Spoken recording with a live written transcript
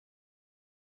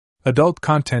Adult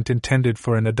content intended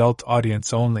for an adult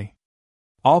audience only.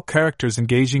 All characters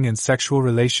engaging in sexual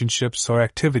relationships or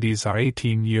activities are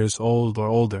 18 years old or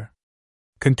older.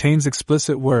 Contains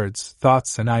explicit words,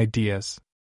 thoughts, and ideas.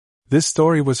 This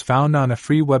story was found on a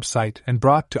free website and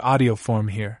brought to audio form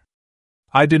here.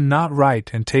 I did not write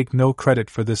and take no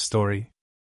credit for this story.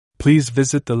 Please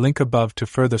visit the link above to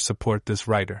further support this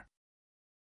writer.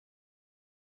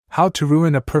 How to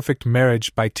Ruin a Perfect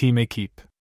Marriage by Team Akeep.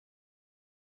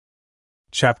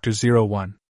 Chapter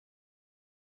 01.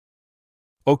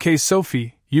 Okay,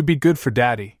 Sophie, you be good for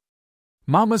Daddy.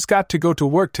 Mama's got to go to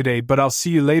work today, but I'll see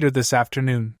you later this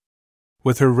afternoon.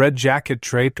 With her red jacket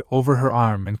draped over her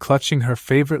arm and clutching her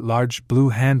favorite large blue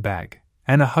handbag,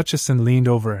 Anna Hutchison leaned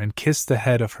over and kissed the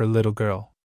head of her little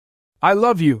girl. I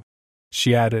love you,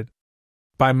 she added.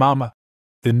 Bye, Mama,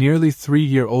 the nearly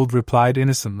 3-year-old replied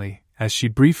innocently, as she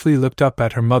briefly looked up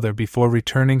at her mother before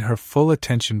returning her full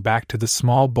attention back to the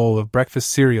small bowl of breakfast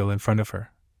cereal in front of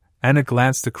her. Anna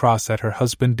glanced across at her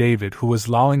husband David, who was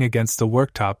lolling against the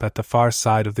worktop at the far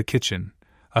side of the kitchen,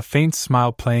 a faint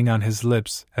smile playing on his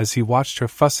lips as he watched her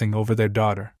fussing over their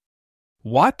daughter.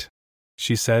 What?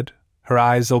 She said, her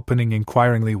eyes opening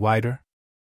inquiringly wider.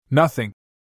 Nothing,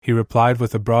 he replied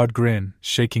with a broad grin,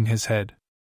 shaking his head.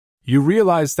 You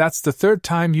realize that's the 3rd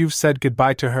time you've said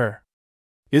goodbye to her.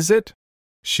 Is it?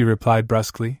 She replied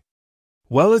brusquely.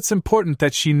 Well, it's important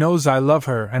that she knows I love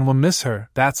her and will miss her,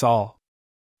 that's all.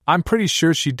 I'm pretty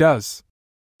sure she does,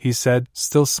 he said,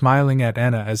 still smiling at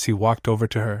Anna as he walked over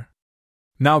to her.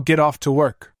 Now get off to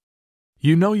work.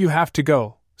 You know you have to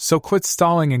go, so quit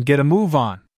stalling and get a move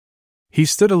on. He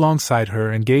stood alongside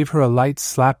her and gave her a light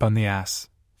slap on the ass,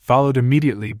 followed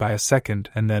immediately by a second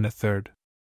and then a third.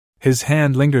 His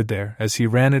hand lingered there as he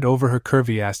ran it over her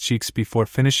curvy ass cheeks before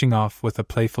finishing off with a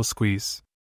playful squeeze.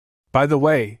 By the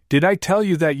way, did I tell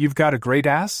you that you've got a great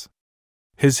ass?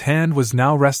 His hand was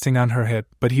now resting on her hip,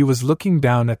 but he was looking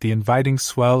down at the inviting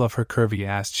swell of her curvy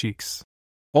ass cheeks.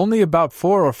 Only about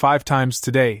 4 or 5 times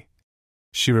today,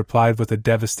 she replied with a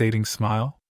devastating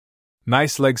smile.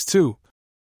 Nice legs too,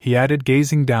 he added,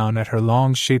 gazing down at her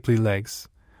long, shapely legs,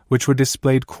 which were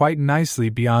displayed quite nicely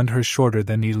beyond her shorter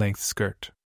than knee-length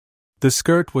skirt. The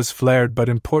skirt was flared, but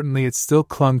importantly it still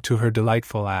clung to her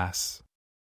delightful ass.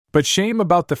 But shame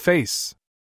about the face,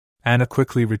 Anna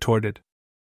quickly retorted.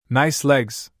 Nice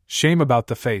legs, shame about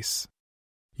the face.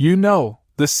 You know,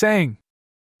 the saying.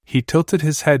 He tilted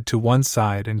his head to one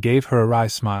side and gave her a wry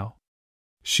smile.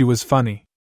 She was funny.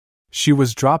 She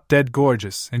was drop-dead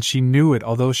gorgeous, and she knew it,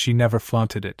 although she never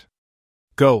flaunted it.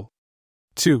 Go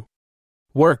to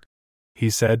work, he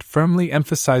said, firmly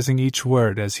emphasizing each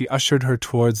word as he ushered her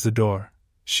towards the door,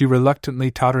 she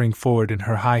reluctantly tottering forward in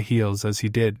her high heels as he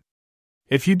did.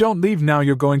 If you don't leave now,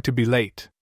 you're going to be late.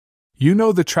 You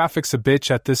know the traffic's a bitch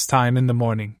at this time in the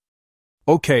morning.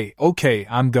 Okay,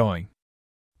 I'm going.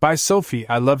 Bye, Sophie,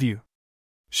 I love you.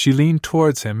 She leaned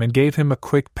towards him and gave him a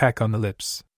quick peck on the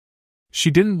lips. She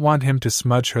didn't want him to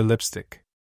smudge her lipstick.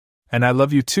 And I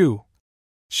love you too,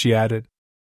 she added.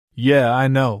 Yeah, I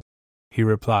know, he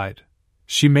replied.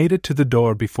 She made it to the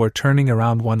door before turning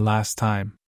around one last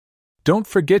time. Don't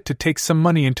forget to take some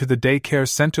money into the daycare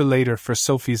center later for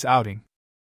Sophie's outing.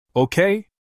 Okay?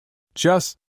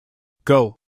 Just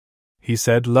go, he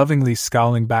said, lovingly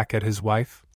scowling back at his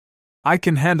wife. I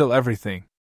can handle everything.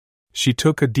 She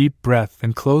took a deep breath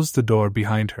and closed the door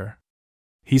behind her.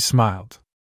 He smiled.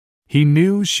 He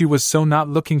knew she was so not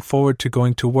looking forward to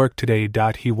going to work today.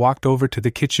 He walked over to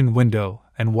the kitchen window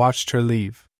and watched her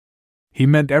leave. He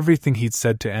meant everything he'd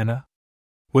said to Anna.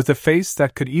 With a face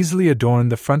that could easily adorn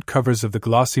the front covers of the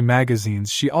glossy magazines,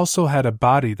 she also had a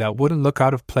body that wouldn't look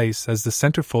out of place as the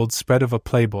centerfold spread of a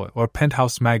Playboy or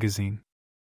Penthouse magazine.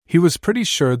 He was pretty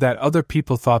sure that other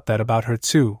people thought that about her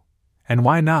too, and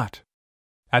why not?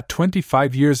 At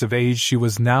 25 years of age, she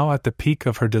was now at the peak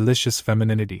of her delicious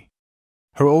femininity.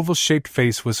 Her oval-shaped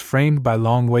face was framed by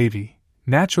long, wavy,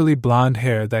 naturally blonde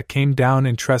hair that came down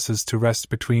in tresses to rest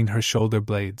between her shoulder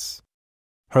blades.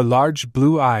 Her large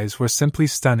blue eyes were simply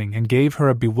stunning and gave her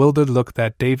a bewildered look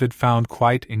that David found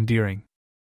quite endearing.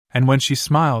 And when she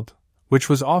smiled, which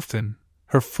was often,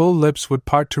 her full lips would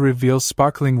part to reveal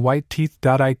sparkling white teeth.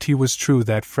 It was true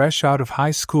that fresh out of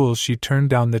high school she turned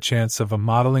down the chance of a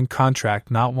modeling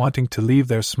contract, not wanting to leave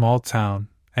their small town,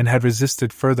 and had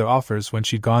resisted further offers when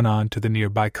she'd gone on to the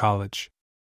nearby college.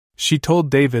 She told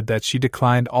David that she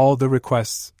declined all the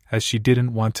requests, as she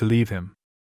didn't want to leave him.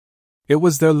 It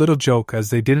was their little joke, as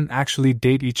they didn't actually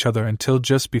date each other until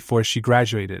just before she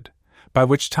graduated, by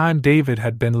which time David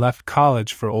had been left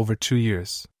college for over 2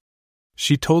 years.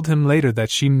 She told him later that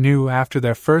she knew after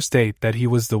their first date that he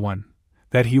was the one,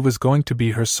 that he was going to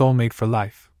be her soulmate for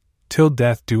life, Till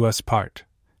death do us part.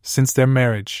 Since their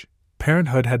marriage,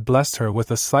 parenthood had blessed her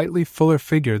with a slightly fuller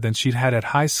figure than she'd had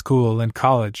at high school and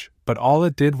college, but all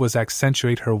it did was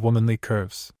accentuate her womanly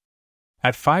curves.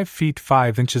 At 5 feet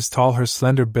 5 inches tall, her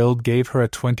slender build gave her a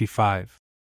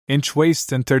 25-inch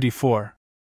waist and 34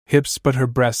 hips, but her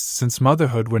breasts since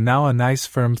motherhood were now a nice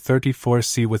firm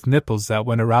 34C with nipples that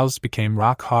when aroused became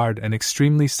rock hard and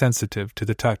extremely sensitive to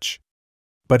the touch.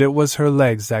 But it was her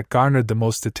legs that garnered the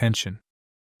most attention.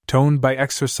 Toned by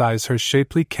exercise, her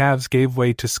shapely calves gave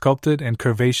way to sculpted and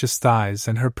curvaceous thighs,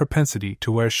 and her propensity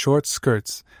to wear short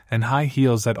skirts and high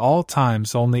heels at all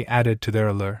times only added to their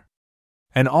allure.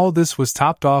 And all this was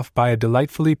topped off by a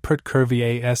delightfully pert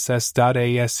curvy ass.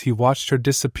 As he watched her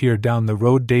disappear down the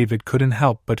road, David couldn't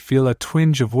help but feel a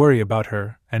twinge of worry about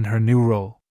her and her new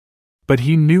role. But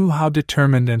he knew how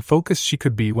determined and focused she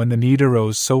could be when the need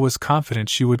arose, so was confident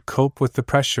she would cope with the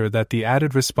pressure that the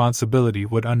added responsibility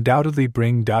would undoubtedly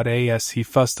bring. As he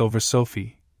fussed over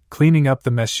Sophie, cleaning up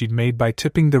the mess she'd made by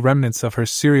tipping the remnants of her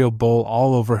cereal bowl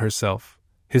all over herself,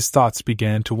 his thoughts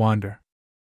began to wander.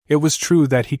 It was true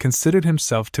that he considered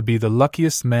himself to be the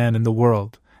luckiest man in the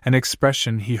world, an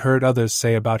expression he heard others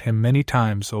say about him many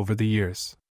times over the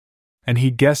years. And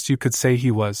he guessed you could say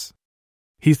he was.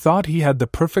 He thought he had the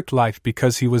perfect life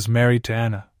because he was married to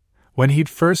Anna. When he'd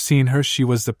first seen her, she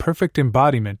was the perfect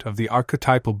embodiment of the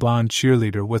archetypal blonde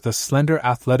cheerleader with a slender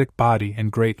athletic body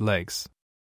and great legs.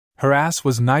 Her ass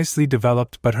was nicely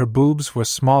developed, but her boobs were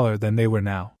smaller than they were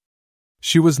now.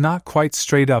 She was not quite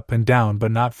straight up and down,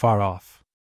 but not far off.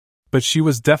 But she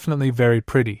was definitely very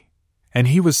pretty, and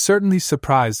he was certainly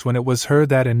surprised when it was her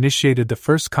that initiated the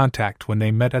first contact when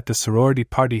they met at the sorority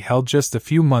party held just a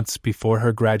few months before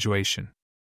her graduation.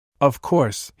 Of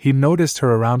course, he noticed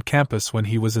her around campus when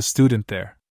he was a student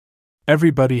there.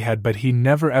 Everybody had, but he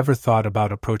never ever thought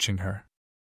about approaching her.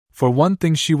 For one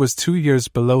thing, she was 2 years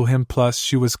below him, plus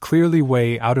she was clearly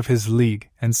way out of his league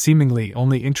and seemingly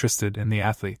only interested in the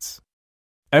athletes.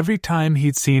 Every time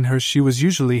he'd seen her, she was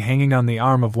usually hanging on the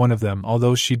arm of one of them,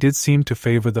 although she did seem to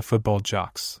favor the football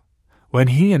jocks. When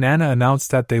he and Anna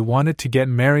announced that they wanted to get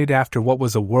married after what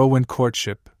was a whirlwind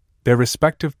courtship, their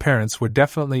respective parents were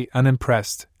definitely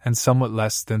unimpressed and somewhat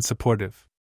less than supportive.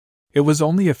 It was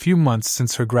only a few months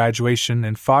since her graduation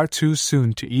and far too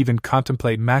soon to even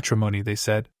contemplate matrimony, they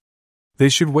said. They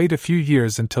should wait a few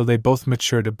years until they both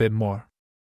matured a bit more.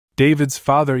 David's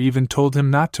father even told him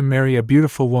not to marry a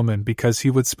beautiful woman because he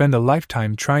would spend a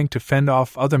lifetime trying to fend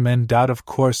off other men. Of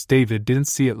course, David didn't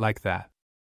see it like that.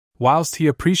 Whilst he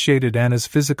appreciated Anna's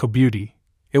physical beauty,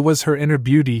 it was her inner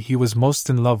beauty he was most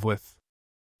in love with.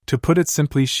 To put it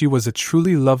simply, she was a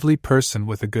truly lovely person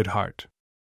with a good heart.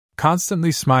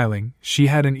 Constantly smiling, she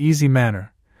had an easy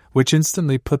manner, which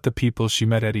instantly put the people she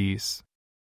met at ease.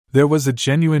 There was a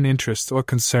genuine interest or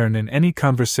concern in any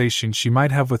conversation she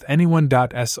might have with anyone.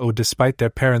 So despite their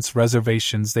parents'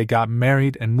 reservations, they got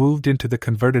married and moved into the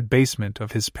converted basement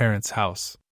of his parents'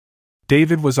 house.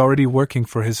 David was already working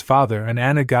for his father, and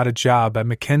Anna got a job at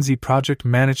Mackenzie Project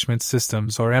Management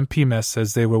Systems, or MPMS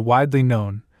as they were widely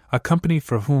known, a company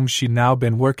for whom she'd now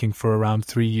been working for around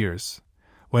 3 years.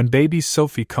 When baby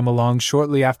Sophie come along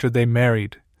shortly after they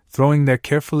married, throwing their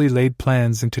carefully laid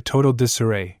plans into total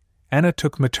disarray, Anna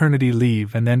took maternity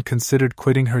leave and then considered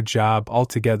quitting her job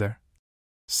altogether,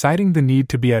 citing the need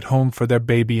to be at home for their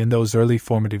baby in those early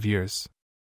formative years.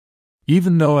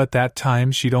 Even though at that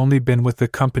time she'd only been with the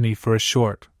company for a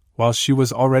short while, she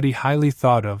was already highly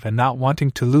thought of, and not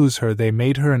wanting to lose her, they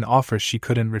made her an offer she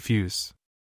couldn't refuse.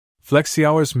 Flexi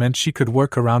hours meant she could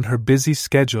work around her busy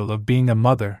schedule of being a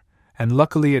mother, and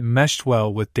luckily it meshed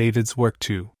well with David's work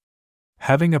too.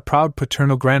 Having a proud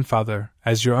paternal grandfather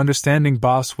as your understanding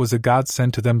boss was a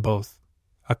godsend to them both.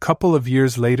 A couple of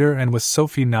years later, and with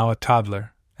Sophie now a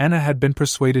toddler, Anna had been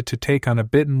persuaded to take on a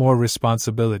bit more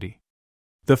responsibility.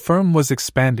 The firm was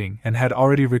expanding and had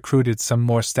already recruited some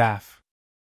more staff.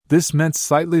 This meant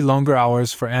slightly longer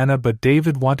hours for Anna, but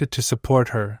David wanted to support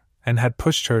her and had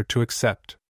pushed her to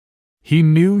accept. He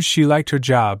knew she liked her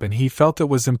job, and he felt it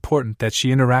was important that she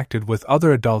interacted with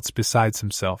other adults besides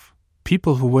himself,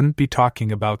 people who wouldn't be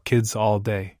talking about kids all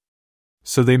day.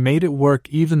 So they made it work,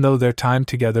 even though their time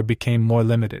together became more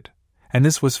limited, and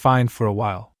this was fine for a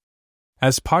while.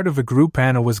 As part of a group,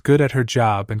 Anna was good at her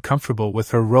job and comfortable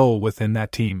with her role within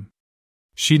that team.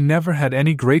 She never had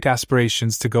any great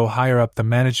aspirations to go higher up the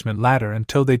management ladder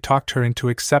until they talked her into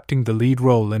accepting the lead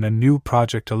role in a new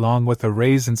project, along with a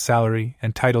raise in salary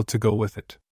and title to go with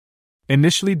it.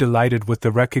 Initially delighted with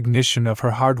the recognition of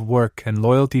her hard work and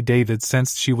loyalty, David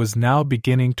sensed she was now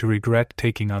beginning to regret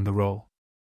taking on the role.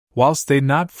 Whilst they'd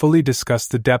not fully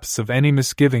discussed the depths of any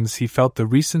misgivings, he felt the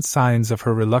recent signs of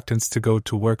her reluctance to go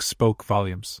to work spoke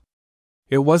volumes.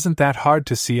 It wasn't that hard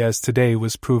to see, as today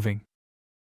was proving.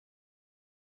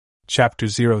 Chapter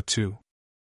 02.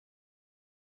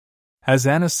 As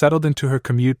Anna settled into her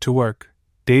commute to work,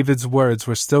 David's words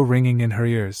were still ringing in her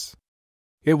ears.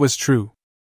 It was true.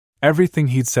 Everything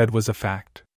he'd said was a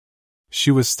fact.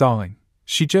 She was stalling.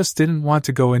 She just didn't want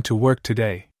to go into work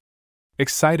today.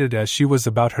 Excited as she was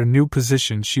about her new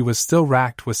position, she was still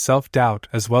racked with self-doubt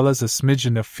as well as a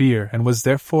smidgen of fear, and was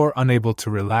therefore unable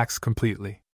to relax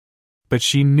completely. But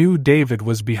she knew David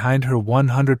was behind her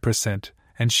 100%,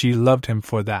 and she loved him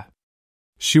for that.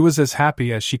 She was as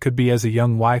happy as she could be as a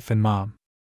young wife and mom.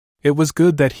 It was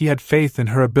good that he had faith in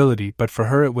her ability, but for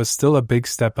her it was still a big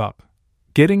step up.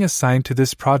 Getting assigned to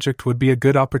this project would be a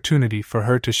good opportunity for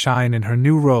her to shine in her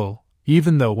new role,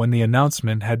 even though when the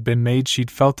announcement had been made she'd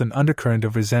felt an undercurrent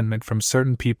of resentment from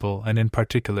certain people, and in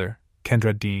particular,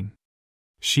 Kendra Dean.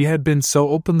 She had been so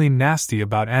openly nasty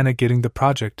about Anna getting the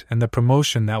project and the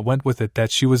promotion that went with it that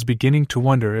she was beginning to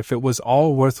wonder if it was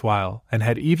all worthwhile, and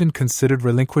had even considered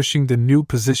relinquishing the new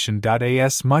position.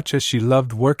 As much as she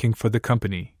loved working for the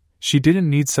company, she didn't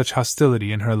need such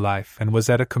hostility in her life, and was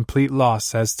at a complete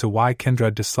loss as to why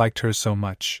Kendra disliked her so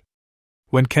much.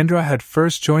 When Kendra had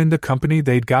first joined the company,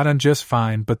 they'd got on just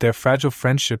fine, but their fragile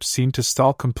friendship seemed to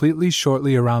stall completely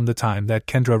shortly around the time that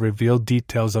Kendra revealed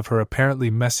details of her apparently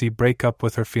messy breakup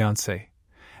with her fiancé.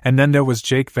 And then there was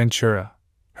Jake Ventura,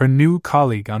 her new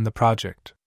colleague on the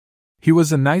project. He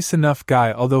was a nice enough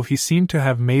guy, although he seemed to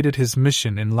have made it his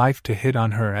mission in life to hit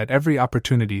on her at every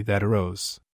opportunity that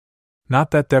arose.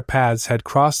 Not that their paths had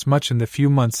crossed much in the few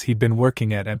months he'd been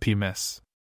working at MPMS.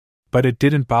 But it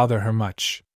didn't bother her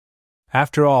much.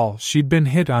 After all, she'd been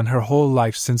hit on her whole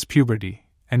life since puberty,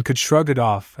 and could shrug it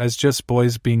off as just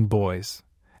boys being boys.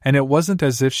 And it wasn't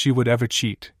as if she would ever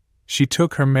cheat. She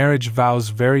took her marriage vows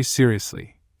very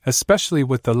seriously, especially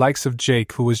with the likes of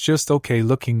Jake, who was just okay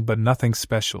looking but nothing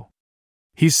special.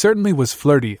 He certainly was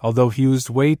flirty, although he used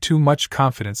way too much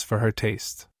confidence for her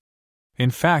taste.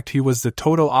 In fact, he was the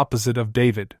total opposite of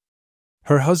David.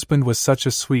 Her husband was such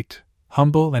a sweet,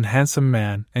 humble and handsome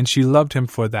man, and she loved him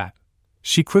for that.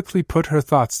 She quickly put her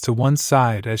thoughts to one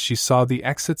side as she saw the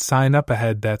exit sign up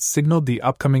ahead that signaled the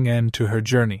upcoming end to her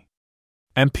journey.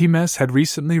 MPMS had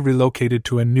recently relocated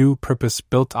to a new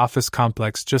purpose-built office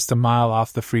complex just a mile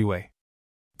off the freeway.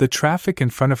 The traffic in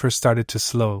front of her started to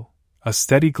slow, a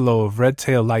steady glow of red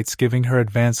tail lights giving her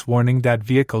advance warning that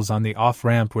vehicles on the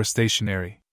off-ramp were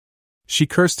stationary. She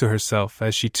cursed to herself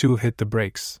as she too hit the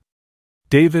brakes.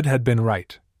 David had been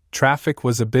right. Traffic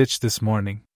was a bitch this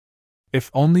morning. If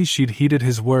only she'd heeded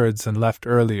his words and left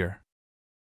earlier.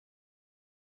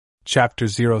 Chapter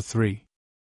 03.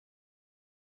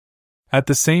 At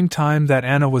the same time that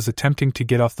Anna was attempting to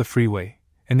get off the freeway,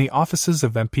 in the offices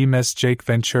of MPMS, Jake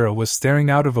Ventura was staring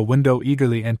out of a window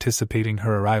eagerly anticipating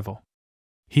her arrival.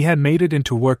 He had made it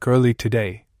into work early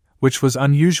today, which was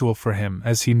unusual for him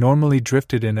as he normally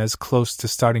drifted in as close to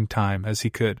starting time as he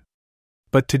could.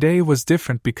 But today was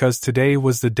different because today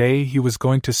was the day he was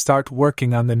going to start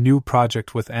working on the new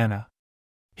project with Anna.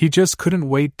 He just couldn't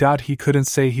wait. He couldn't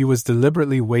say he was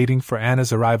deliberately waiting for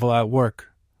Anna's arrival at work,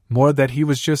 more that he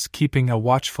was just keeping a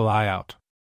watchful eye out.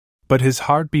 But his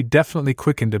heartbeat definitely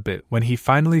quickened a bit when he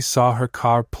finally saw her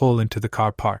car pull into the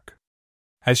car park.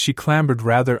 As she clambered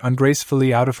rather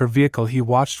ungracefully out of her vehicle, he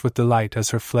watched with delight as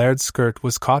her flared skirt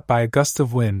was caught by a gust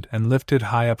of wind and lifted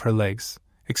high up her legs,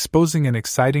 exposing an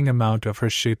exciting amount of her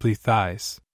shapely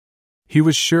thighs. He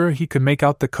was sure he could make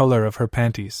out the color of her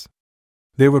panties.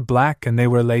 They were black and they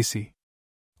were lacy.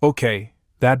 Okay,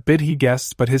 that bit he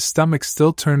guessed, but his stomach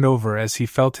still turned over as he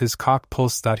felt his cock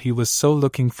pulse. He was so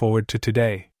looking forward to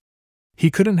today. He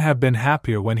couldn't have been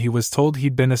happier when he was told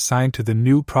he'd been assigned to the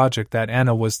new project that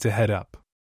Anna was to head up.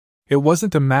 It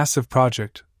wasn't a massive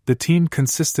project, the team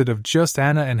consisted of just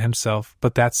Anna and himself,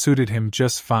 but that suited him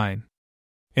just fine.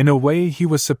 In a way, he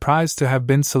was surprised to have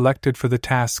been selected for the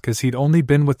task as he'd only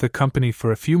been with the company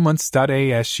for a few months.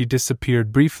 As she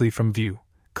disappeared briefly from view,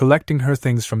 collecting her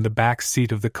things from the back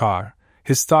seat of the car,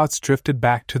 his thoughts drifted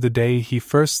back to the day he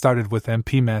first started with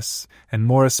MPMS, and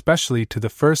more especially to the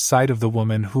first sight of the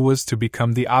woman who was to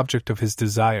become the object of his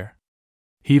desire.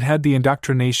 He'd had the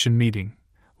indoctrination meeting,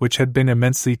 which had been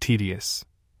immensely tedious,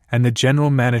 and the general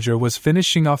manager was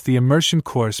finishing off the immersion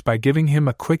course by giving him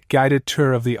a quick guided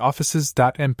tour of the offices.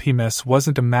 MPMS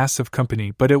wasn't a massive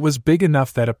company, but it was big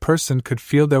enough that a person could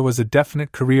feel there was a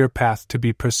definite career path to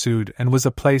be pursued and was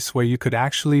a place where you could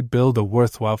actually build a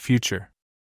worthwhile future.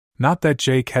 Not that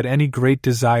Jake had any great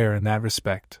desire in that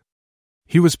respect.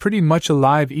 He was pretty much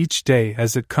alive each day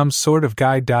as it comes sort of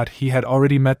guy. He had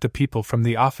already met the people from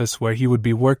the office where he would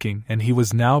be working, and he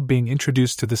was now being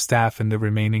introduced to the staff in the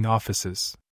remaining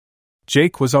offices.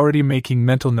 Jake was already making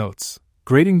mental notes,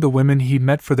 grading the women he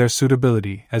met for their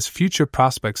suitability as future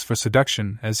prospects for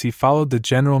seduction as he followed the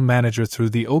general manager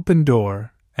through the open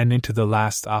door and into the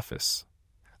last office.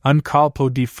 Un colpo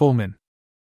di fulmin.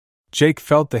 Jake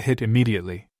felt the hit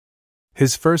immediately.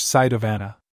 His first sight of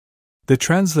Anna. The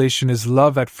translation is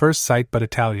love at first sight, but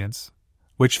Italians,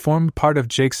 which formed part of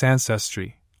Jake's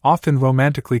ancestry, often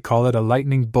romantically call it a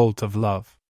lightning bolt of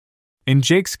love. In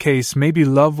Jake's case, maybe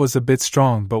love was a bit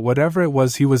strong, but whatever it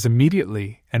was, he was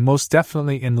immediately, and most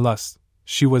definitely in lust.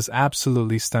 She was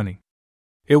absolutely stunning.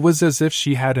 It was as if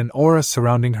she had an aura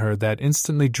surrounding her that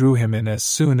instantly drew him in as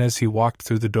soon as he walked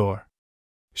through the door.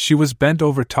 She was bent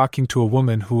over talking to a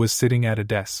woman who was sitting at a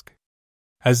desk.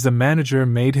 As the manager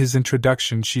made his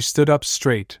introduction, she stood up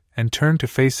straight and turned to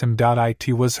face him.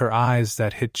 It was her eyes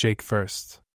that hit Jake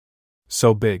first.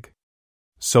 So big.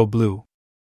 So blue.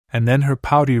 And then her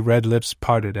pouty red lips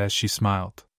parted as she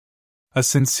smiled. A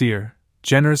sincere,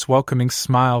 generous, welcoming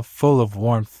smile full of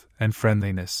warmth and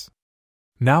friendliness.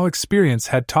 Now experience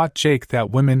had taught Jake that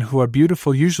women who are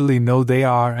beautiful usually know they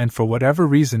are, and for whatever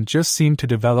reason just seem to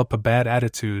develop a bad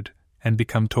attitude and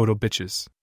become total bitches.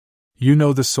 You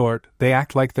know the sort, they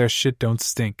act like their shit don't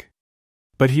stink.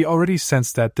 But he already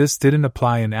sensed that this didn't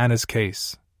apply in Anna's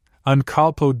case. Un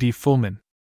colpo di fulmin.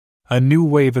 A new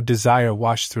wave of desire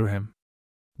washed through him.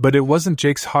 But it wasn't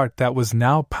Jake's heart that was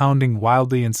now pounding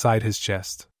wildly inside his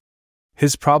chest.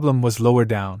 His problem was lower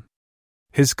down.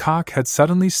 His cock had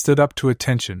suddenly stood up to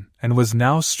attention and was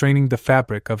now straining the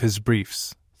fabric of his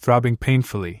briefs, throbbing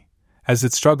painfully, as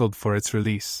it struggled for its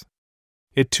release.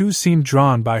 It too seemed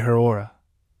drawn by her aura.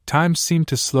 Time seemed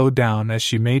to slow down as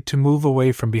she made to move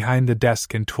away from behind the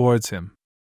desk and towards him.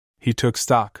 He took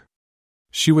stock.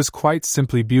 She was quite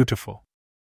simply beautiful.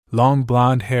 Long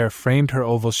blonde hair framed her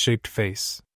oval-shaped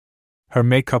face. Her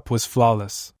makeup was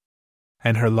flawless.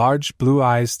 And her large blue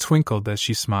eyes twinkled as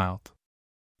she smiled.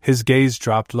 His gaze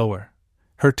dropped lower.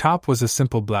 Her top was a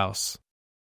simple blouse.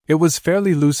 It was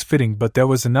fairly loose-fitting, but there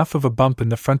was enough of a bump in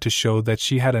the front to show that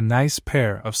she had a nice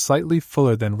pair of slightly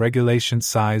fuller than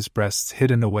regulation-size breasts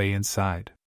hidden away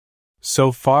inside.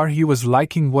 So far he was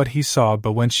liking what he saw,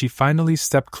 but when she finally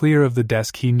stepped clear of the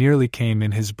desk he nearly came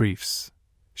in his briefs.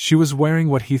 She was wearing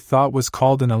what he thought was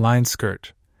called an Align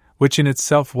skirt, which in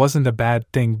itself wasn't a bad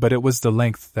thing, but it was the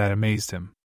length that amazed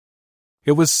him.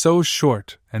 It was so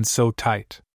short and so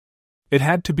tight. It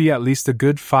had to be at least a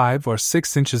good 5 or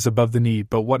 6 inches above the knee,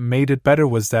 but what made it better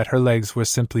was that her legs were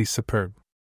simply superb.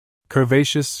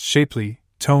 Curvaceous, shapely,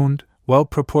 toned,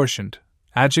 well-proportioned.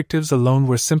 Adjectives alone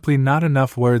were simply not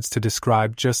enough words to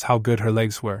describe just how good her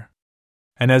legs were.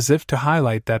 And as if to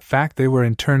highlight that fact, they were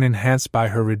in turn enhanced by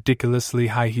her ridiculously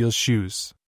high-heeled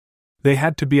shoes. They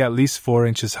had to be at least 4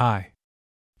 inches high.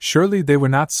 Surely they were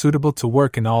not suitable to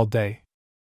work in all day.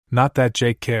 Not that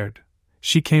Jake cared.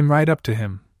 She came right up to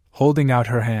him, holding out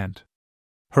her hand.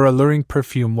 Her alluring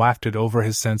perfume wafted over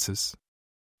his senses.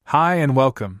 Hi and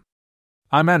welcome.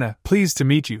 I'm Anna, pleased to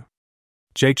meet you.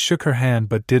 Jake shook her hand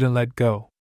but didn't let go.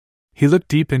 He looked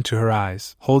deep into her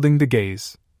eyes, holding the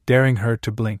gaze, daring her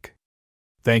to blink.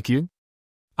 Thank you.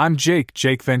 I'm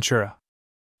Jake Ventura.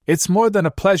 It's more than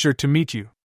a pleasure to meet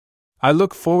you. I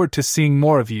look forward to seeing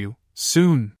more of you,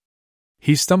 soon.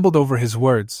 He stumbled over his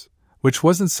words, which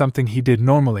wasn't something he did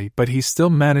normally, but he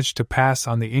still managed to pass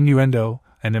on the innuendo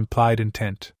and implied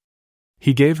intent.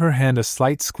 He gave her hand a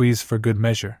slight squeeze for good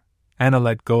measure. Anna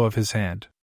let go of his hand.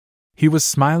 He was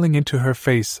smiling into her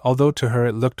face, although to her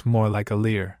it looked more like a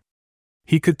leer.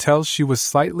 He could tell she was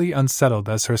slightly unsettled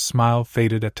as her smile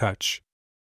faded a touch.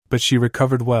 But she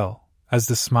recovered well, as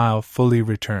the smile fully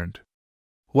returned.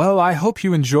 Well, I hope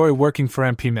you enjoy working for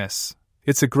MP Miss.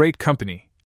 It's a great company,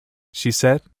 she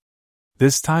said.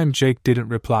 This time Jake didn't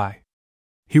reply.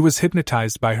 He was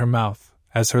hypnotized by her mouth,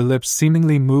 as her lips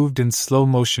seemingly moved in slow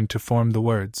motion to form the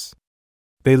words.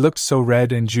 They looked so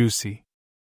red and juicy.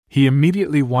 He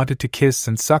immediately wanted to kiss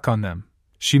and suck on them.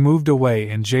 She moved away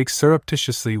and Jake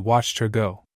surreptitiously watched her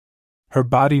go. Her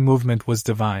body movement was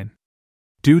divine.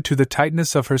 Due to the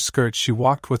tightness of her skirt, she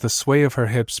walked with a sway of her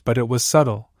hips, but it was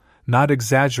subtle, not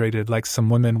exaggerated like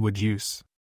some women would use.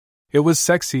 It was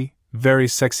sexy, very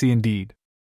sexy indeed.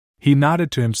 He nodded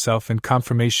to himself in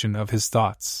confirmation of his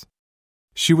thoughts.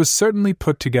 She was certainly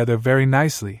put together very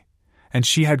nicely, and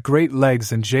she had great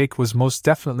legs, and Jake was most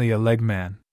definitely a leg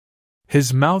man.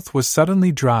 His mouth was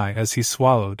suddenly dry as he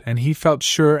swallowed, and he felt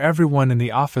sure everyone in the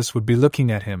office would be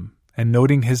looking at him and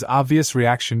noting his obvious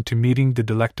reaction to meeting the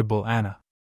delectable Anna.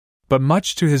 But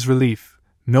much to his relief,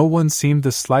 no one seemed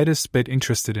the slightest bit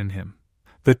interested in him.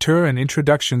 The tour and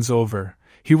introductions over,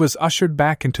 he was ushered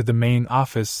back into the main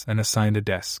office and assigned a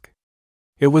desk.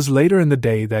 It was later in the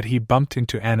day that he bumped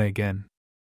into Anna again.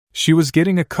 She was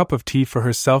getting a cup of tea for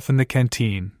herself in the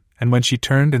canteen, and when she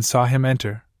turned and saw him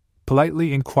enter,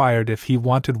 politely inquired if he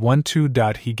wanted one too.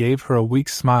 He gave her a weak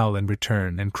smile in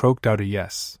return and croaked out a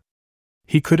yes.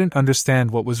 He couldn't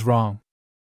understand what was wrong.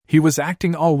 He was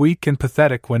acting all weak and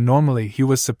pathetic when normally he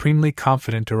was supremely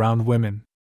confident around women.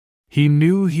 He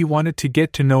knew he wanted to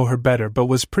get to know her better but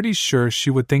was pretty sure she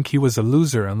would think he was a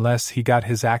loser unless he got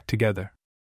his act together.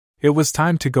 It was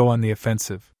time to go on the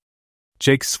offensive.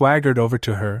 Jake swaggered over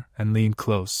to her and leaned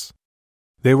close.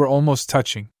 They were almost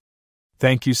touching.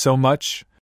 "Thank you so much,"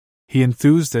 he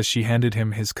enthused as she handed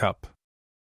him his cup.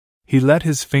 He let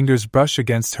his fingers brush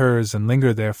against hers and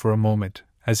linger there for a moment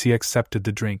as he accepted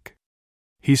the drink.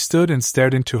 He stood and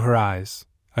stared into her eyes,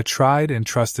 a tried and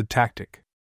trusted tactic.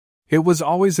 It was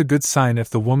always a good sign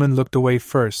if the woman looked away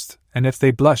first, and if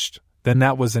they blushed, then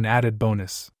that was an added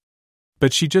bonus.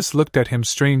 But she just looked at him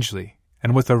strangely,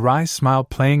 and with a wry smile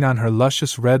playing on her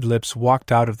luscious red lips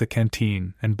walked out of the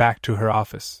canteen and back to her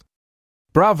office.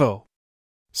 "Bravo!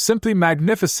 Simply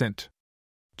magnificent!"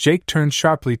 Jake turned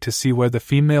sharply to see where the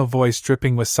female voice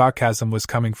dripping with sarcasm was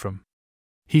coming from.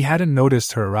 He hadn't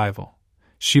noticed her arrival.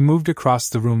 She moved across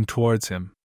the room towards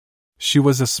him. She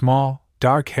was a small,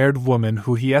 dark-haired woman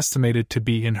who he estimated to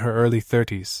be in her early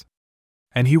 30s.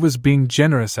 And he was being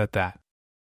generous at that.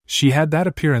 She had that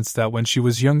appearance that when she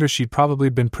was younger she'd probably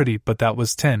been pretty, but that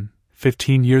was 10,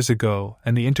 15 years ago,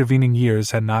 and the intervening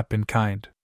years had not been kind.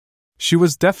 She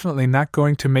was definitely not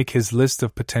going to make his list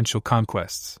of potential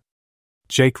conquests.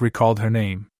 Jake recalled her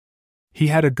name. He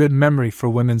had a good memory for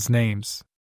women's names.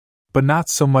 But not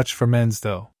so much for men's,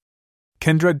 though.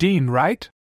 "Kendra Dean, right?"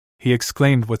 he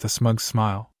exclaimed with a smug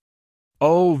smile.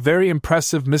 "Oh, very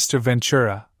impressive, Mr.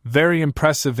 Ventura, very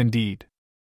impressive indeed.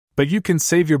 But you can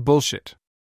save your bullshit.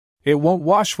 It won't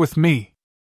wash with me."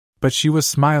 But she was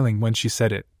smiling when she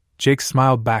said it. Jake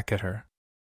smiled back at her.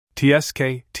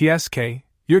 TSK,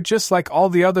 you're just like all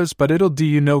the others, but it'll do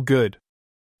you no good.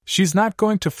 She's not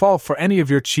going to fall for any of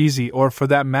your cheesy or, for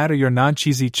that matter, your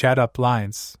non-cheesy chat-up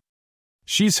lines.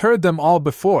 She's heard them all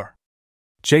before."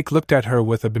 Jake looked at her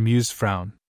with a bemused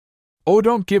frown. "Oh,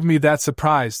 don't give me that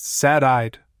surprised,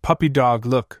 sad-eyed, puppy dog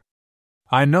look.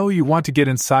 I know you want to get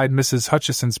inside Mrs.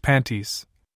 Hutchison's panties."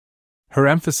 Her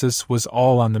emphasis was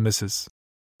all on the Mrs.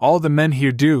 "All the men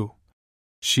here do,"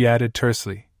 she added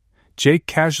tersely. Jake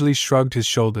casually shrugged his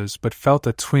shoulders but felt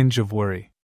a twinge of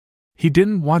worry. He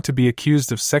didn't want to be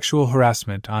accused of sexual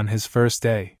harassment on his first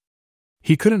day.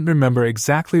 He couldn't remember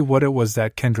exactly what it was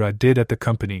that Kendra did at the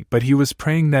company, but he was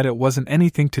praying that it wasn't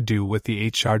anything to do with the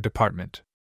HR department.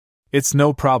 "It's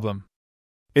no problem.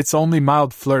 It's only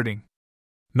mild flirting.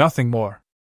 Nothing more.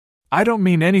 I don't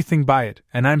mean anything by it,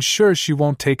 and I'm sure she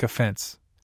won't take offense,"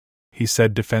 he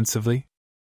said defensively.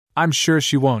 "I'm sure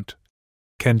she won't,"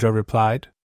 Kendra replied.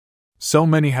 "So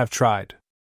many have tried.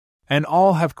 And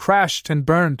all have crashed and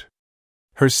burned."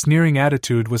 Her sneering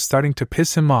attitude was starting to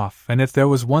piss him off, and if there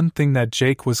was one thing that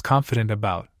Jake was confident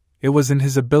about, it was in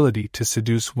his ability to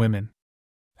seduce women.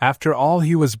 After all,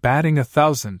 he was batting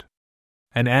 1,000.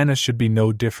 And Anna should be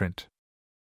no different.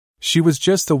 She was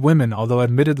just a woman, although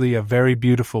admittedly a very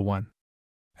beautiful one.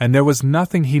 And there was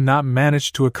nothing he'd not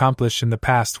managed to accomplish in the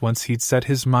past once he'd set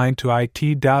his mind to it.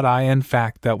 In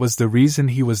fact, that was the reason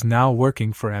he was now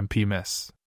working for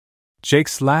MPMS.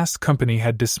 Jake's last company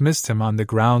had dismissed him on the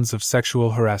grounds of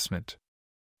sexual harassment.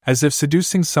 As if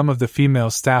seducing some of the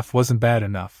female staff wasn't bad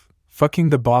enough, fucking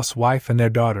the boss wife and their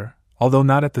daughter, although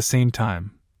not at the same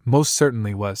time, most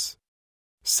certainly was.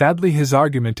 Sadly, his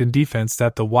argument in defense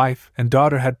that the wife and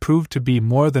daughter had proved to be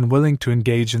more than willing to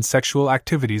engage in sexual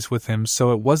activities with him,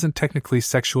 so it wasn't technically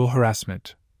sexual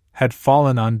harassment, had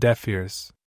fallen on deaf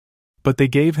ears. But they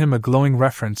gave him a glowing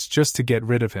reference just to get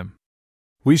rid of him.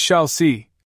 "We shall see,"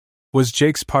 was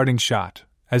Jake's parting shot,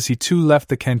 as he too left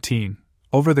the canteen.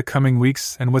 Over the coming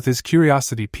weeks, and with his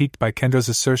curiosity piqued by Kendra's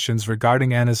assertions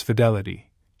regarding Anna's fidelity,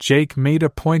 Jake made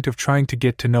a point of trying to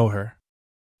get to know her.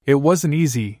 It wasn't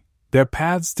easy. Their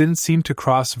paths didn't seem to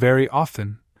cross very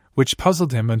often, which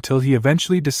puzzled him until he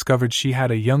eventually discovered she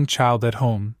had a young child at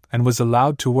home and was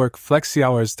allowed to work flexi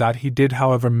hours. He did,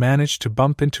 however, manage to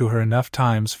bump into her enough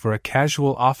times for a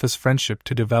casual office friendship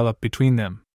to develop between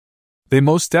them. They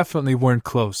most definitely weren't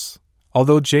close,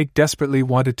 although Jake desperately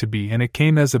wanted to be, and it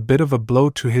came as a bit of a blow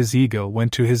to his ego when,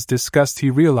 to his disgust, he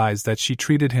realized that she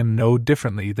treated him no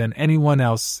differently than anyone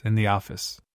else in the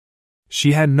office.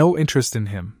 She had no interest in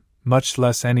him, much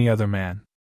less any other man.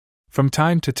 From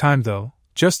time to time, though,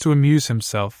 just to amuse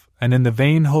himself, and in the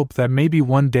vain hope that maybe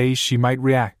one day she might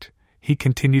react, he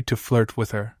continued to flirt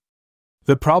with her.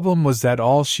 The problem was that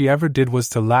all she ever did was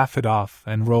to laugh it off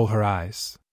and roll her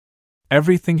eyes.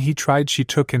 Everything he tried she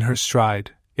took in her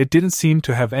stride. It didn't seem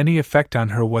to have any effect on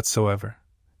her whatsoever.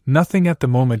 Nothing at the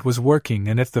moment was working,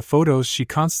 and if the photos she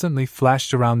constantly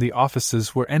flashed around the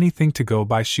offices were anything to go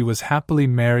by, she was happily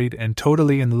married and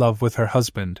totally in love with her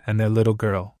husband and their little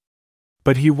girl.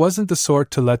 But he wasn't the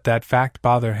sort to let that fact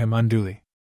bother him unduly.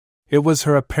 It was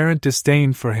her apparent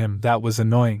disdain for him that was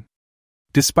annoying.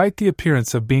 Despite the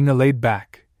appearance of being a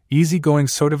laid-back, easy-going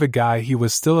sort of a guy, he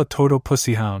was still a total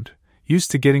pussyhound,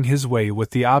 used to getting his way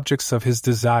with the objects of his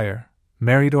desire,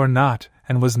 married or not,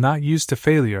 and was not used to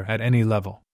failure at any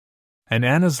level. And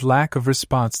Anna's lack of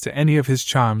response to any of his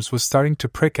charms was starting to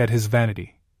prick at his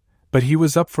vanity. But he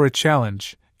was up for a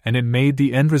challenge, and it made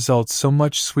the end result so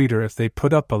much sweeter if they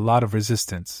put up a lot of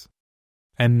resistance.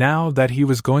 And now that he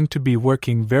was going to be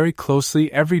working very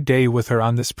closely every day with her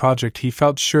on this project, he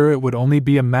felt sure it would only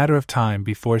be a matter of time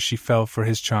before she fell for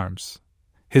his charms.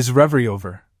 His reverie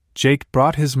over, Jake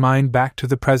brought his mind back to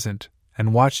the present,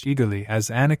 and watched eagerly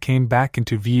as Anna came back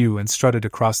into view and strutted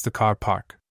across the car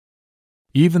park.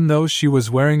 Even though she was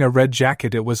wearing a red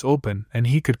jacket, it was open, and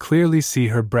he could clearly see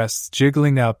her breasts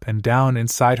jiggling up and down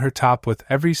inside her top with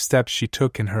every step she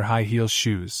took in her high-heel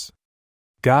shoes.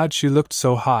 God, she looked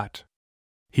so hot.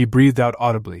 He breathed out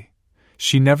audibly.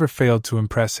 She never failed to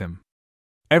impress him.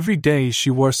 Every day she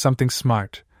wore something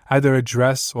smart, either a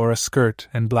dress or a skirt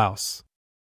and blouse.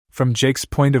 From Jake's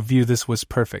point of view, this was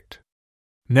perfect.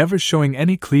 Never showing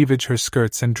any cleavage, her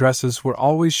skirts and dresses were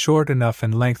always short enough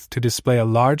in length to display a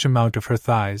large amount of her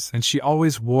thighs, and she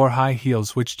always wore high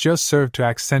heels which just served to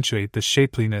accentuate the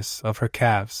shapeliness of her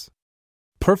calves.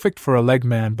 Perfect for a leg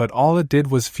man, but all it did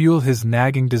was fuel his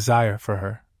nagging desire for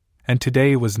her, and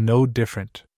today was no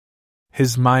different.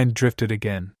 His mind drifted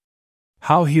again.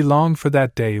 How he longed for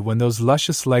that day when those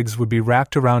luscious legs would be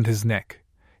wrapped around his neck,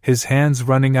 his hands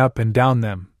running up and down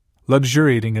them,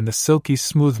 luxuriating in the silky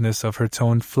smoothness of her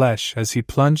toned flesh as he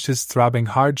plunged his throbbing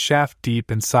hard shaft deep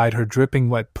inside her dripping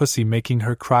wet pussy, making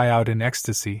her cry out in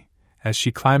ecstasy as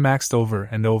she climaxed over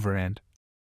and over and,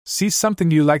 "See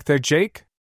something you like there, Jake?"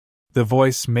 The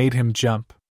voice made him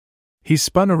jump. He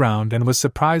spun around and was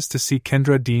surprised to see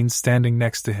Kendra Dean standing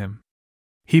next to him.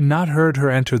 He'd not heard her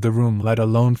enter the room, let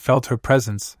alone felt her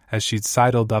presence as she'd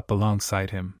sidled up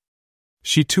alongside him.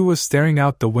 She too was staring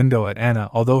out the window at Anna,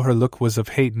 although her look was of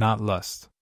hate, not lust.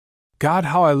 "God,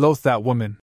 how I loathe that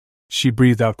woman!" she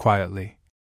breathed out quietly.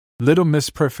 "Little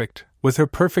Miss Perfect, with her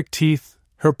perfect teeth,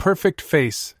 her perfect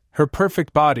face, her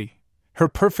perfect body, her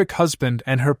perfect husband,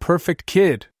 and her perfect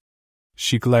kid!"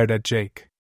 She glared at Jake.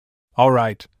 "All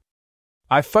right.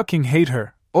 I fucking hate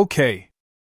her, okay."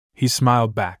 He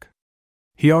smiled back.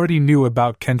 He already knew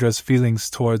about Kendra's feelings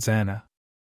towards Anna.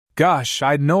 "Gosh,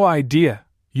 I'd no idea.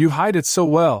 You hide it so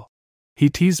well," he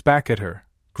teased back at her,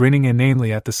 grinning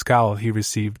inanely at the scowl he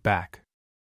received back.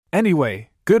 "Anyway,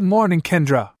 good morning,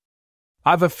 Kendra.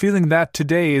 I've a feeling that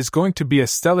today is going to be a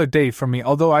stellar day for me,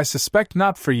 although I suspect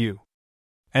not for you."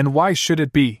 "And why should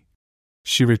it be?"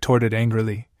 she retorted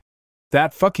angrily.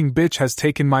 "That fucking bitch has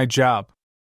taken my job.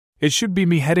 It should be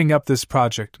me heading up this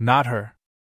project, not her.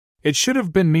 It should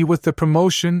have been me with the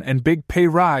promotion and big pay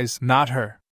rise, not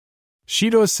her. She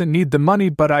doesn't need the money,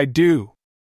 but I do."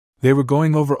 They were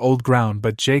going over old ground,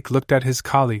 but Jake looked at his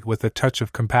colleague with a touch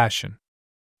of compassion.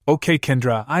 "Okay,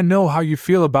 Kendra, I know how you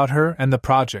feel about her and the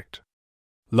project.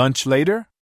 Lunch later?"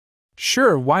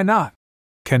 "Sure, why not?"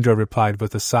 Kendra replied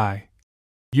with a sigh.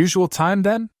 "Usual time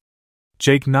then?"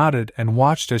 Jake nodded and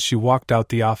watched as she walked out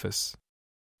the office.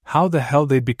 How the hell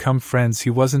they'd become friends he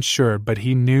wasn't sure, but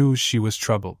he knew she was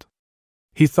troubled.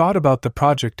 He thought about the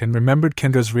project and remembered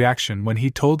Kendra's reaction when he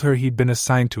told her he'd been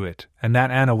assigned to it and that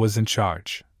Anna was in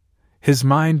charge. His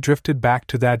mind drifted back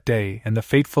to that day and the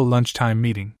fateful lunchtime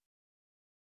meeting.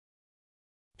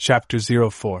 Chapter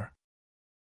 04.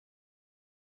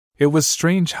 It was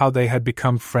strange how they had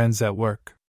become friends at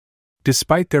work.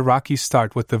 Despite their rocky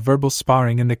start with the verbal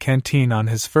sparring in the canteen on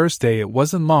his first day, it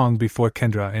wasn't long before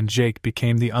Kendra and Jake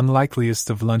became the unlikeliest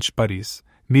of lunch buddies,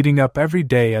 meeting up every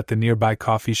day at the nearby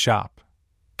coffee shop.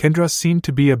 Kendra seemed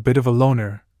to be a bit of a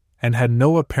loner, and had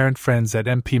no apparent friends at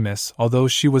MPMS, although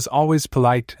she was always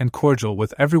polite and cordial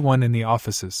with everyone in the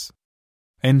offices.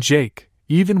 And Jake,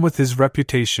 even with his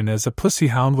reputation as a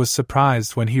pussyhound, was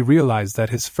surprised when he realized that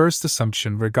his first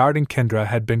assumption regarding Kendra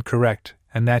had been correct,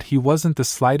 and that he wasn't the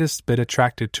slightest bit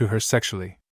attracted to her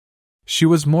sexually. She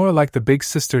was more like the big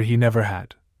sister he never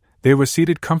had. They were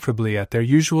seated comfortably at their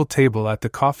usual table at the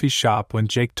coffee shop when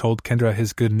Jake told Kendra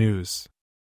his good news.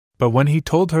 But when he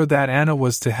told her that Anna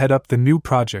was to head up the new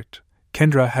project,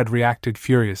 Kendra had reacted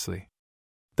furiously.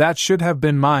 That should have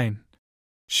been mine,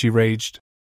 she raged.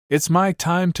 It's my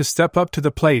time to step up to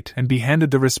the plate and be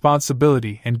handed the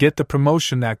responsibility and get the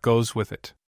promotion that goes with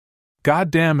it. God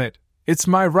damn it, it's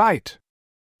my right!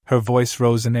 Her voice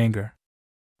rose in anger.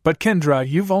 But Kendra,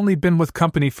 you've only been with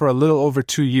company for a little over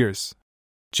 2 years,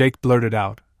 Jake blurted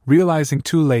out, realizing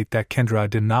too late that Kendra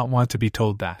did not want to be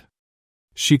told that.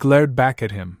 She glared back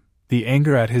at him, the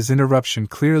anger at his interruption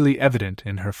clearly evident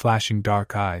in her flashing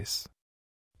dark eyes.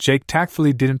 Jake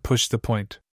tactfully didn't push the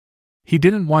point. He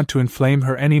didn't want to inflame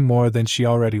her any more than she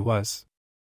already was.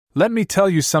 Let me tell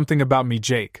you something about me,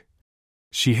 Jake,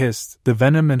 she hissed, the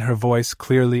venom in her voice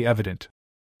clearly evident.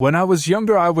 When I was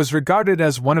younger, I was regarded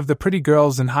as one of the pretty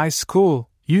girls in high school,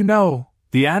 you know,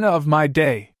 the Anna of my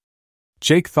day.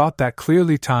 Jake thought that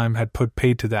clearly time had put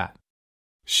paid to that.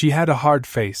 She had a hard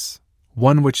face,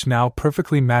 one which now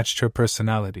perfectly matched her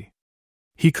personality.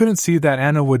 He couldn't see that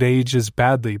Anna would age as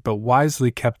badly, but wisely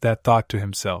kept that thought to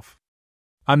himself.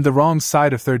 I'm the wrong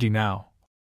side of 30 now,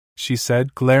 she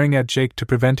said, glaring at Jake to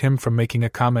prevent him from making a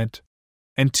comment.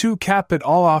 And to cap it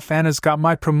all off, Anna's got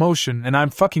my promotion and I'm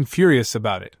fucking furious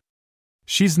about it.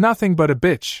 She's nothing but a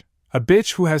bitch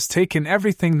who has taken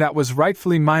everything that was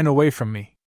rightfully mine away from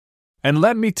me. And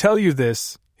let me tell you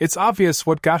this, it's obvious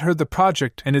what got her the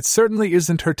project and it certainly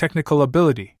isn't her technical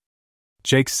ability.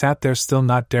 Jake sat there still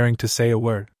not daring to say a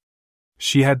word.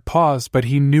 She had paused, but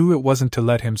he knew it wasn't to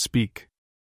let him speak.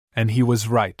 And he was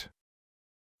right.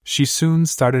 She soon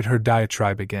started her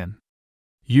diatribe again.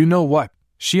 You know what?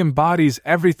 She embodies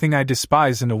everything I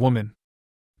despise in a woman.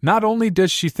 Not only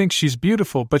does she think she's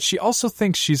beautiful, but she also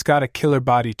thinks she's got a killer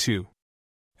body too.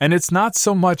 And it's not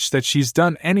so much that she's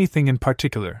done anything in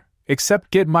particular,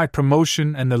 except get my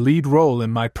promotion and the lead role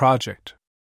in my project.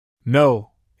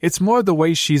 No, it's more the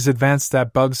way she's advanced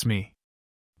that bugs me.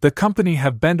 The company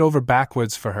have bent over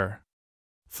backwards for her.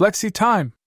 Flexi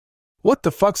time! What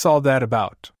the fuck's all that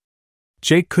about?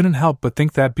 Jake couldn't help but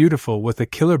think that beautiful with a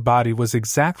killer body was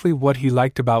exactly what he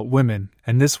liked about women,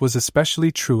 and this was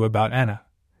especially true about Anna.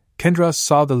 Kendra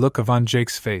saw the look on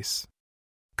Jake's face.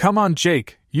 Come on,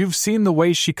 Jake, you've seen the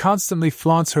way she constantly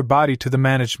flaunts her body to the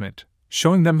management,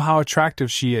 showing them how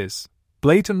attractive she is,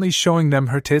 blatantly showing them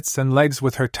her tits and legs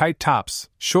with her tight tops,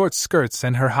 short skirts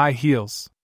and her high heels.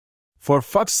 For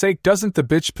fuck's sake, doesn't the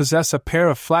bitch possess a pair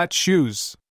of flat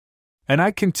shoes? And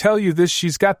I can tell you this,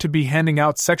 she's got to be handing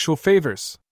out sexual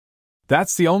favors.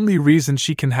 That's the only reason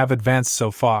she can have advanced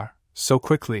so far, so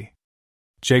quickly.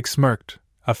 Jake smirked,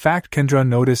 a fact Kendra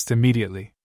noticed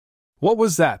immediately. What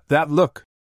was that look?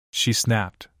 She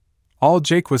snapped. All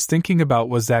Jake was thinking about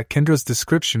was that Kendra's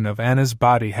description of Anna's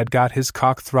body had got his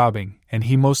cock throbbing, and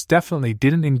he most definitely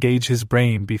didn't engage his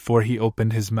brain before he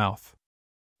opened his mouth.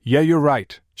 Yeah, you're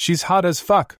right, she's hot as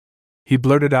fuck, he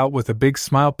blurted out with a big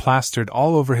smile plastered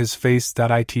all over his face.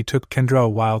 It took Kendra a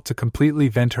while to completely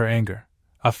vent her anger,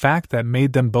 a fact that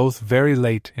made them both very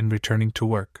late in returning to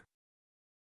work.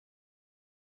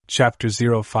 Chapter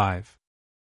 05.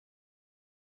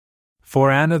 For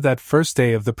Anna, that first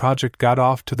day of the project got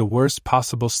off to the worst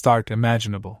possible start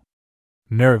imaginable.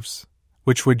 Nerves,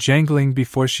 which were jangling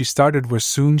before she started, were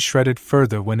soon shredded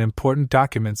further when important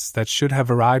documents that should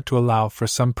have arrived to allow for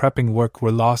some prepping work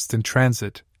were lost in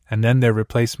transit, and then their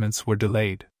replacements were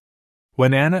delayed.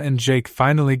 When Anna and Jake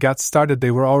finally got started, they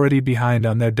were already behind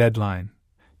on their deadline.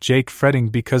 Jake, fretting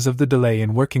because of the delay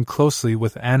and working closely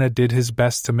with Anna, did his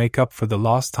best to make up for the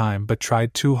lost time but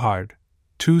tried too hard,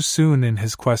 too soon in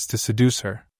his quest to seduce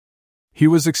her. He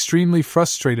was extremely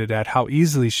frustrated at how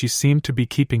easily she seemed to be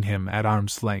keeping him at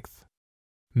arm's length.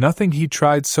 Nothing he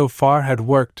tried so far had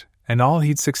worked, and all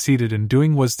he'd succeeded in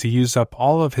doing was to use up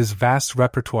all of his vast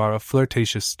repertoire of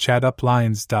flirtatious chat-up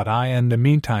lines. In the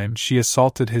meantime, she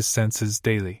assaulted his senses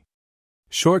daily.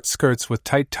 Short skirts with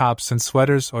tight tops and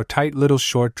sweaters, or tight little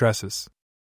short dresses.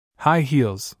 High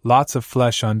heels, lots of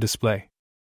flesh on display.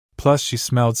 Plus she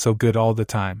smelled so good all the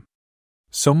time.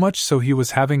 So much so he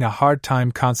was having a hard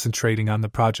time concentrating on the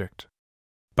project.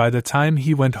 By the time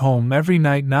he went home every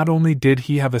night, not only did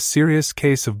he have a serious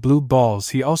case of blue balls,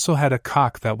 he also had a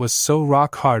cock that was so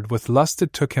rock hard with lust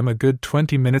it took him a good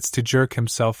 20 minutes to jerk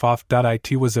himself off.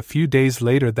 It was a few days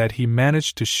later that he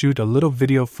managed to shoot a little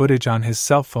video footage on his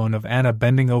cell phone of Anna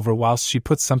bending over whilst she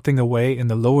put something away in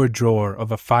the lower drawer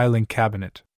of a filing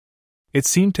cabinet. It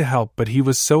seemed to help, but he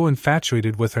was so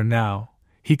infatuated with her now,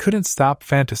 he couldn't stop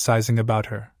fantasizing about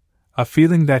her, a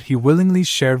feeling that he willingly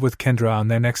shared with Kendra on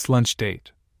their next lunch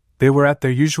date. They were at their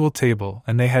usual table,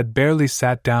 and they had barely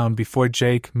sat down before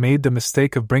Jake made the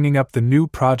mistake of bringing up the new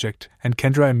project, and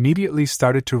Kendra immediately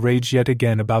started to rage yet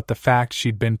again about the fact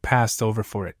she'd been passed over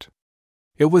for it.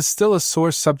 It was still a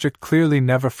sore subject, clearly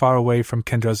never far away from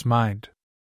Kendra's mind.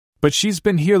 But she's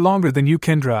been here longer than you,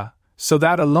 Kendra, so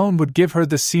that alone would give her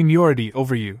the seniority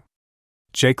over you.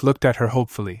 Jake looked at her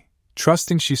hopefully,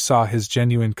 trusting she saw his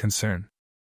genuine concern.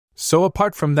 So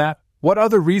apart from that, what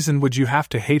other reason would you have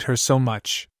to hate her so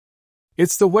much?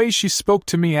 It's the way she spoke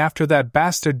to me after that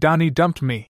bastard Donnie dumped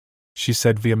me, she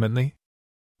said vehemently.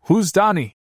 Who's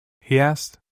Donnie? He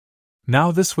asked.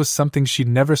 Now this was something she'd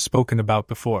never spoken about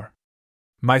before.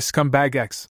 My scumbag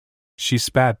ex, she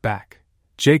spat back.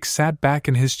 Jake sat back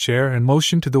in his chair and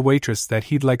motioned to the waitress that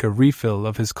he'd like a refill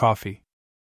of his coffee.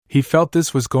 He felt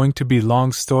this was going to be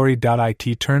long story.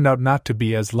 It turned out not to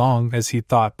be as long as he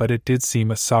thought, but it did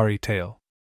seem a sorry tale.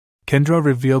 Kendra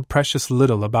revealed precious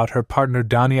little about her partner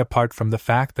Donnie apart from the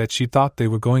fact that she thought they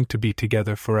were going to be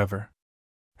together forever.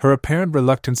 Her apparent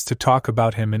reluctance to talk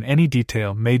about him in any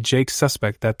detail made Jake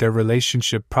suspect that their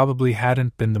relationship probably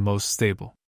hadn't been the most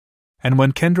stable. And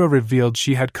when Kendra revealed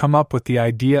she had come up with the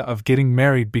idea of getting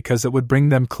married because it would bring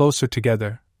them closer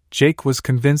together, Jake was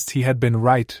convinced he had been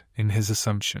right in his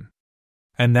assumption.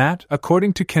 And that,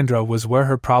 according to Kendra, was where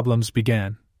her problems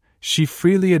began. She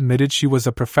freely admitted she was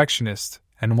a perfectionist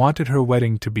and wanted her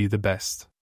wedding to be the best.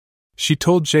 She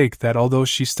told Jake that although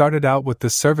she started out with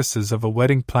the services of a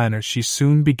wedding planner, she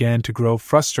soon began to grow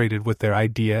frustrated with their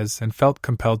ideas and felt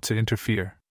compelled to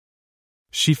interfere.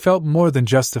 She felt more than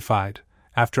justified.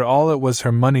 After all, it was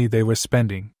her money they were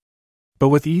spending. But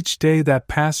with each day that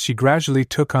passed, she gradually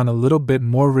took on a little bit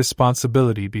more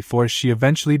responsibility before she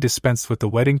eventually dispensed with the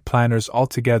wedding planners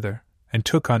altogether and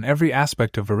took on every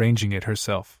aspect of arranging it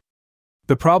herself.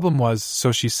 The problem was,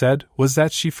 so she said, was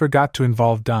that she forgot to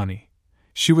involve Donnie.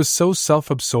 She was so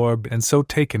self-absorbed and so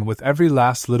taken with every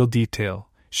last little detail,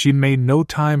 she made no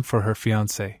time for her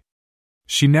fiancé.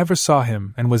 She never saw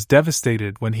him and was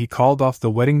devastated when he called off the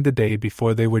wedding the day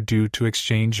before they were due to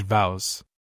exchange vows.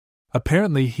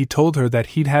 Apparently, he told her that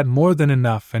he'd had more than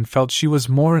enough and felt she was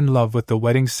more in love with the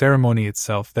wedding ceremony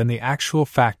itself than the actual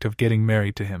fact of getting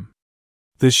married to him.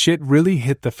 The shit really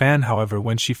hit the fan, however,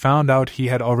 when she found out he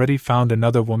had already found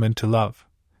another woman to love.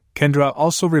 Kendra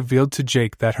also revealed to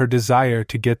Jake that her desire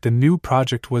to get the new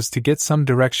project was to get some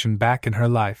direction back in her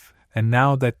life, and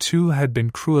now that too had been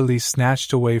cruelly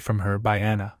snatched away from her by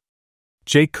Anna.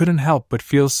 Jake couldn't help but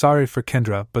feel sorry for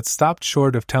Kendra, but stopped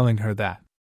short of telling her that.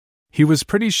 He was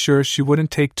pretty sure she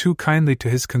wouldn't take too kindly to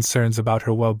his concerns about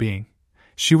her well-being.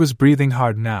 She was breathing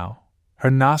hard now,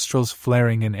 her nostrils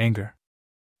flaring in anger.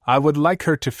 I would like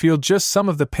her to feel just some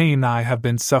of the pain I have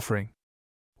been suffering.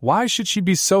 Why should she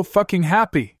be so fucking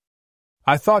happy?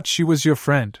 I thought she was your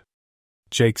friend,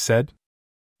 Jake said.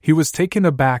 He was taken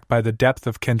aback by the depth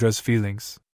of Kendra's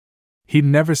feelings. He'd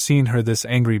never seen her this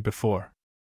angry before.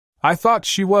 I thought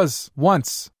she was,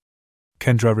 once,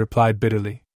 Kendra replied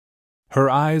bitterly.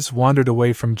 Her eyes wandered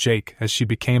away from Jake as she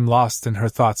became lost in her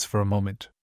thoughts for a moment.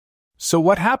 So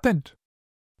what happened?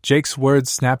 Jake's words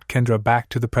snapped Kendra back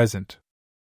to the present.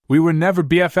 We were never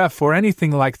BFF or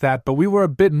anything like that, but we were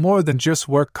a bit more than just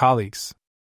work colleagues.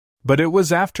 But it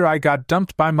was after I got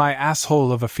dumped by my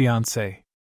asshole of a fiancé.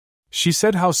 She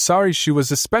said how sorry she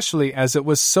was, especially as it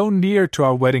was so near to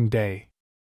our wedding day.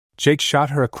 Jake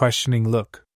shot her a questioning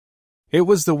look. It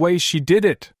was the way she did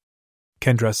it,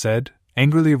 Kendra said,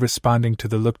 angrily responding to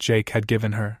the look Jake had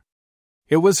given her.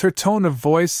 It was her tone of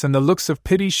voice and the looks of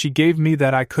pity she gave me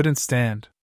that I couldn't stand.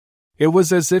 It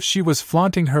was as if she was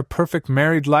flaunting her perfect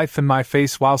married life in my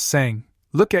face while saying,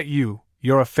 "Look at you,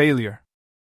 you're a failure.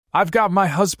 I've got my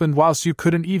husband whilst you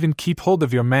couldn't even keep hold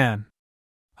of your man.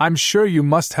 I'm sure you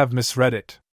must have misread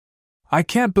it. I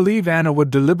can't believe Anna would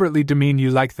deliberately demean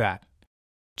you like that,"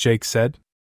 Jake said.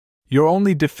 You're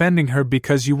only defending her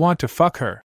because you want to fuck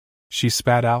her, she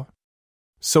spat out.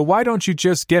 So why don't you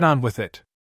just get on with it?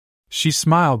 She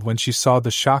smiled when she saw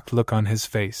the shocked look on his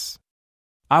face.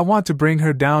 I want to bring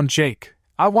her down, Jake.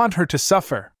 I want her to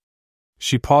suffer.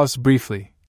 She paused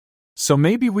briefly. So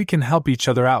maybe we can help each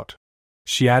other out,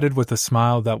 she added with a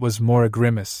smile that was more a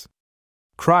grimace.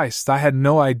 Christ, I had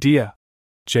no idea,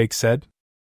 Jake said.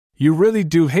 You really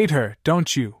do hate her,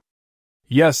 don't you?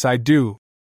 Yes, I do,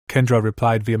 Kendra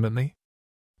replied vehemently.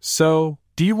 So,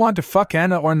 do you want to fuck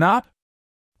Anna or not?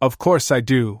 Of course I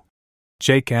do,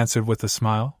 Jake answered with a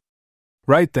smile.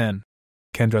 Right then,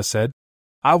 Kendra said.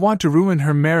 I want to ruin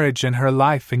her marriage and her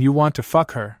life, and you want to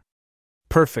fuck her.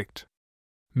 Perfect.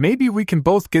 Maybe we can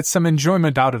both get some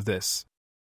enjoyment out of this.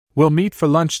 We'll meet for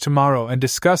lunch tomorrow and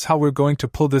discuss how we're going to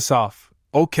pull this off,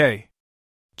 okay?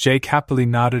 Jake happily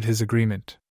nodded his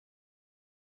agreement.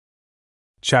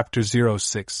 Chapter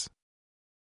 06.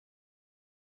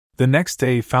 The next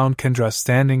day found Kendra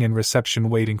standing in reception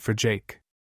waiting for Jake.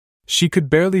 She could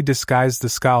barely disguise the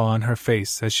scowl on her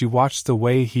face as she watched the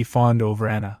way he fawned over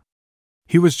Anna.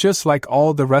 He was just like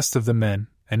all the rest of the men,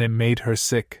 and it made her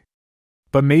sick.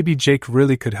 But maybe Jake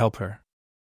really could help her.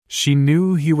 She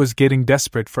knew he was getting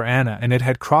desperate for Anna, and it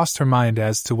had crossed her mind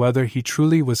as to whether he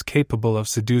truly was capable of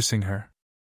seducing her.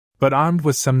 But armed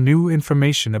with some new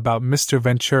information about Mr.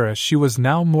 Ventura, she was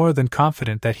now more than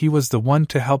confident that he was the one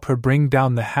to help her bring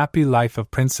down the happy life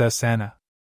of Princess Anna.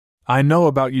 "I know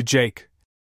about you, Jake,"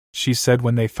 she said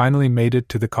when they finally made it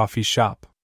to the coffee shop.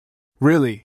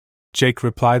 "Really?" Jake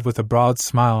replied with a broad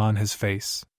smile on his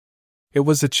face. It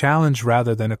was a challenge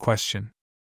rather than a question.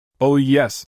 "Oh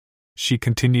yes," she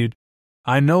continued.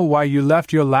 "I know why you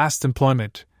left your last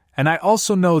employment, and I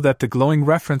also know that the glowing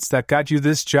reference that got you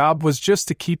this job was just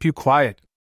to keep you quiet."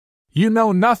 "You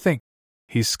know nothing,"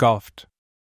 he scoffed.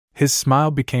 His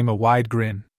smile became a wide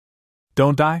grin.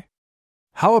 "Don't I?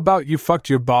 How about you fucked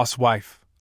your boss wife?"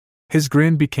 His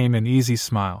grin became an easy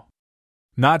smile.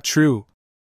 "Not true,"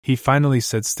 he finally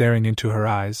said, staring into her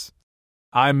eyes.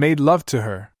 "I made love to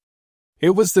her. It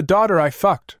was the daughter I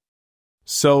fucked."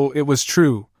 "So it was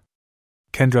true,"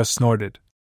 Kendra snorted.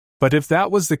 "But if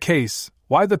that was the case,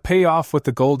 why the payoff with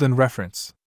the golden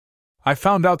reference? I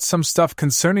found out some stuff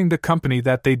concerning the company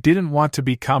that they didn't want to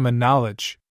be common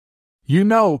knowledge. You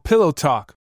know, pillow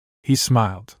talk." He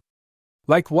smiled.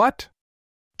 "Like what?"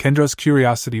 Kendra's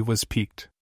curiosity was piqued.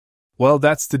 "Well,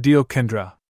 that's the deal,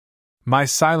 Kendra. My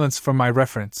silence for my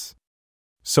reference.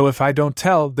 So if I don't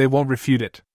tell, they won't refute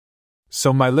it.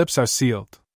 So my lips are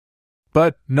sealed.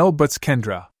 But, no buts,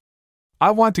 Kendra. I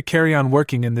want to carry on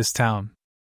working in this town."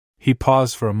 He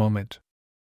paused for a moment.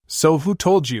 "So who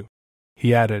told you?"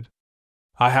 he added.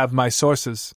 "I have my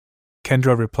sources,"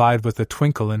 Kendra replied with a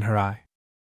twinkle in her eye.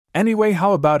 "Anyway,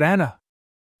 how about Anna?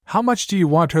 How much do you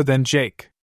want her then, Jake?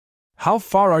 How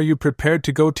far are you prepared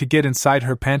to go to get inside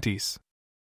her panties?"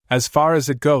 "As far as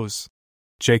it goes,"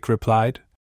 Jake replied.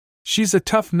 "She's a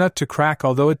tough nut to crack,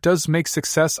 although it does make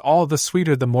success all the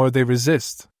sweeter the more they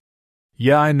resist."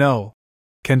 "Yeah, I know,"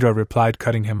 Kendra replied,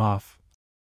 cutting him off.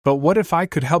 "But what if I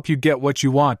could help you get what you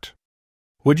want?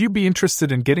 Would you be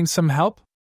interested in getting some help?"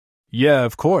 "Yeah,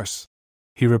 of course,"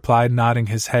 he replied, nodding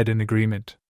his head in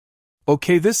agreement.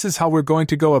 "Okay, this is how we're going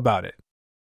to go about it."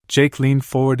 Jake leaned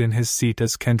forward in his seat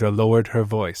as Kendra lowered her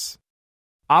voice.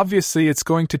 "Obviously,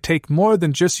 it's going to take more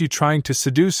than just you trying to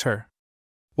seduce her.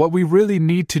 What we really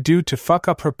need to do to fuck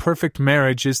up her perfect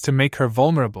marriage is to make her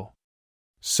vulnerable.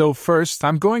 So first,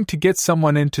 I'm going to get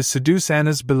someone in to seduce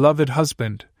Anna's beloved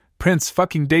husband, Prince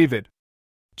fucking David."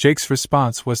 Jake's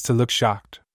response was to look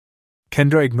shocked.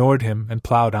 Kendra ignored him and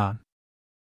plowed on.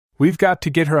 "We've got to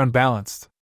get her unbalanced.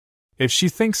 If she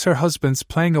thinks her husband's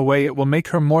playing away, it will make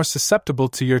her more susceptible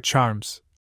to your charms,"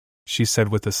 she said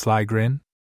with a sly grin.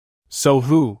 "So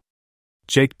who?"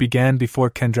 Jake began before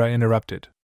Kendra interrupted.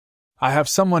 "I have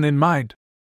someone in mind,"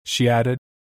 she added.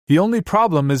 "The only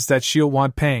problem is that she'll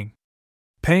want paying."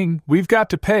 "Paying? We've got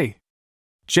to pay."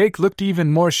 Jake looked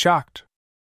even more shocked.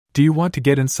 "Do you want to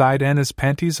get inside Anna's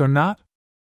panties or not?"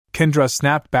 Kendra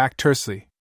snapped back tersely.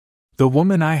 "The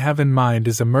woman I have in mind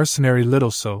is a mercenary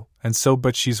little so,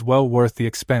 but she's well worth the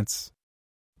expense.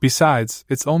 Besides,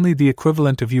 it's only the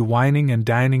equivalent of you whining and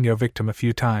dining your victim a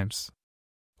few times."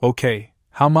 "Okay,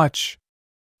 how much?"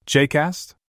 Jake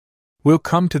asked. "We'll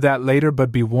come to that later,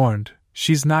 but be warned,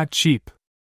 she's not cheap."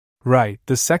 "Right,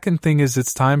 the second thing is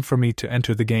it's time for me to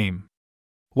enter the game."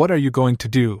 "What are you going to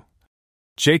do?"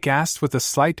 Jake asked with a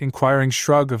slight inquiring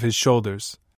shrug of his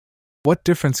shoulders. "What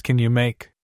difference can you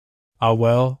make?" "Ah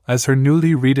well, as her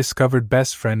newly rediscovered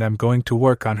best friend, I'm going to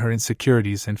work on her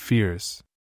insecurities and fears.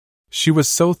 She was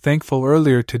so thankful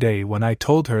earlier today when I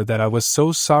told her that I was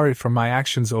so sorry for my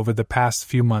actions over the past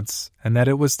few months, and that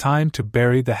it was time to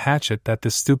bury the hatchet that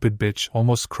the stupid bitch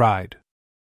almost cried.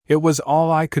 It was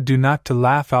all I could do not to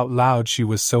laugh out loud, she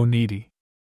was so needy.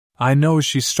 I know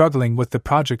she's struggling with the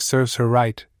project serves her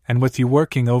right, and with you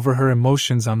working over her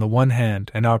emotions on the one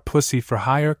hand and our pussy for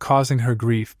hire causing her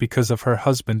grief because of her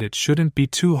husband, it shouldn't be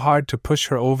too hard to push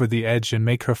her over the edge and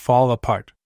make her fall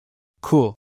apart."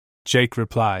 "Cool," Jake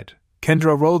replied.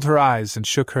 Kendra rolled her eyes and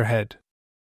shook her head.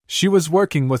 "She was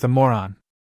working with a moron."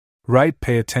 "Right,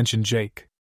 pay attention, Jake.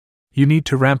 You need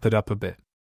to ramp it up a bit.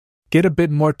 Get a bit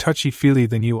more touchy-feely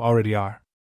than you already are.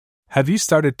 Have you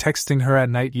started texting her at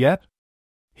night yet?"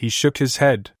 He shook his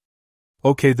head.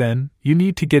 "Okay then, you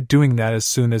need to get doing that as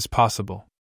soon as possible.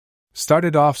 Start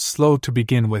it off slow to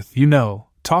begin with,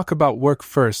 talk about work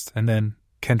first and then,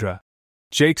 Kendra."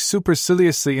 Jake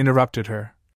superciliously interrupted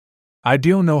her. "I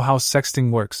don't know how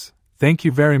sexting works, thank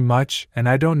you very much, and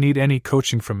I don't need any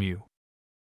coaching from you."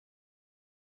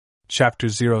 Chapter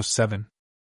 07.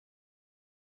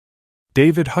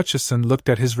 David Hutchison looked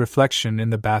at his reflection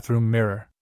in the bathroom mirror.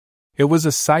 It was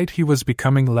a sight he was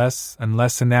becoming less and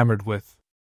less enamored with.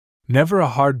 Never a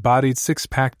hard-bodied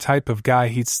six-pack type of guy,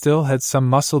 he'd still had some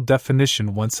muscle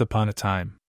definition once upon a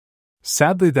time.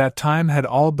 Sadly, that time had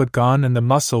all but gone and the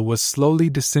muscle was slowly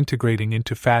disintegrating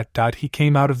into fat. He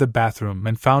came out of the bathroom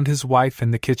and found his wife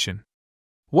in the kitchen.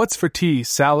 "What's for tea,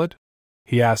 salad?"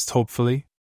 he asked hopefully.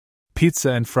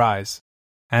 "Pizza and fries,"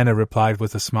 Anna replied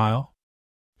with a smile.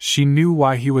 She knew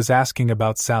why he was asking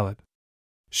about salad.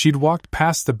 She'd walked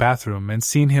past the bathroom and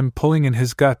seen him pulling in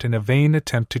his gut in a vain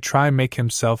attempt to try make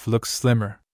himself look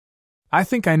slimmer. "I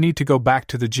think I need to go back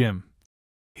to the gym,"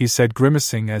 he said,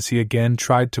 grimacing as he again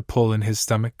tried to pull in his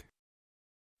stomach.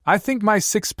 "I think my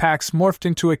six-pack's morphed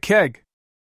into a keg."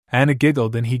 Anna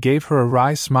giggled and he gave her a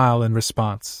wry smile in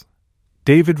response.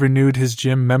 David renewed his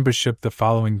gym membership the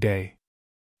following day.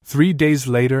 3 days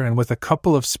later, and with a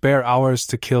couple of spare hours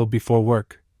to kill before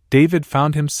work, David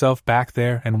found himself back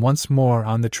there and once more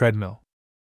on the treadmill.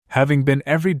 Having been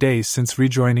every day since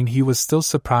rejoining, he was still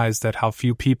surprised at how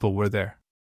few people were there.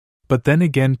 But then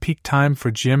again, peak time for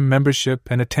gym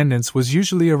membership and attendance was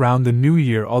usually around the new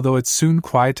year, although it soon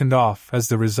quietened off as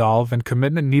the resolve and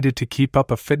commitment needed to keep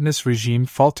up a fitness regime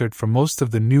faltered for most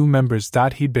of the new members.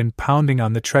 He'd been pounding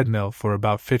on the treadmill for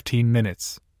about 15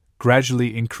 minutes,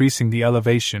 gradually increasing the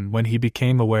elevation when he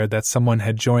became aware that someone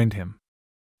had joined him.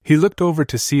 He looked over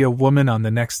to see a woman on the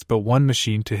next but one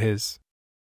machine to his.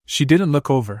 She didn't look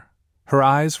over. Her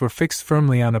eyes were fixed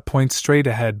firmly on a point straight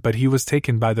ahead, but he was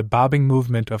taken by the bobbing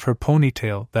movement of her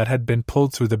ponytail that had been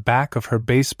pulled through the back of her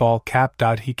baseball cap.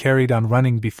 He carried on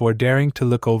running before daring to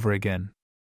look over again.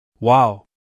 Wow!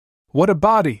 What a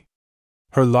body!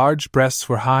 Her large breasts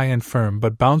were high and firm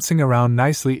but bouncing around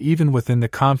nicely even within the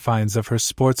confines of her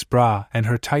sports bra, and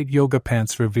her tight yoga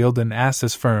pants revealed an ass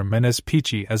as firm and as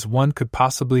peachy as one could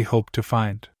possibly hope to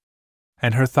find.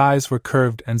 And her thighs were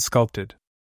curved and sculpted.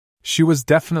 She was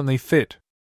definitely fit.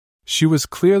 She was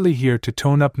clearly here to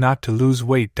tone up, not to lose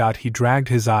weight. He dragged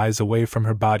his eyes away from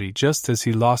her body just as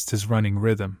he lost his running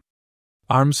rhythm.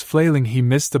 Arms flailing, he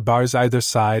missed the bars either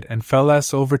side and fell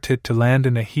ass over tit to land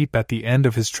in a heap at the end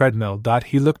of his treadmill.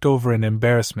 He looked over in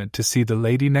embarrassment to see the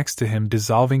lady next to him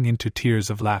dissolving into tears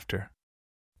of laughter.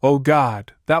 "Oh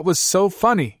God, that was so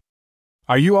funny!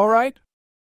 Are you all right?"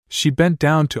 She bent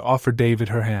down to offer David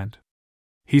her hand.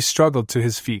 He struggled to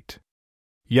his feet.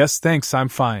 "Yes, thanks, I'm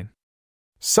fine."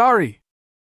 "Sorry."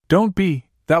 "Don't be.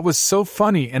 That was so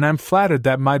funny, and I'm flattered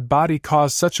that my body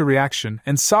caused such a reaction,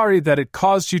 and sorry that it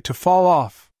caused you to fall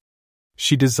off."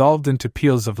 She dissolved into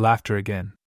peals of laughter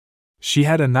again. She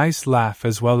had a nice laugh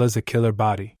as well as a killer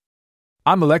body.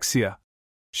 "I'm Alexia,"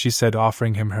 she said,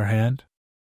 offering him her hand.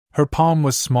 Her palm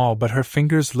was small, but her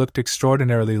fingers looked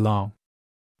extraordinarily long.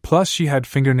 Plus she had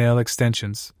fingernail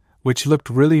extensions, which looked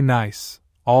really nice,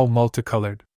 all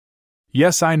multicolored.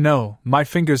 "Yes, I know, my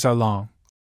fingers are long,"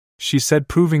 she said,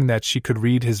 proving that she could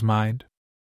read his mind.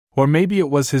 Or maybe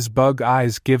it was his bug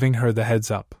eyes giving her the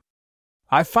heads up.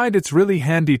 "I find it's really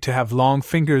handy to have long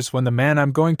fingers when the man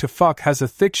I'm going to fuck has a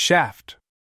thick shaft."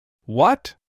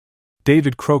 "What?"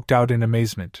 David croaked out in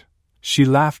amazement. She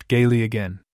laughed gaily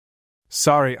again.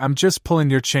 "Sorry, I'm just pulling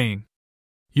your chain.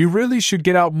 You really should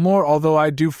get out more, although I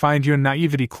do find your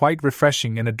naivety quite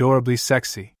refreshing and adorably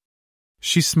sexy."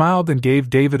 She smiled and gave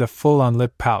David a full-on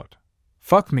lip pout.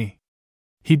 "Fuck me."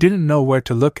 He didn't know where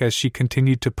to look as she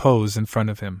continued to pose in front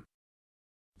of him.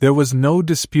 There was no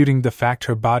disputing the fact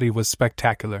her body was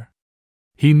spectacular.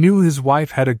 He knew his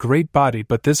wife had a great body,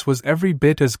 but this was every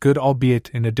bit as good, albeit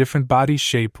in a different body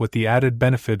shape, with the added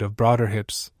benefit of broader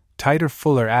hips, tighter,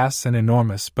 fuller ass, and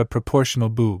enormous but proportional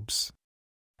boobs.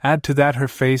 Add to that her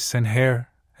face and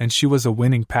hair, and she was a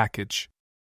winning package.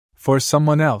 For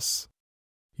someone else.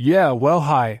 "Yeah, well,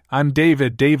 hi, I'm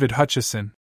David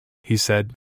Hutchison," he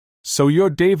said. "So you're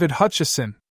David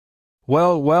Hutchison?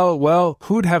 Well,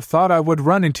 who'd have thought I would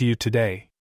run into you today?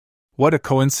 What a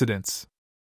coincidence."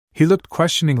 He looked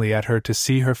questioningly at her to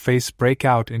see her face break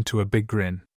out into a big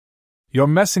grin. "You're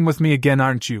messing with me again,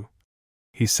 aren't you?"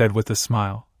 he said with a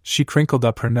smile. She crinkled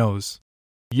up her nose.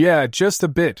 "Yeah, just a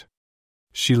bit."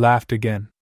 She laughed again.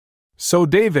 "So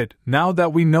David, now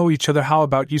that we know each other, how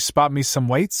about you spot me some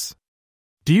weights?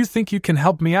 Do you think you can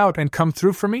help me out and come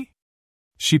through for me?"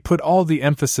 She put all the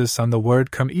emphasis on the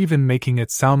word come, even making it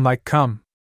sound like come.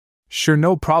 "Sure,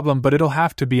 no problem, but it'll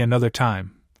have to be another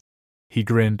time." He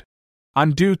grinned.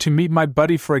 "I'm due to meet my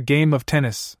buddy for a game of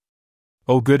tennis."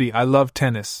 "Oh goody, I love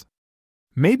tennis.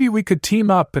 Maybe we could team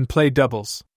up and play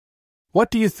doubles. What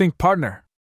do you think, partner?"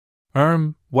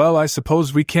 Well, I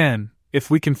suppose we can, if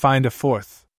we can find a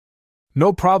fourth."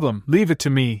 "No problem, leave it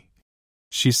to me,"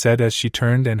 she said as she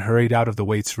turned and hurried out of the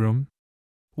weights room.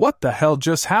 What the hell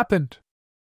just happened?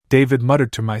 David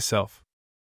muttered to myself.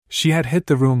 She had hit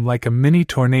the room like a mini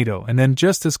tornado and then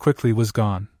just as quickly was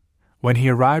gone. When he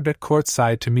arrived at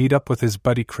courtside to meet up with his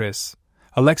buddy Chris,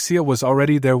 Alexia was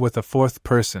already there with a fourth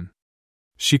person.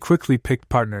 She quickly picked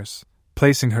partners,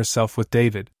 placing herself with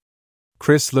David.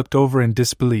 Chris looked over in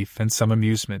disbelief and some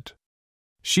amusement.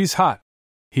 She's hot,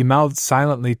 he mouthed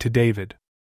silently to David.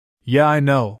 Yeah, I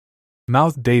know,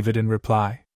 mouthed David in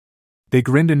reply. They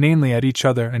grinned inanely at each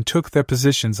other and took their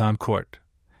positions on court.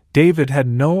 David had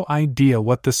no idea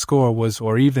what the score was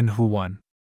or even who won.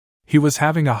 He was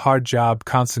having a hard job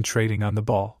concentrating on the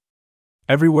ball.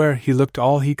 Everywhere he looked,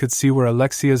 all he could see were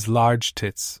Alexia's large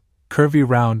tits, curvy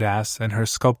round ass, and her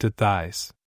sculpted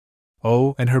thighs.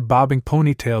 Oh, and her bobbing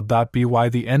ponytail. By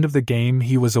the end of the game,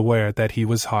 he was aware that he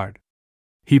was hard.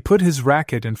 He put his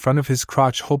racket in front of his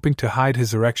crotch, hoping to hide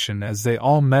his erection as they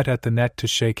all met at the net to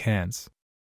shake hands.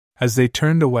 As they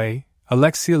turned away,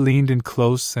 Alexia leaned in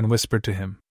close and whispered to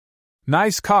him,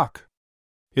 "Nice cock!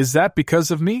 Is that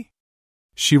because of me?"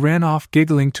 She ran off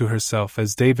giggling to herself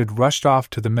as David rushed off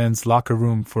to the men's locker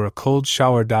room for a cold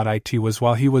shower. It was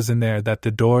while he was in there that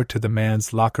the door to the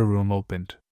man's locker room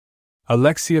opened.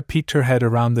 Alexia peeked her head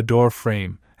around the door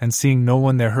frame and, seeing no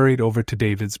one there, hurried over to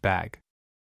David's bag.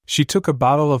 She took a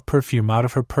bottle of perfume out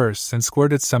of her purse and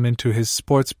squirted some into his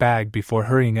sports bag before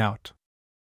hurrying out.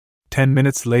 10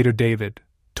 minutes later, David,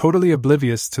 totally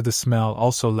oblivious to the smell,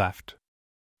 also left.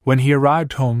 When he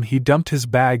arrived home, he dumped his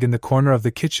bag in the corner of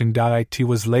the kitchen. It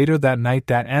was later that night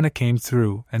that Anna came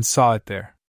through and saw it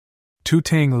there.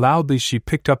 Tooting loudly, she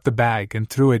picked up the bag and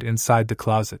threw it inside the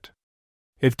closet.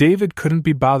 If David couldn't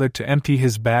be bothered to empty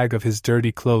his bag of his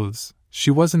dirty clothes, she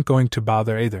wasn't going to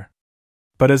bother either.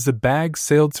 But as the bag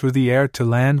sailed through the air to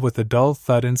land with a dull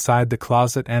thud inside the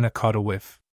closet, Anna caught a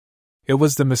whiff. It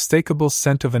was the mistakable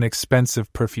scent of an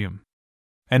expensive perfume.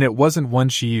 And it wasn't one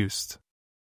she used.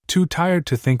 Too tired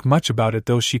to think much about it,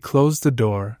 though, she closed the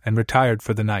door and retired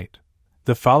for the night.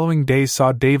 The following day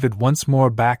saw David once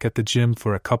more back at the gym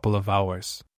for a couple of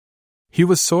hours. He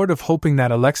was sort of hoping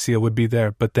that Alexia would be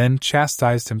there, but then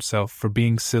chastised himself for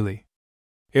being silly.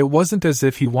 It wasn't as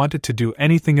if he wanted to do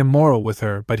anything immoral with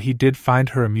her, but he did find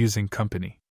her amusing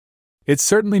company. It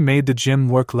certainly made the gym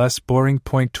work less boring.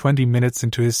 20 minutes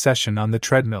into his session on the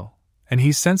treadmill, and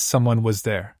he sensed someone was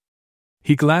there.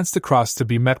 He glanced across to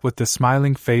be met with the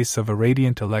smiling face of a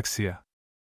radiant Alexia.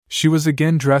 She was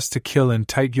again dressed to kill in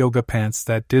tight yoga pants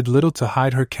that did little to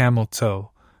hide her camel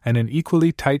toe, and an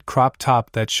equally tight crop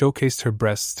top that showcased her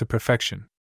breasts to perfection.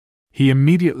 He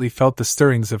immediately felt the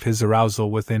stirrings of his arousal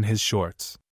within his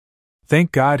shorts.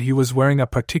 Thank God he was wearing a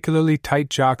particularly tight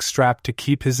jock strap to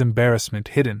keep his embarrassment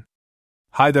hidden.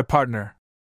 "Hi there, partner,"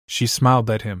 she smiled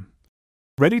at him.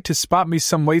 "Ready to spot me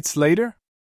some weights later?"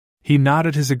 He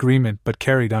nodded his agreement but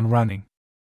carried on running.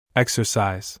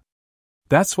 Exercise.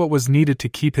 That's what was needed to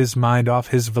keep his mind off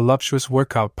his voluptuous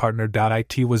workout partner.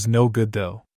 It was no good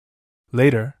though.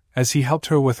 Later, as he helped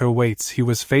her with her weights, he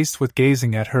was faced with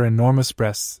gazing at her enormous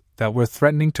breasts that were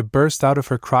threatening to burst out of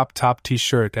her crop top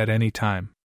t-shirt at any time.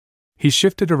 He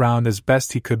shifted around as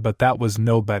best he could, but that was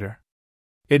no better.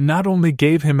 It not only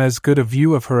gave him as good a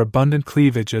view of her abundant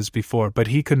cleavage as before, but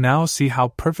he could now see how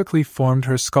perfectly formed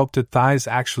her sculpted thighs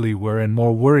actually were, and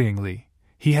more worryingly,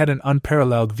 he had an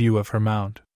unparalleled view of her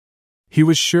mound. He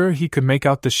was sure he could make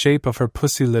out the shape of her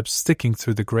pussy lips sticking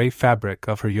through the gray fabric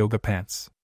of her yoga pants.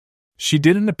 She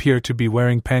didn't appear to be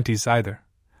wearing panties either.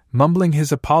 Mumbling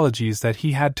his apologies that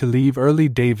he had to leave early,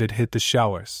 David hit the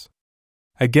showers.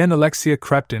 Again Alexia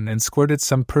crept in and squirted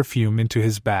some perfume into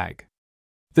his bag.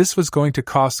 This was going to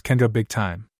cost Kendra big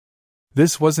time.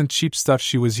 This wasn't cheap stuff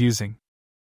she was using.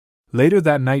 Later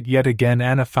that night, yet again,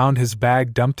 Anna found his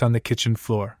bag dumped on the kitchen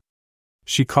floor.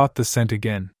 She caught the scent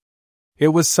again. It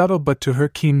was subtle, but to her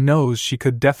keen nose she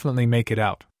could definitely make it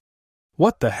out.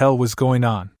 What the hell was going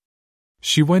on?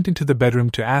 She went into the bedroom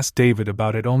to ask David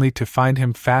about it, only to find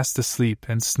him fast asleep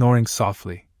and snoring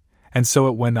softly. And so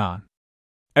it went on.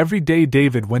 Every day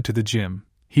David went to the gym,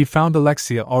 he found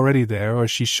Alexia already there, or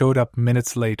she showed up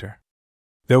minutes later.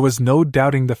 There was no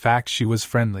doubting the fact she was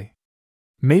friendly.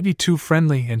 Maybe too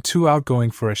friendly and too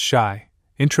outgoing for a shy,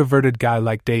 introverted guy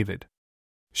like David.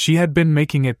 She had been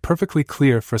making it perfectly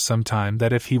clear for some time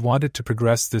that if he wanted to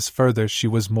progress this further, she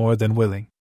was more than willing.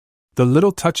 The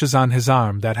little touches on his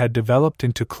arm that had developed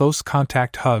into close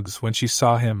contact hugs when she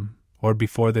saw him, or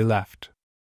before they left.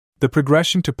 The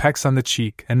progression to pecks on the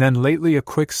cheek, and then lately a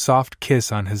quick soft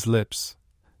kiss on his lips.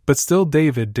 But still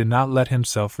David did not let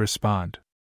himself respond.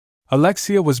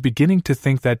 Alexia was beginning to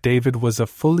think that David was a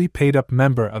fully paid-up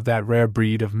member of that rare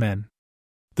breed of men.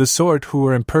 The sort who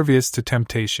were impervious to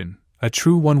temptation, a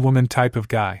true one-woman type of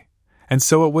guy, And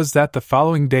so it was that the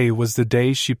following day was the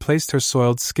day she placed her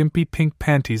soiled skimpy pink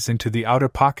panties into the outer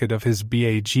pocket of his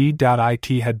bag.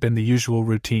 It had been the usual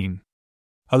routine.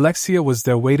 Alexia was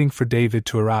there waiting for David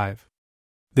to arrive.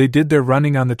 They did their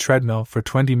running on the treadmill for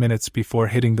 20 minutes before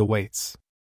hitting the weights.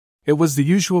 It was the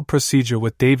usual procedure,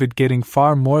 with David getting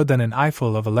far more than an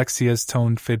eyeful of Alexia's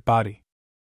toned, fit body.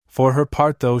 For her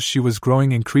part, though, she was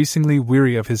growing increasingly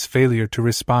weary of his failure to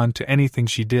respond to anything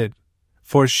she did.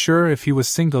 For sure, if he was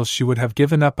single, she would have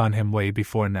given up on him way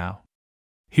before now.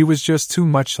 He was just too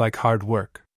much like hard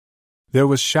work. There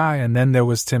was shy and then there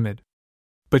was timid.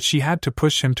 But she had to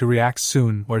push him to react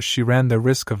soon, or she ran the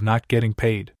risk of not getting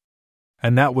paid.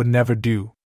 And that would never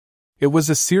do. It was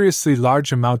a seriously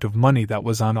large amount of money that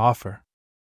was on offer.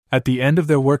 At the end of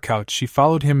their workout, she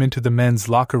followed him into the men's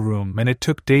locker room, and it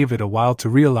took David a while to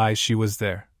realize she was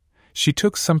there. She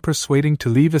took some persuading to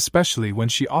leave, especially when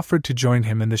she offered to join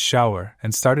him in the shower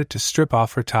and started to strip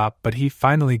off her top, but he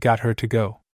finally got her to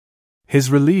go.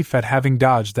 His relief at having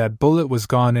dodged that bullet was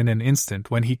gone in an instant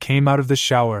when he came out of the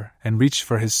shower and reached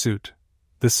for his suit.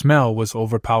 The smell was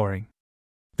overpowering.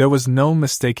 There was no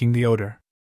mistaking the odor.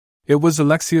 It was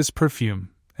Alexia's perfume,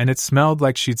 and it smelled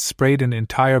like she'd sprayed an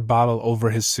entire bottle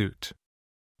over his suit.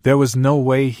 There was no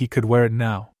way he could wear it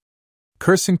now.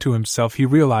 Cursing to himself, he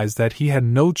realized that he had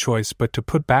no choice but to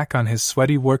put back on his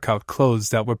sweaty workout clothes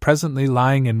that were presently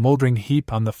lying in moldering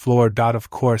heap on the floor. Of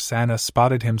course, Anna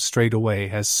spotted him straight away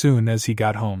as soon as he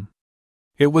got home.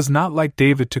 It was not like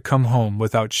David to come home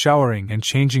without showering and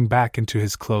changing back into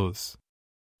his clothes.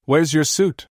 "Where's your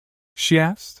suit?" she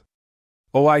asked.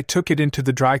 "Oh, I took it into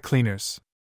the dry cleaners.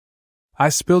 I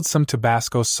spilled some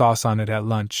Tabasco sauce on it at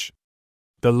lunch."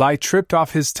 The lie tripped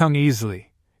off his tongue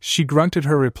easily. She grunted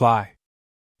her reply.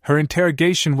 Her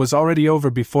interrogation was already over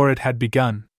before it had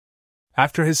begun.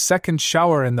 After his second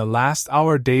shower in the last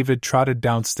hour, David trotted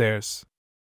downstairs.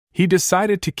 He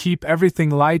decided to keep everything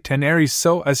light and airy,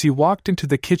 so as he walked into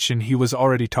the kitchen he was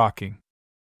already talking.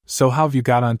 "So how've you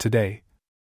got on today?"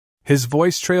 His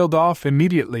voice trailed off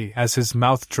immediately as his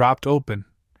mouth dropped open.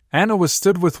 Anna was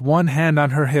stood with one hand on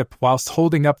her hip whilst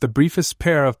holding up the briefest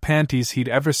pair of panties he'd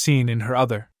ever seen in her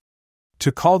other.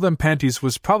 To call them panties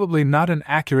was probably not an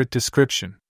accurate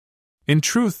description. In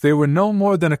truth, they were no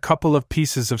more than a couple of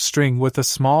pieces of string with a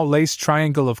small lace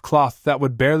triangle of cloth that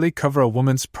would barely cover a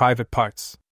woman's private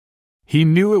parts. He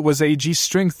knew it was a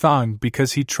G-string thong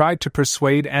because he tried to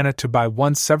persuade Anna to buy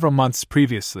one several months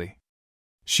previously.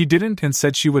 She didn't and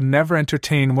said she would never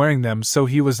entertain wearing them, so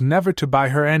he was never to buy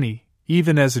her any,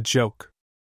 even as a joke.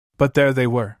 But there they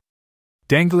were,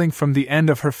 dangling from the end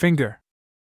of her finger.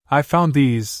 "I found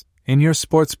these in your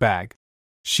sports bag,"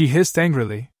 she hissed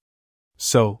angrily.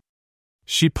 "So?"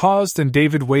 She paused and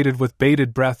David waited with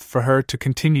bated breath for her to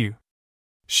continue.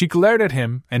 She glared at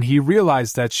him and he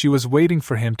realized that she was waiting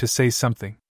for him to say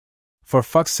something. "For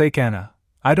fuck's sake, Anna,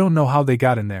 I don't know how they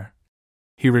got in there,"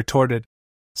 he retorted.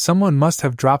 "Someone must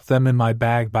have dropped them in my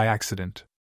bag by accident."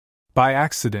 "By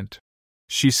accident?"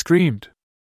 she screamed.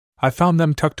 "I found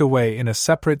them tucked away in a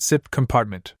separate zip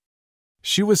compartment."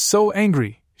 She was so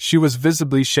angry, she was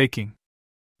visibly shaking.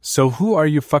 "So who are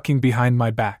you fucking behind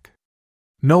my back?"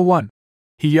 "No one,"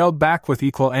 he yelled back with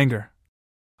equal anger.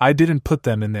 "I didn't put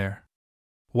them in there.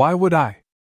 Why would I?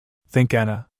 Think,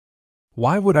 Anna.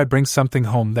 Why would I bring something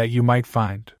home that you might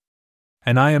find?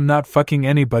 And I am not fucking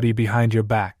anybody behind your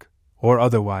back, or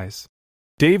otherwise,"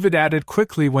 David added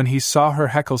quickly when he saw her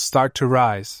heckles start to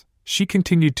rise. She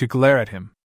continued to glare at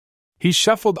him. He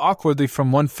shuffled awkwardly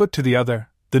from one foot to the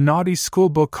other, the naughty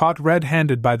schoolbook caught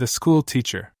red-handed by the school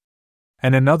teacher.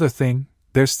 "And another thing,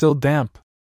 they're still damp,"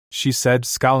 she said,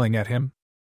 scowling at him.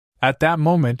 At that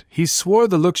moment, he swore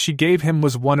the look she gave him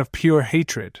was one of pure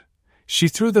hatred. She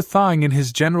threw the thong in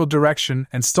his general direction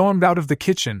and stormed out of the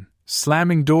kitchen,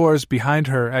 slamming doors behind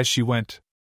her as she went.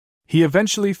 He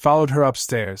eventually followed her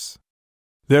upstairs.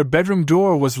 Their bedroom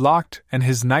door was locked and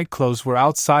his nightclothes were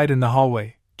outside in the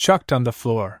hallway, chucked on the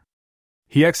floor.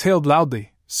 He exhaled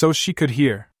loudly, so she could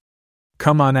hear.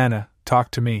 "Come on, Anna,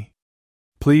 talk to me.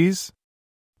 Please?"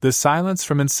 The silence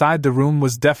from inside the room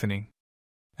was deafening.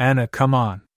 "Anna, come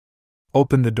on.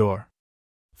 Open the door."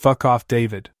 "Fuck off,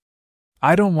 David.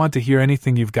 I don't want to hear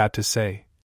anything you've got to say,"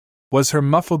 was her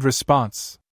muffled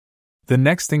response. The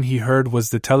next thing he heard was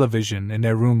the television in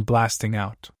their room blasting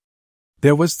out.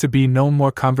 There was to be no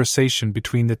more conversation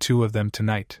between the two of them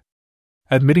tonight.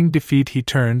 Admitting defeat, he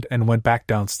turned and went back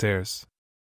downstairs.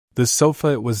 The sofa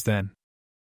it was then.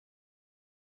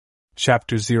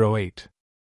 Chapter 08.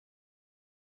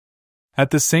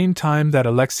 At the same time that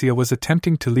Alexia was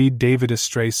attempting to lead David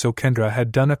astray, so Kendra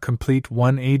had done a complete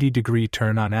 180-degree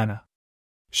turn on Anna.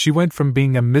 She went from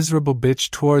being a miserable bitch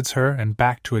towards her and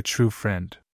back to a true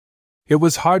friend. It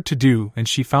was hard to do, and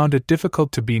she found it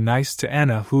difficult to be nice to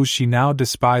Anna, who she now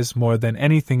despised more than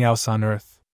anything else on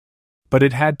earth. But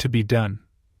it had to be done.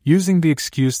 Using the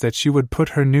excuse that she would put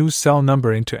her new cell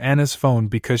number into Anna's phone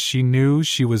because she knew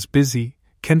she was busy,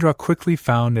 Kendra quickly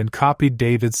found and copied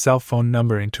David's cell phone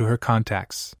number into her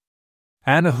contacts.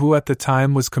 Anna, who at the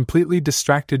time was completely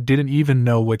distracted, didn't even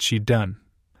know what she'd done.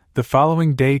 The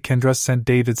following day, Kendra sent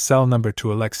David's cell number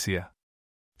to Alexia.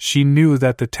 She knew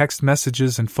that the text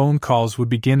messages and phone calls would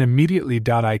begin immediately.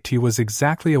 It was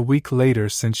exactly a week later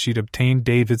since she'd obtained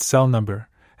David's cell number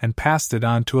and passed it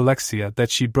on to Alexia that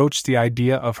she broached the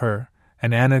idea of her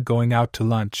and Anna going out to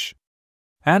lunch.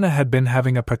 Anna had been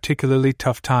having a particularly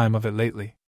tough time of it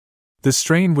lately. The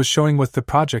strain was showing with the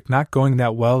project not going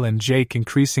that well and Jake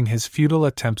increasing his futile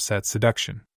attempts at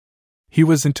seduction. He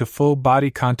was into full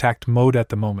body contact mode at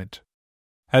the moment.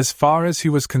 As far as he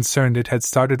was concerned, it had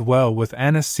started well, with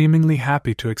Anna seemingly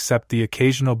happy to accept the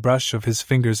occasional brush of his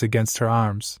fingers against her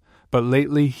arms, but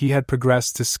lately he had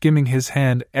progressed to skimming his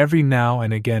hand every now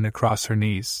and again across her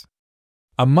knees.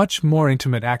 A much more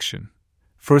intimate action.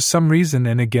 For some reason,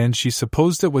 and again she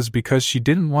supposed it was because she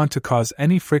didn't want to cause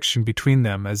any friction between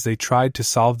them as they tried to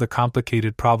solve the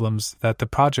complicated problems that the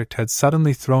project had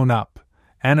suddenly thrown up,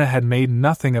 Anna had made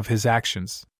nothing of his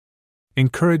actions.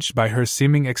 Encouraged by her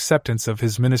seeming acceptance of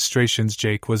his ministrations,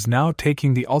 Jake was now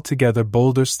taking the altogether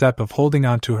bolder step of holding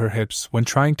onto her hips when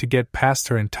trying to get past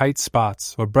her in tight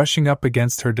spots or brushing up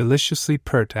against her deliciously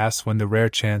pert ass when the rare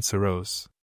chance arose.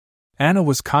 Anna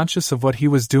was conscious of what he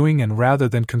was doing and, rather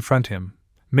than confront him,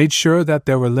 made sure that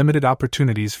there were limited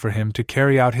opportunities for him to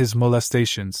carry out his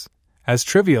molestations, as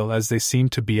trivial as they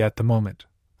seemed to be at the moment.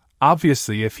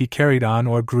 Obviously, if he carried on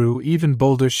or grew even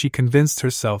bolder, she convinced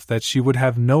herself that she would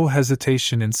have no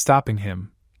hesitation in stopping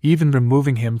him, even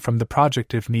removing him from the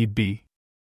project if need be.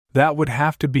 That would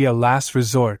have to be a last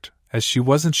resort, as she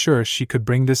wasn't sure she could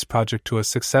bring this project to a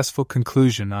successful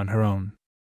conclusion on her own.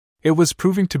 It was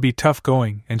proving to be tough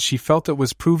going, and she felt it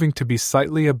was proving to be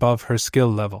slightly above her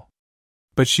skill level.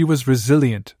 But she was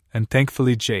resilient, and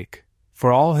thankfully Jake,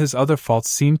 for all his other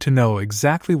faults, seemed to know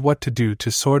exactly what to do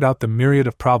to sort out the myriad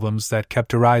of problems that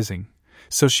kept arising,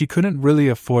 so she couldn't really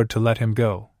afford to let him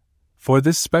go. For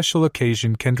this special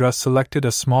occasion, Kendra selected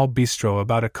a small bistro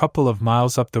about a couple of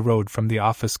miles up the road from the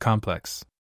office complex.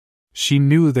 She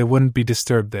knew they wouldn't be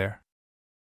disturbed there.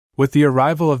 With the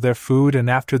arrival of their food and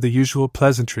after the usual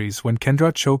pleasantries, when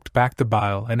Kendra choked back the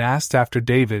bile and asked after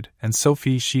David and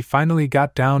Sophie, she finally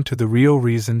got down to the real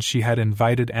reason she had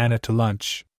invited Anna to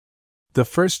lunch. The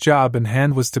first job in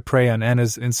hand was to prey on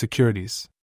Anna's insecurities.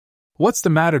 "What's the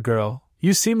matter, girl?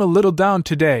 You seem a little down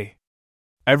today.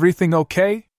 Everything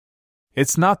okay?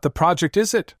 It's not the project,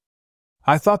 is it?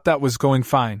 I thought that was going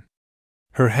fine."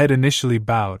 Her head initially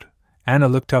bowed, Anna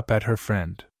looked up at her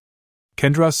friend.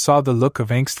 Kendra saw the look of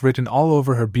angst written all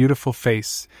over her beautiful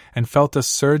face and felt a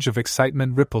surge of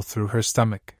excitement ripple through her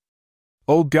stomach.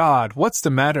 "Oh God, what's the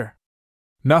matter?"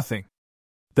 "Nothing.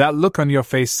 That look on your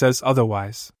face says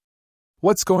otherwise."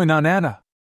 "What's going on, Anna?"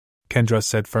 Kendra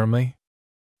said firmly.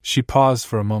 She paused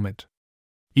for a moment.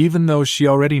 Even though she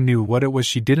already knew what it was,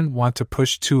 she didn't want to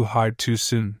push too hard too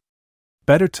soon.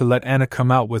 Better to let Anna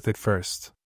come out with it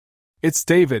first. "It's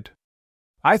David.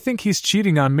 I think he's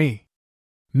cheating on me."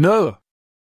 "No,"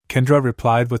 Kendra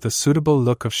replied with a suitable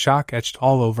look of shock etched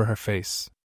all over her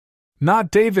face. "Not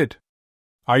David.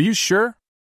 Are you sure?"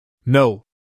 "No."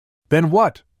 "Then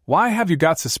what? Why have you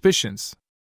got suspicions?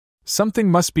 Something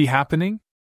must be happening?"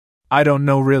 "I don't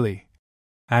know really,"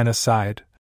 Anna sighed.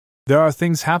 "There are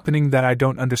things happening that I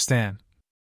don't understand."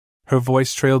 Her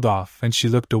voice trailed off and she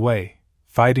looked away,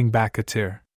 fighting back a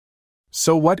tear.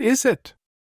 "So what is it?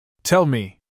 Tell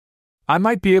me. I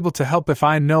might be able to help if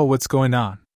I know what's going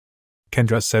on,"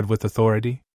 Kendra said with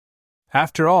authority.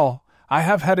 "After all, I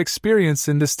have had experience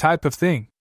in this type of thing."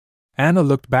 Anna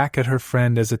looked back at her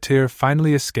friend as a tear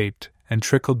finally escaped and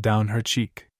trickled down her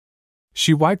cheek.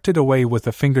 She wiped it away with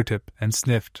a fingertip and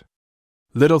sniffed.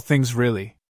 "Little things,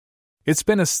 really. It's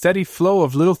been a steady flow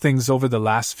of little things over the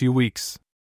last few weeks.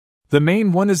 The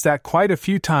main one is that quite a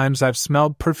few times I've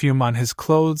smelled perfume on his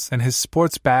clothes and his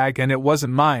sports bag, and it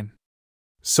wasn't mine."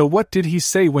 "So what did he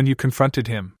say when you confronted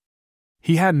him?"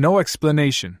 "He had no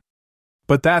explanation.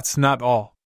 But that's not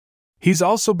all. He's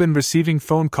also been receiving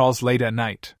phone calls late at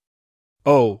night."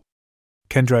 "Oh!"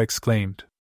 Kendra exclaimed.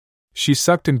 She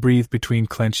sucked and breathed between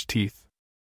clenched teeth.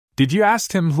 "Did you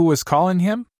ask him who was calling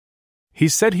him?" "He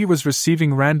said he was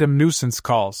receiving random nuisance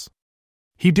calls.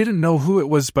 He didn't know who it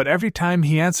was, but every time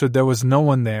he answered there was no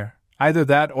one there, either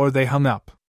that or they hung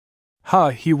up." "Huh,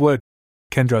 he would,"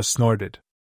 Kendra snorted.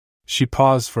 She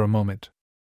paused for a moment.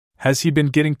 Has he been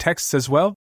getting texts as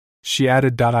well? She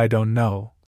added. I don't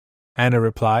know. Anna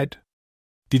replied.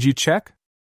 Did you check?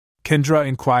 Kendra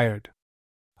inquired.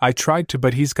 I tried to,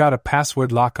 but he's got a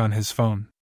password lock on his phone.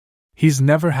 He's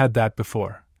never had that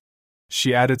before.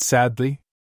 She added sadly.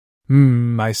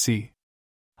 I see.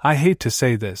 I hate to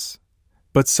say this,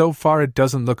 but so far it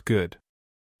doesn't look good.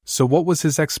 So what was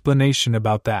his explanation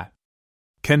about that?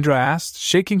 Kendra asked,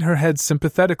 shaking her head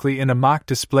sympathetically in a mock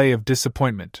display of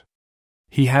disappointment.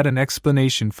 He had an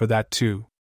explanation for that too.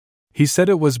 He said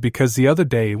it was because the other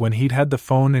day when he'd had the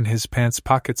phone in his pants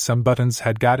pocket, some buttons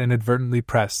had got inadvertently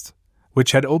pressed,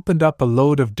 which had opened up a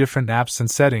load of different apps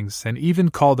and settings and even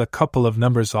called a couple of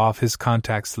numbers off his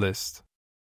contacts list.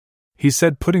 He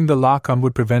said putting the lock on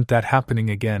would prevent that happening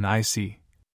again. I see.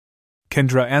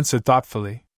 Kendra answered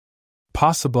thoughtfully.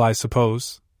 Possible, I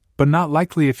suppose, but not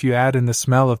likely if you add in the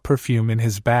smell of perfume in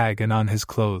his bag and on his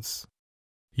clothes.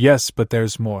 Yes, but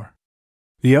there's more.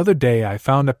 The other day I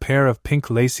found a pair of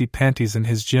pink lacy panties in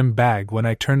his gym bag when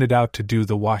I turned it out to do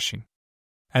the washing.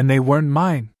 And they weren't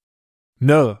mine.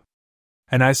 No.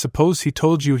 And I suppose he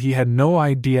told you he had no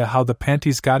idea how the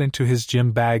panties got into his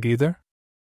gym bag either?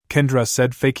 Kendra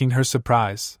said, faking her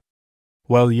surprise.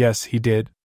 Well, yes, he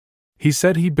did. He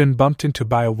said he'd been bumped into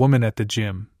by a woman at the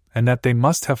gym, and that they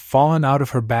must have fallen out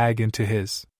of her bag into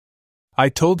his. I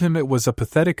told him it was a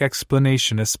pathetic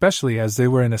explanation, especially as they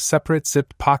were in a separate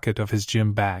zipped pocket of his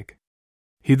gym bag.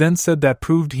 He then said that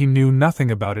proved he knew nothing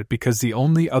about it because the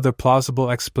only other plausible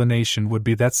explanation would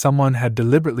be that someone had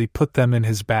deliberately put them in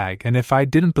his bag, and if I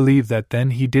didn't believe that,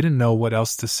 then he didn't know what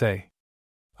else to say.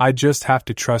 I just have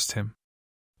to trust him.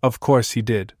 Of course he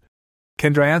did.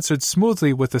 Kendra answered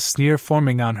smoothly with a sneer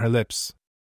forming on her lips.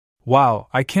 Wow,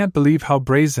 I can't believe how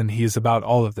brazen he is about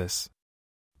all of this.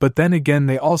 But then again,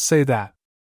 they all say that.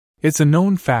 It's a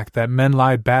known fact that men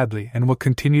lie badly and will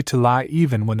continue to lie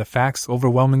even when the facts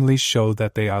overwhelmingly show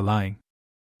that they are lying.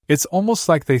 It's almost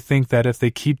like they think that if they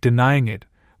keep denying it,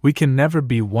 we can never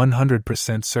be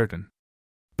 100% certain.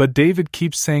 But David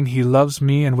keeps saying he loves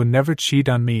me and would never cheat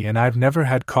on me, and I've never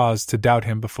had cause to doubt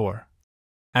him before.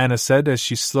 Anna said as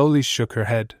she slowly shook her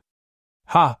head.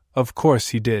 Ha, of course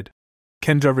he did.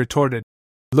 Kendra retorted.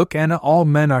 Look, Anna, all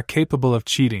men are capable of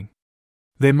cheating.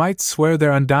 They might swear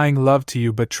their undying love to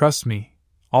you, but trust me,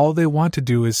 all they want to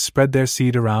do is spread their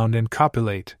seed around and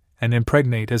copulate and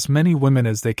impregnate as many women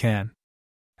as they can.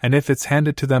 And if it's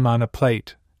handed to them on a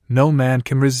plate, no man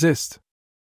can resist.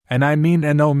 And I mean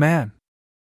no man.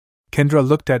 Kendra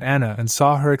looked at Anna and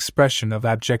saw her expression of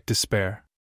abject despair.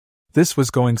 This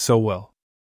was going so well.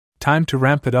 Time to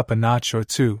ramp it up a notch or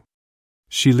two.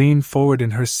 She leaned forward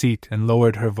in her seat and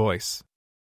lowered her voice.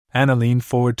 Anna leaned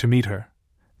forward to meet her.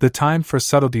 The time for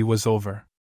subtlety was over.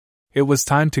 It was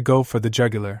time to go for the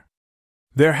jugular.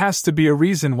 There has to be a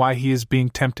reason why he is being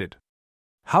tempted.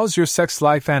 How's your sex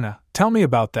life, Anna? Tell me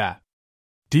about that.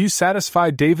 Do you satisfy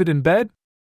David in bed?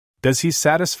 Does he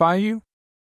satisfy you?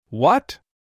 What?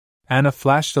 Anna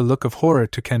flashed a look of horror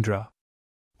to Kendra.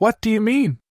 What do you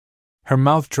mean? Her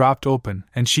mouth dropped open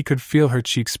and she could feel her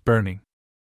cheeks burning.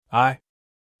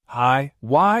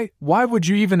 Why would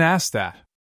you even ask that?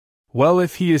 Well,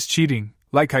 if he is cheating,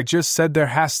 like I just said, there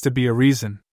has to be a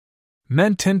reason.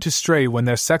 Men tend to stray when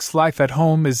their sex life at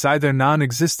home is either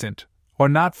non-existent, or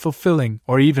not fulfilling,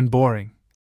 or even boring.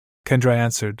 Kendra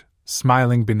answered,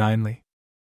 smiling benignly.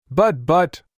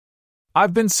 But,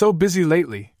 I've been so busy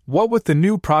lately, what with the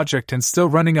new project and still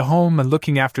running a home and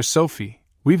looking after Sophie,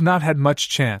 we've not had much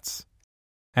chance.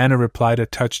 Anna replied a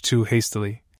touch too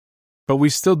hastily. But we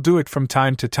still do it from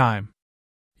time to time.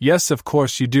 Yes, of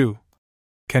course you do,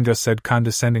 Kendra said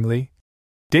condescendingly.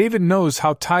 David knows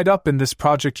how tied up in this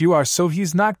project you are, so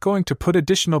he's not going to put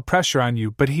additional pressure on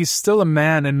you, but he's still a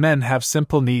man and men have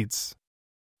simple needs.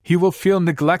 He will feel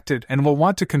neglected and will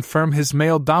want to confirm his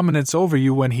male dominance over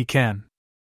you when he can.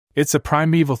 It's a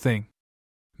primeval thing.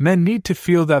 Men need to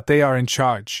feel that they are in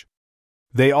charge.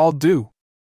 They all do.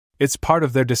 It's part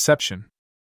of their deception.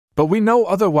 But we know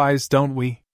otherwise, don't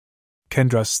we?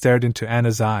 Kendra stared into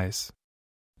Anna's eyes.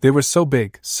 They were so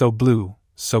big, so blue,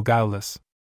 so guileless.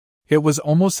 It was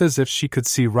almost as if she could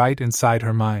see right inside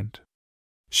her mind.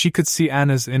 She could see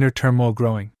Anna's inner turmoil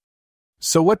growing.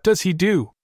 So what does he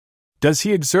do? Does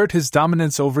he exert his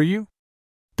dominance over you?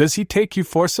 Does he take you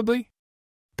forcibly?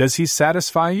 Does he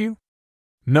satisfy you?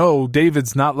 No,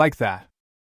 David's not like that.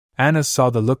 Anna saw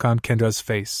the look on Kendra's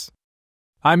face.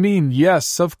 I mean,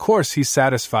 yes, of course he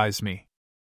satisfies me.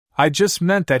 I just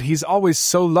meant that he's always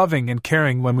so loving and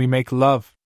caring when we make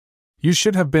love. You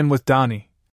should have been with Donnie,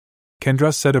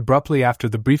 Kendra said abruptly after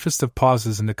the briefest of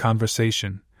pauses in the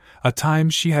conversation, a time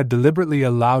she had deliberately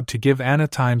allowed to give Anna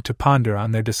time to ponder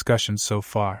on their discussions so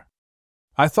far.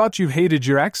 "I thought you hated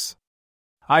your ex?"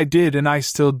 "I did, and I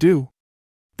still do.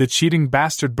 The cheating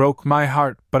bastard broke my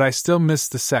heart, but I still miss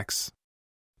the sex.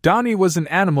 Donnie was an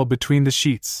animal between the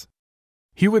sheets.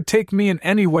 He would take me in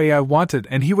any way I wanted,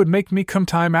 and he would make me come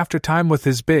time after time with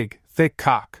his big, thick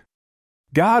cock.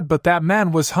 God, but that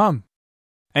man was hung!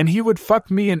 And he would fuck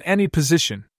me in any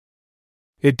position.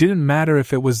 It didn't matter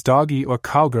if it was doggy or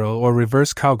cowgirl or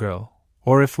reverse cowgirl,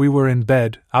 or if we were in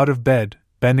bed, out of bed,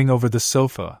 bending over the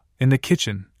sofa, in the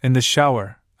kitchen, in the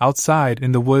shower, outside,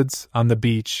 in the woods, on the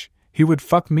beach. He would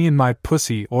fuck me in my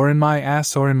pussy or in my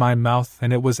ass or in my mouth,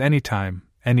 and it was any time,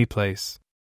 any place.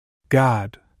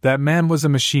 God, that man was a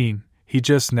machine, he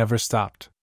just never stopped."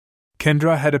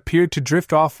 Kendra had appeared to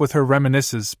drift off with her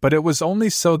reminiscences, but it was only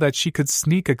so that she could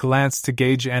sneak a glance to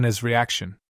gauge Anna's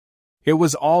reaction. It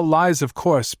was all lies, of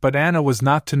course, but Anna was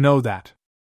not to know that.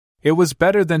 It was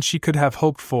better than she could have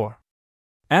hoped for.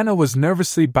 Anna was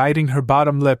nervously biting her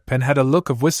bottom lip and had a look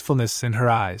of wistfulness in her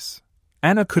eyes.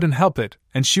 Anna couldn't help it,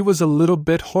 and she was a little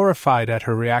bit horrified at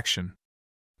her reaction.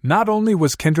 Not only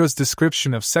was Kendra's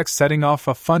description of sex setting off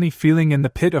a funny feeling in the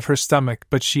pit of her stomach,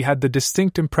 but she had the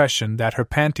distinct impression that her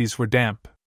panties were damp.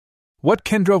 What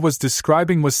Kendra was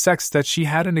describing was sex that she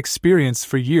hadn't experienced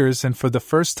for years, and for the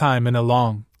first time in a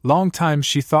long time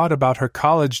she thought about her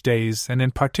college days, and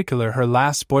in particular her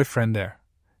last boyfriend there.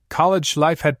 College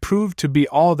life had proved to be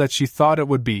all that she thought it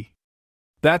would be.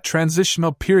 That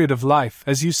transitional period of life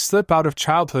as you slip out of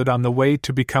childhood on the way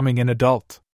to becoming an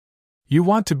adult. You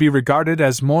want to be regarded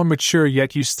as more mature,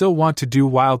 yet you still want to do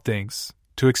wild things,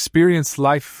 to experience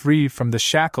life free from the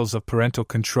shackles of parental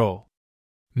control.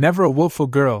 Never a willful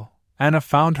girl, Anna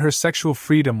found her sexual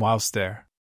freedom whilst there.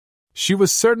 She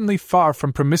was certainly far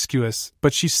from promiscuous,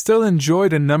 but she still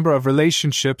enjoyed a number of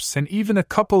relationships and even a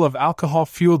couple of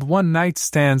alcohol-fueled one-night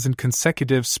stands and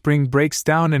consecutive spring breaks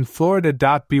down in Florida.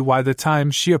 By the time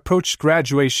she approached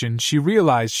graduation, she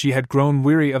realized she had grown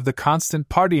weary of the constant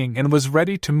partying and was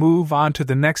ready to move on to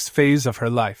the next phase of her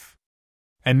life.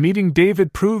 And meeting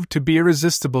David proved to be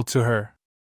irresistible to her.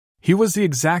 He was the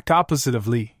exact opposite of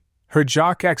Lee, her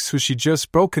jock ex who she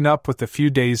just broken up with a few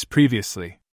days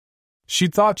previously. She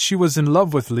thought she was in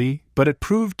love with Lee, but it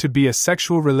proved to be a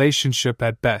sexual relationship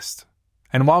at best.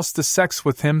 And whilst the sex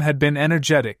with him had been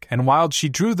energetic and wild, she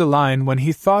drew the line when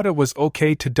he thought it was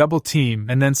okay to double team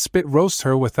and then spit roast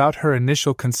her without her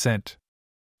initial consent.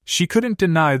 She couldn't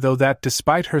deny, though, that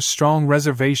despite her strong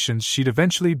reservations, she'd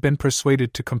eventually been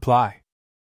persuaded to comply.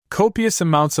 Copious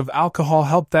amounts of alcohol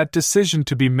helped that decision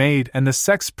to be made, and the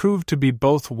sex proved to be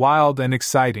both wild and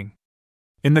exciting.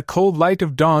 In the cold light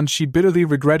of dawn, she bitterly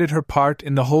regretted her part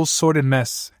in the whole sordid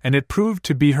mess, and it proved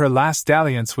to be her last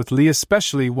dalliance with Lee,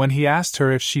 especially when he asked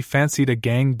her if she fancied a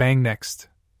gang bang next.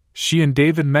 She and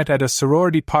David met at a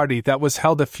sorority party that was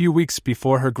held a few weeks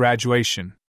before her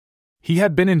graduation. He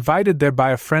had been invited there by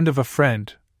a friend of a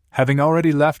friend, having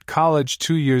already left college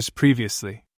 2 years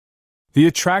previously. The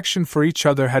attraction for each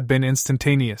other had been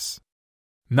instantaneous.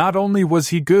 Not only was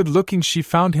he good-looking, she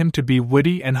found him to be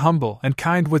witty and humble and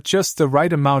kind with just the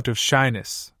right amount of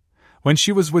shyness. When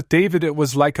she was with David, it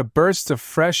was like a burst of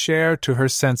fresh air to her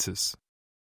senses.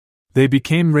 They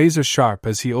became razor-sharp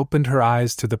as he opened her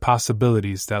eyes to the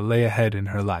possibilities that lay ahead in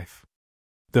her life.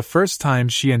 The first time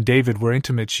she and David were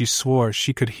intimate, she swore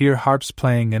she could hear harps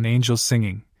playing and angels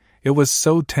singing. It was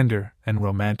so tender and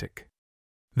romantic.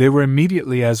 They were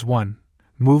immediately as one,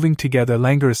 moving together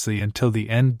languorously until the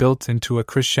end built into a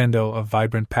crescendo of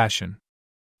vibrant passion.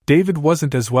 David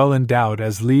wasn't as well endowed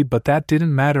as Lee, but that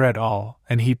didn't matter at all,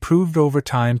 and he proved over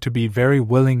time to be very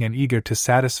willing and eager to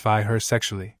satisfy her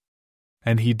sexually.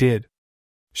 And he did.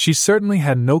 She certainly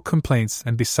had no complaints,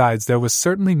 and besides, there was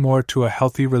certainly more to a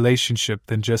healthy relationship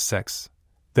than just sex.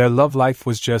 Their love life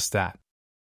was just that.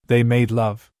 They made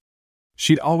love.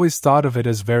 She'd always thought of it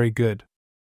as very good.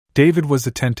 David was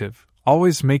attentive,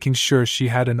 always making sure she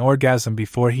had an orgasm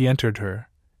before he entered her,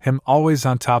 him always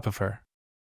on top of her.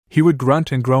 He would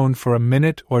grunt and groan for a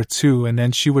minute or two, and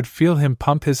then she would feel him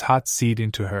pump his hot seed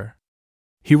into her.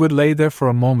 He would lay there for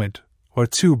a moment or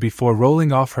two before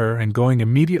rolling off her and going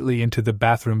immediately into the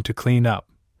bathroom to clean up.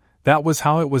 That was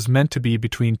how it was meant to be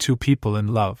between two people in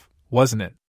love, wasn't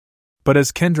it? But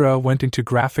as Kendra went into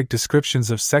graphic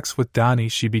descriptions of sex with Donnie,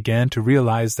 she began to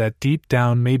realize that deep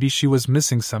down maybe she was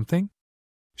missing something.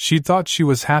 She thought she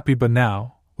was happy, but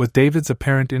now, with David's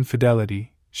apparent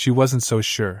infidelity, she wasn't so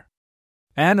sure.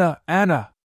 Anna!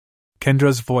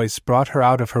 Kendra's voice brought her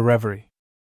out of her reverie.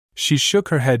 She shook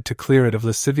her head to clear it of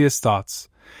lascivious thoughts,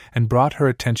 and brought her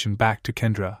attention back to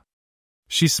Kendra.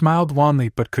 She smiled wanly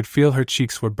but could feel her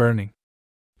cheeks were burning.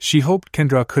 She hoped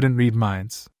Kendra couldn't read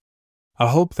minds. A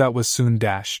hope that was soon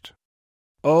dashed.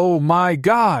 "Oh my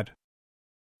God!"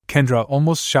 Kendra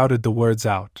almost shouted the words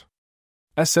out.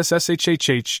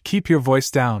 "SSSHHH, keep your voice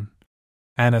down,"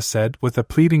 Anna said with a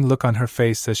pleading look on her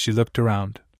face as she looked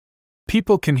around.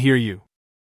 "People can hear you.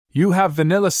 You have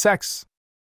vanilla sex,"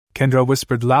 Kendra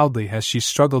whispered loudly as she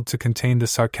struggled to contain the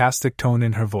sarcastic tone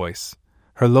in her voice,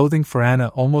 her loathing for Anna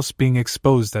almost being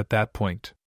exposed at that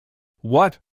point.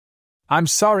 "What? I'm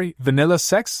sorry, vanilla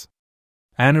sex?"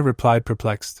 Anna replied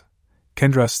perplexed.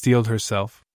 Kendra steeled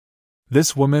herself.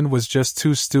 This woman was just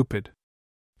too stupid.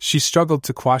 She struggled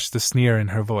to quash the sneer in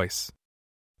her voice.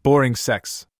 "Boring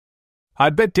sex.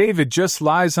 I'd bet David just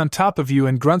lies on top of you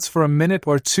and grunts for a minute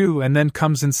or two and then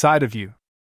comes inside of you."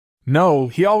 "No,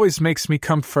 he always makes me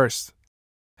come first,"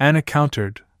 Anna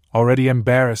countered, already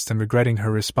embarrassed and regretting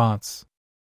her response.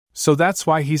 "So that's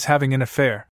why he's having an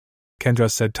affair," Kendra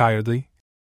said tiredly.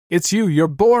 "It's you, you're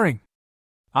boring."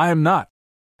 "I am not,"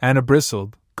 Anna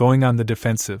bristled, going on the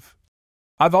defensive.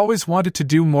 "I've always wanted to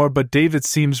do more, but David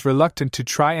seems reluctant to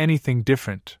try anything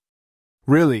different."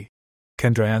 "Really?"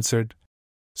 Kendra answered.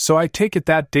 "So I take it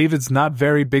that David's not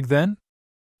very big then?"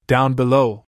 "Down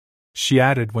below," she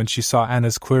added when she saw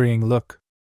Anna's querying look.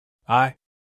 I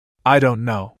don't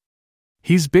know.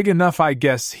 He's big enough, I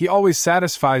guess. He always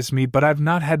satisfies me, but I've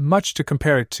not had much to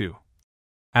compare it to,"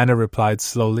 Anna replied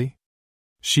slowly.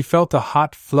 She felt a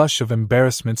hot flush of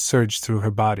embarrassment surge through her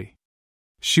body.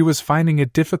 She was finding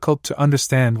it difficult to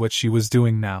understand what she was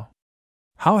doing now.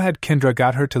 How had Kendra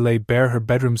got her to lay bare her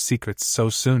bedroom secrets so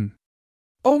soon?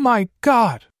 "Oh my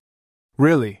God!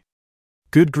 Really?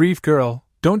 Good grief, girl,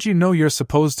 don't you know you're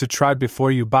supposed to try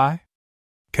before you buy?"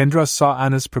 Kendra saw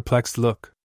Anna's perplexed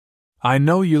look. "I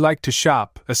know you like to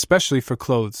shop, especially for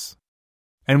clothes.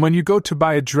 And when you go to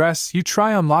buy a dress, you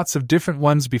try on lots of different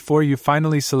ones before you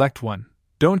finally select one,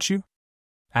 don't you?"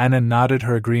 Anna nodded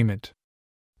her agreement.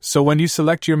 "So when you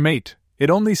select your mate, it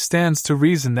only stands to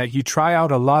reason that you try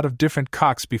out a lot of different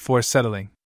cocks before settling.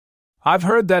 I've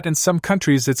heard that in some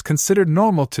countries it's considered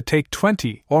normal to take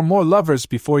 20 or more lovers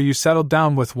before you settle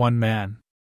down with one man."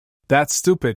 "That's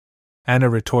stupid," Anna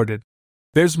retorted.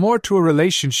 "There's more to a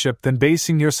relationship than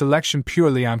basing your selection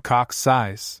purely on cock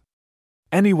size.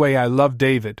 Anyway, I love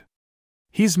David.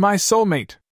 He's my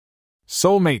soulmate."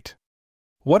 "Soulmate?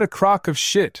 What a crock of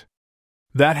shit.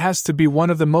 That has to be one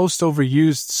of the most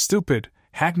overused, stupid,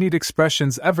 hackneyed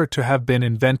expressions ever to have been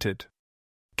invented."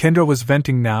 Kendra was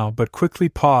venting now but quickly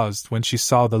paused when she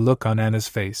saw the look on Anna's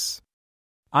face.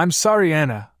 "I'm sorry,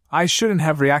 Anna, I shouldn't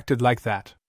have reacted like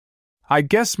that. I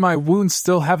guess my wounds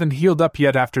still haven't healed up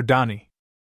yet after Donnie.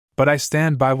 But I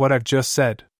stand by what I've just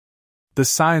said. The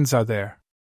signs are there.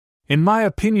 In my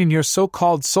opinion, your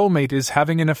so-called soulmate is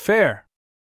having an affair."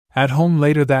 At home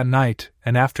later that night,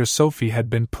 and after Sophie had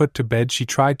been put to bed, she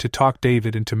tried to talk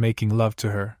David into making love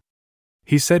to her.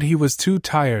 He said he was too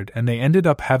tired, and they ended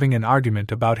up having an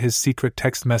argument about his secret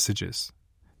text messages.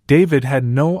 David had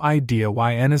no idea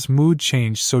why Anna's mood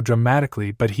changed so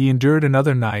dramatically, but he endured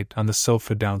another night on the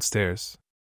sofa downstairs.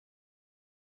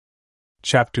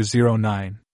 Chapter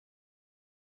 09.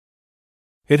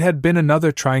 It had been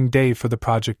another trying day for the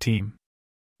project team.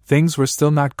 Things were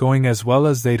still not going as well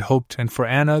as they'd hoped, and for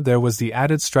Anna there was the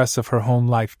added stress of her home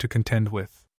life to contend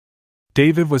with.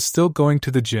 David was still going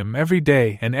to the gym every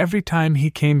day, and every time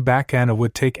he came back Anna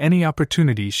would take any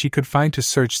opportunity she could find to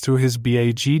search through his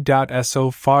bag. So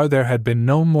far there had been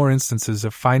no more instances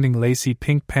of finding lacy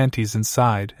pink panties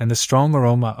inside, and the strong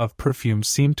aroma of perfume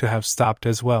seemed to have stopped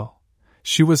as well.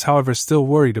 She was, however, still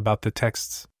worried about the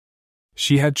texts.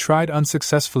 She had tried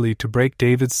unsuccessfully to break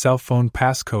David's cell phone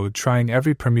passcode, trying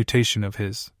every permutation of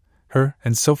his, her,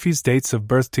 and Sophie's dates of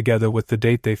birth together with the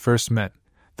date they first met,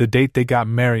 the date they got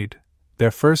married,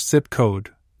 their first zip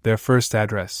code, their first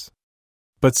address.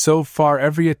 But so far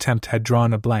every attempt had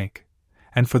drawn a blank,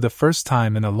 and for the first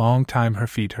time in a long time her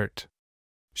feet hurt.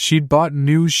 She'd bought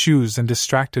new shoes and,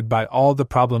 distracted by all the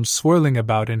problems swirling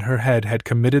about in her head, had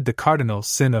committed the cardinal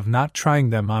sin of not trying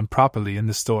them on properly in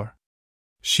the store.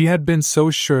 She had been so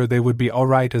sure they would be all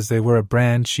right as they were a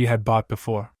brand she had bought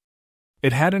before.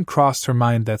 It hadn't crossed her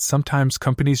mind that sometimes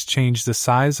companies change the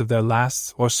size of their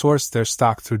lasts or source their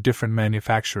stock through different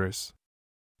manufacturers.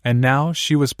 And now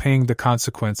she was paying the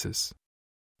consequences.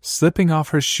 Slipping off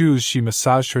her shoes, she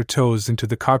massaged her toes into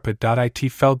the carpet.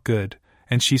 It felt good,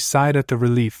 and she sighed at the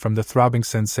relief from the throbbing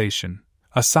sensation,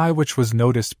 a sigh which was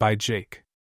noticed by Jake.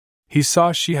 He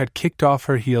saw she had kicked off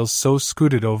her heels, so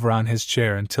scooted over on his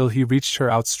chair until he reached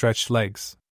her outstretched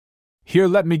legs. "Here,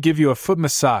 let me give you a foot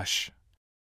massage,"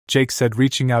 Jake said,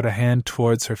 reaching out a hand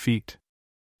towards her feet.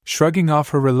 Shrugging off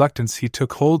her reluctance, he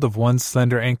took hold of one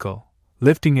slender ankle,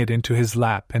 lifting it into his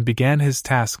lap, and began his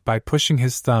task by pushing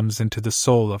his thumbs into the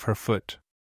sole of her foot.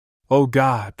 "Oh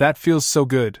God, that feels so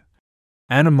good,"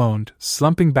 Anna moaned,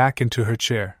 slumping back into her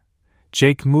chair.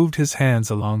 Jake moved his hands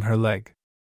along her leg.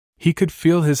 He could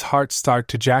feel his heart start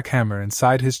to jackhammer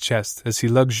inside his chest as he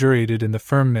luxuriated in the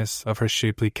firmness of her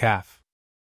shapely calf.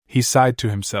 He sighed to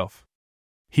himself.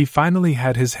 He finally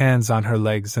had his hands on her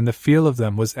legs, and the feel of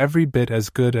them was every bit as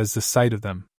good as the sight of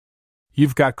them.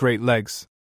 "You've got great legs,"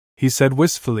 he said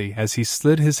wistfully as he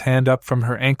slid his hand up from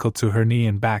her ankle to her knee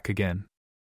and back again.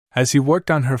 As he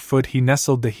worked on her foot, he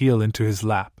nestled the heel into his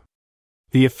lap.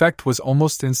 The effect was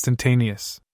almost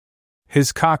instantaneous.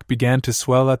 His cock began to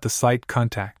swell at the slight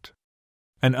contact.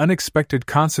 An unexpected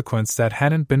consequence that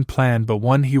hadn't been planned, but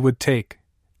one he would take.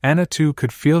 Anna too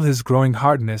could feel his growing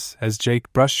hardness as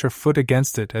Jake brushed her foot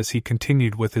against it as he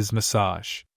continued with his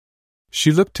massage.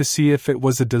 She looked to see if it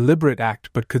was a deliberate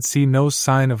act, but could see no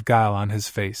sign of guile on his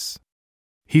face.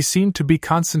 He seemed to be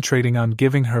concentrating on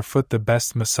giving her foot the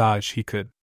best massage he could.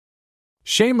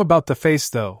 "Shame about the face,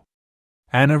 though,"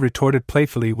 Anna retorted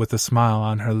playfully with a smile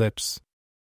on her lips.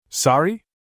 "Sorry?"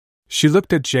 She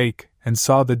looked at Jake and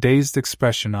saw the dazed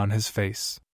expression on his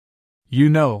face. "You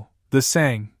know, the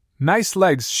saying, 'Nice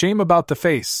legs, shame about the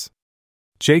face.'"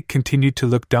 Jake continued to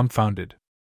look dumbfounded.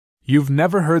 "You've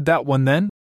never heard that one then?"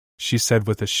 she said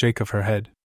with a shake of her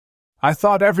head. "I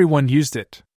thought everyone used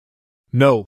it."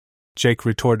 "No," Jake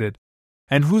retorted.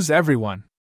 "And who's everyone?"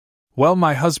 "Well,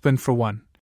 my husband for one,"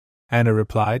 Anna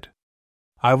replied.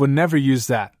 "I would never use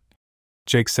that,"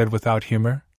 Jake said without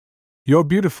humor. "You're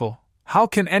beautiful, how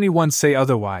can anyone say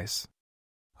otherwise?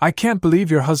 I can't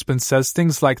believe your husband says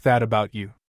things like that about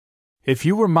you. If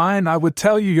you were mine, I would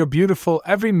tell you you're beautiful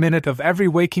every minute of every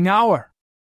waking hour."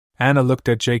 Anna looked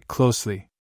at Jake closely.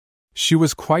 She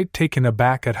was quite taken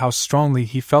aback at how strongly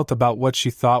he felt about what she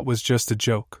thought was just a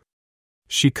joke.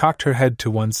 She cocked her head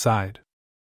to one side.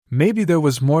 Maybe there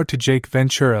was more to Jake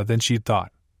Ventura than she'd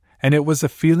thought, and it was a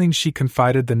feeling she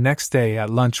confided the next day at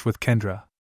lunch with Kendra.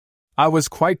 "I was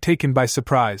quite taken by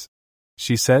surprise,"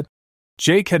 she said.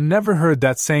 "Jake had never heard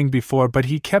that saying before, but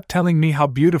he kept telling me how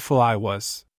beautiful I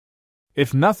was.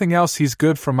 If nothing else, he's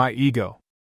good for my ego."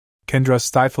 Kendra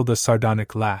stifled a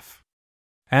sardonic laugh.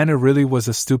 Anna really was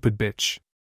a stupid bitch.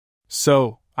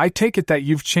 "So, I take it that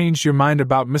you've changed your mind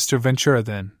about Mr. Ventura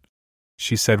then?"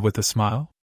 she said with a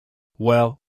smile.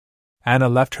 "Well," Anna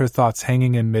left her thoughts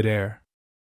hanging in midair.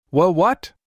 "Well,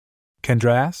 what?"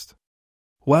 Kendra asked.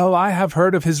 "Well, I have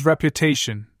heard of his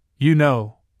reputation, you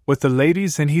know, with the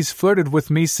ladies, and he's flirted with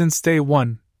me since day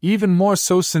one, even more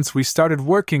so since we started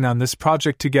working on this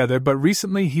project together, but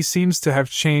recently he seems to have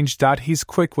changed. He's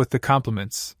quick with the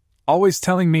compliments, always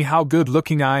telling me how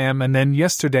good-looking I am, and then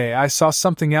yesterday I saw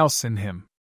something else in him.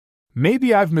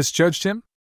 Maybe I've misjudged him?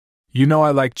 You know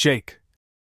I like Jake,"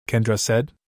 Kendra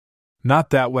said. "Not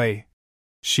that way,"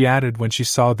 she added when she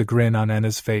saw the grin on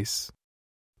Anna's face.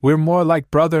 "We're more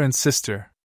like brother and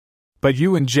sister. But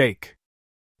you and Jake.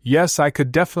 Yes, I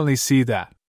could definitely see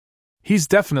that. He's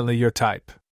definitely your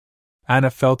type."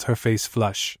 Anna felt her face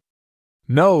flush.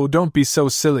 "No, don't be so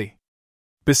silly.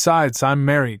 Besides, I'm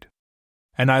married.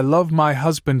 And I love my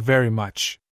husband very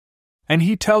much. And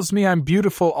he tells me I'm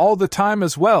beautiful all the time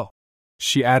as well,"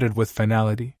 she added with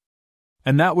finality.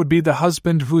 "And that would be the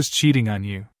husband who's cheating on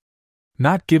you."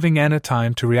 Not giving Anna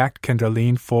time to react, Kendra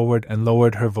leaned forward and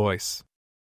lowered her voice.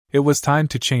 It was time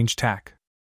to change tack.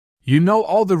 "You know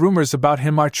all the rumors about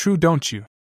him are true, don't you?"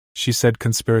 she said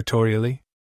conspiratorially.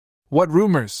 "What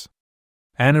rumors?"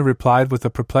 Anna replied with a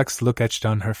perplexed look etched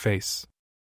on her face.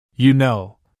 "You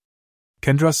know."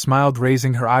 Kendra smiled,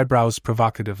 raising her eyebrows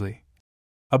provocatively.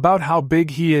 "About how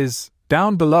big he is,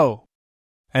 down below.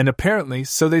 And apparently,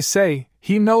 so they say,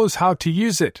 he knows how to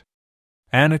use it."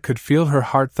 Anna could feel her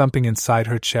heart thumping inside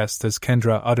her chest as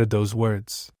Kendra uttered those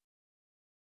words.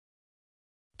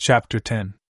 Chapter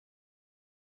 10.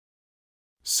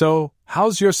 "So,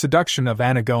 how's your seduction of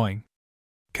Anna going?"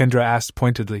 Kendra asked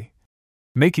pointedly.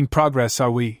 "Making progress,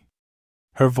 are we?"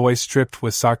 Her voice dripped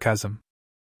with sarcasm.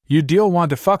 "You deal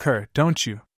want to fuck her, don't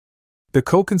you?" The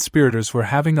co-conspirators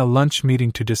were having a lunch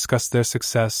meeting to discuss their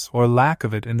success or lack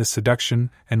of it in the seduction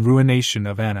and ruination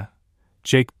of Anna.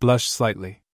 Jake blushed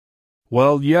slightly.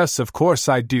 "Well, yes, of course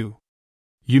I do.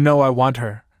 You know I want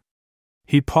her."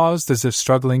 He paused as if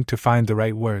struggling to find the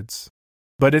right words.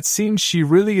 "But it seems she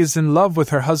really is in love with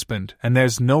her husband, and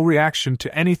there's no reaction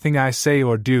to anything I say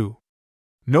or do.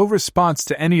 No response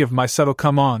to any of my subtle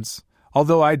come-ons,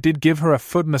 although I did give her a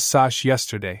foot massage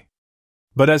yesterday.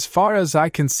 But as far as I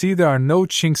can see, there are no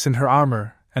chinks in her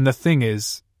armor, and the thing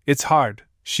is, it's hard,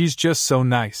 she's just so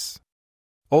nice."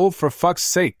 "Oh, for fuck's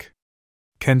sake!"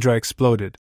 Kendra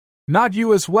exploded. "Not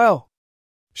you as well!"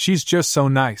 She's just so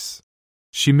nice.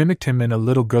 She mimicked him in a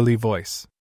little girly voice.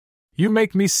 You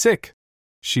make me sick,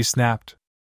 she snapped.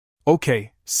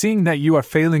 Okay, seeing that you are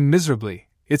failing miserably,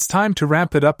 it's time to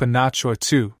ramp it up a notch or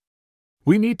two.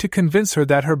 We need to convince her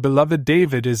that her beloved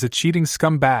David is a cheating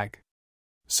scumbag.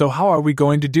 So how are we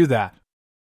going to do that?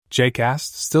 Jake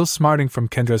asked, still smarting from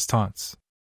Kendra's taunts.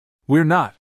 We're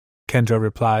not, Kendra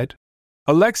replied.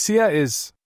 Alexia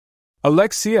is.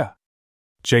 Alexia,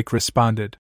 Jake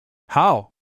responded. How?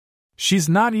 She's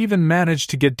not even managed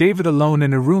to get David alone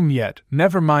in a room yet,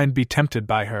 never mind be tempted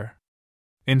by her.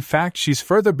 In fact, she's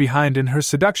further behind in her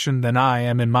seduction than I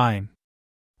am in mine.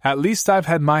 At least I've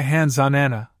had my hands on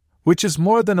Anna, which is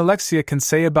more than Alexia can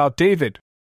say about David,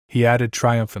 he added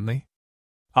triumphantly.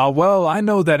 Well, I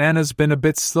know that Anna's been a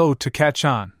bit slow to catch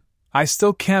on. I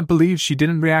still can't believe she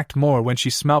didn't react more when she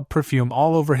smelled perfume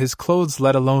all over his clothes,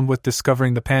 let alone with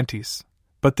discovering the panties.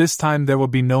 But this time there will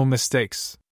be no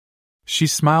mistakes. She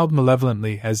smiled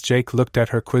malevolently as Jake looked at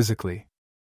her quizzically.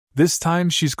 This time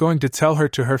she's going to tell her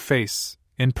to her face,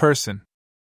 in person.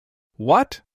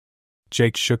 What?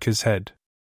 Jake shook his head.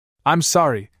 I'm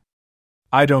sorry.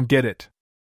 I don't get it.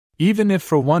 Even if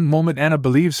for one moment Anna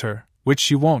believes her, which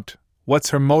she won't, what's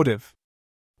her motive?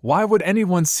 Why would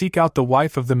anyone seek out the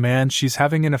wife of the man she's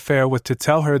having an affair with to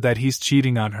tell her that he's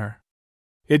cheating on her?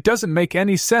 It doesn't make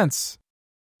any sense.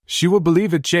 She will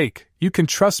believe it, Jake, you can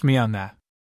trust me on that.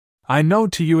 I know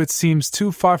to you it seems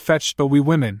too far-fetched, but we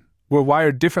women, we're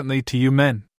wired differently to you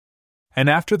men. And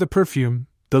after the perfume,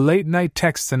 the late-night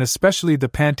texts and especially the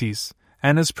panties,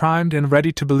 Anna's primed and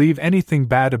ready to believe anything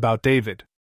bad about David.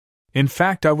 In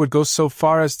fact, I would go so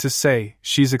far as to say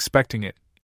she's expecting it,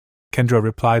 Kendra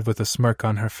replied with a smirk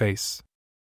on her face.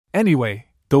 Anyway,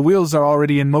 the wheels are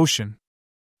already in motion.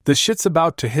 The shit's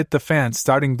about to hit the fan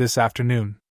starting this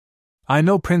afternoon. I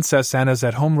know Princess Anna's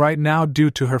at home right now due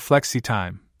to her flexi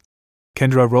time.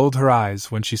 Kendra rolled her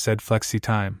eyes when she said flexi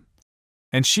time.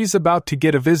 And she's about to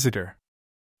get a visitor.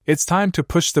 It's time to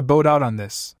push the boat out on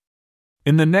this.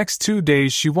 In the next 2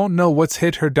 days she won't know what's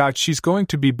hit her. She's going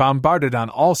to be bombarded on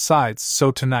all sides,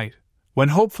 so tonight, when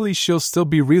hopefully she'll still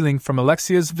be reeling from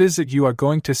Alexia's visit, you are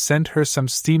going to send her some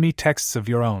steamy texts of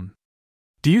your own.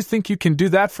 Do you think you can do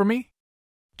that for me?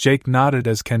 Jake nodded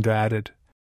as Kendra added.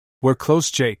 We're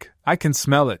close, Jake, I can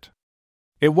smell it.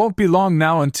 It won't be long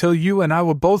now until you and I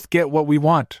will both get what we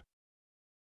want.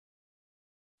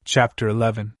 Chapter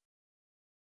 11.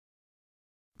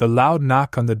 The loud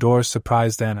knock on the door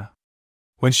surprised Anna.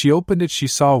 When she opened it, she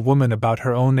saw a woman about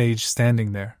her own age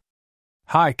standing there.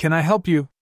 Hi, can I help you?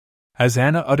 As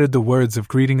Anna uttered the words of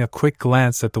greeting, a quick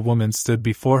glance at the woman stood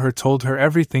before her told her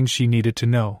everything she needed to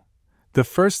know. The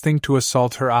first thing to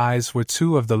assault her eyes were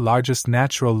two of the largest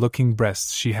natural-looking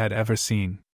breasts she had ever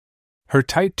seen. Her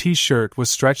tight T-shirt was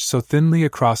stretched so thinly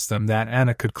across them that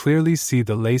Anna could clearly see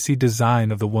the lacy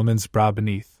design of the woman's bra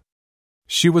beneath.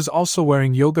 She was also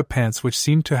wearing yoga pants which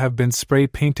seemed to have been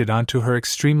spray-painted onto her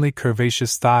extremely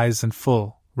curvaceous thighs and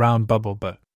full, round bubble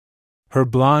butt. Her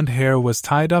blonde hair was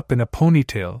tied up in a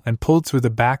ponytail and pulled through the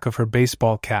back of her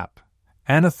baseball cap.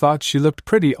 Anna thought she looked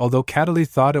pretty, although Cataly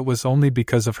thought it was only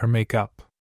because of her makeup.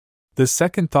 The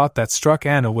second thought that struck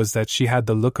Anna was that she had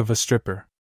the look of a stripper.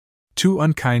 Too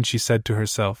unkind, she said to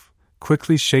herself,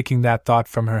 quickly shaking that thought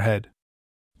from her head.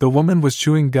 The woman was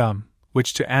chewing gum,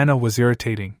 which to Anna was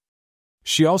irritating.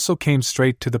 She also came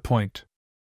straight to the point.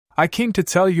 I came to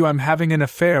tell you I'm having an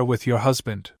affair with your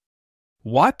husband.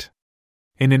 What?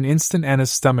 In an instant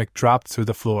Anna's stomach dropped through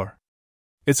the floor.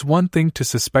 It's one thing to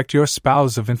suspect your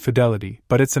spouse of infidelity,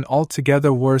 but it's an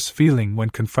altogether worse feeling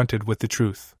when confronted with the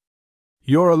truth.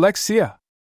 You're Alexia?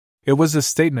 It was a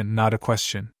statement, not a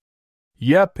question.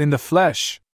 Yep, in the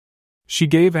flesh. She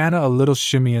gave Anna a little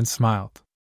shimmy and smiled.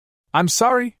 I'm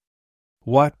sorry?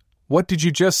 What did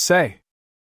you just say?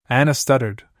 Anna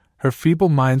stuttered. Her feeble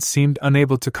mind seemed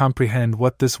unable to comprehend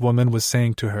what this woman was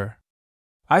saying to her.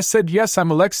 I said yes,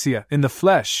 I'm Alexia, in the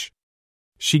flesh.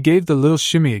 She gave the little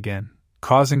shimmy again,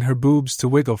 causing her boobs to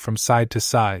wiggle from side to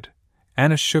side.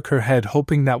 Anna shook her head,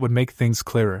 hoping that would make things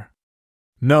clearer.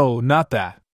 No, not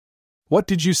that. What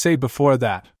did you say before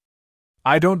that?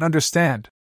 I don't understand,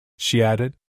 she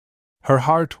added. Her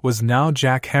heart was now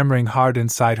jackhammering hard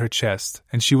inside her chest,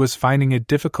 and she was finding it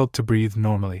difficult to breathe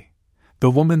normally.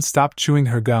 The woman stopped chewing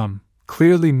her gum,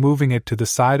 clearly moving it to the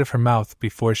side of her mouth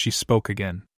before she spoke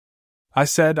again. I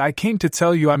said I came to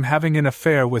tell you I'm having an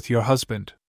affair with your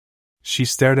husband. She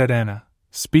stared at Anna,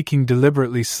 speaking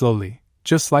deliberately slowly,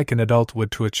 just like an adult would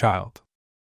to a child.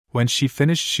 When she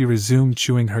finished, she resumed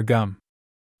chewing her gum.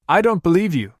 I don't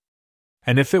believe you.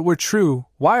 And if it were true,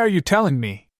 why are you telling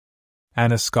me?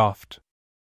 Anna scoffed.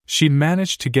 She'd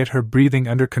managed to get her breathing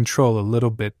under control a little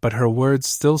bit, but her words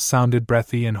still sounded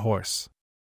breathy and hoarse.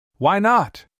 Why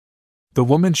not? The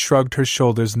woman shrugged her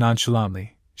shoulders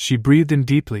nonchalantly. She breathed in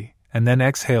deeply, and then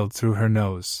exhaled through her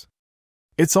nose.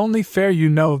 It's only fair you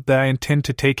know that I intend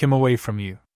to take him away from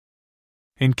you.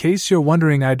 In case you're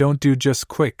wondering, I don't do just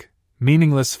quick,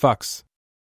 meaningless fucks.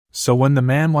 So when the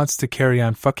man wants to carry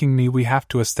on fucking me, we have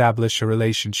to establish a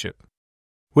relationship.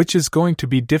 Which is going to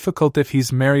be difficult if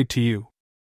he's married to you.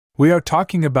 We are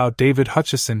talking about David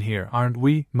Hutchison here, aren't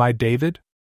we, my David?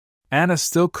 Anna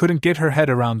still couldn't get her head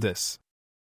around this.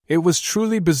 It was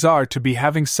truly bizarre to be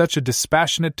having such a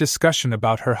dispassionate discussion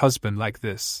about her husband like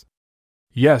this.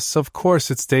 Yes, of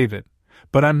course it's David,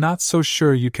 but I'm not so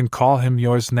sure you can call him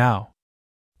yours now.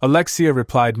 Alexia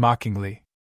replied mockingly.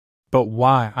 But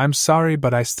why? I'm sorry,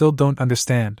 but I still don't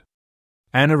understand.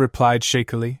 Anna replied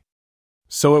shakily.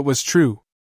 So it was true.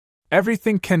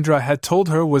 Everything Kendra had told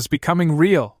her was becoming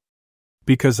real.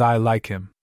 Because I like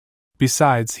him.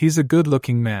 Besides, he's a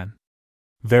good-looking man.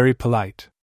 Very polite.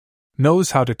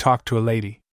 Knows how to talk to a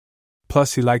lady.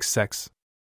 Plus he likes sex.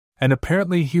 And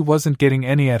apparently he wasn't getting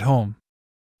any at home.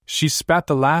 She spat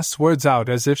the last words out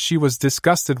as if she was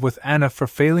disgusted with Anna for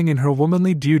failing in her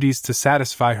womanly duties to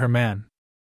satisfy her man.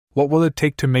 What will it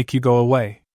take to make you go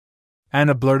away?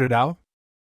 Anna blurted out.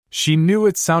 She knew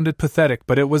it sounded pathetic,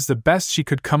 but it was the best she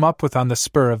could come up with on the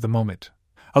spur of the moment.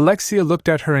 Alexia looked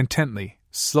at her intently,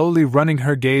 slowly running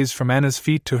her gaze from Anna's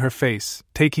feet to her face,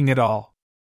 taking it all.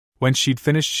 When she'd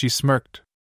finished, she smirked.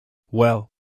 Well,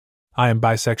 I am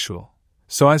bisexual,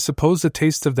 so I suppose a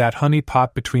taste of that honey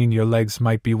pot between your legs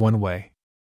might be one way.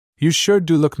 You sure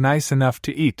do look nice enough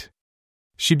to eat.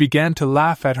 She began to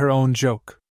laugh at her own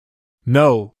joke.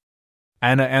 No,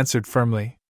 Anna answered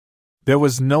firmly. There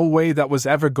was no way that was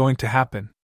ever going to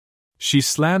happen. She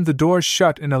slammed the door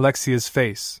shut in Alexia's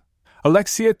face.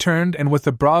 Alexia turned, and with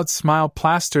a broad smile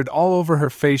plastered all over her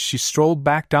face, she strolled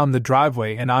back down the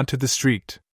driveway and onto the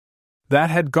street. That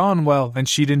had gone well, and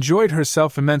she'd enjoyed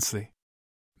herself immensely.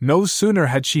 No sooner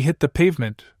had she hit the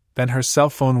pavement than her cell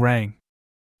phone rang.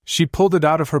 She pulled it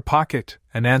out of her pocket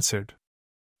and answered.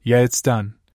 Yeah, it's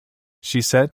done, she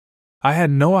said. I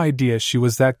had no idea she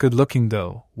was that good-looking,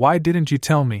 though. Why didn't you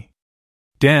tell me?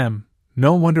 Damn,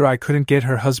 no wonder I couldn't get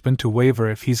her husband to waver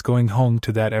if he's going home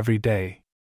to that every day.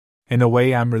 In a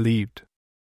way, I'm relieved.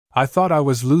 I thought I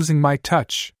was losing my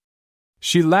touch.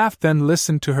 She laughed, then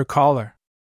listened to her caller.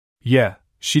 Yeah,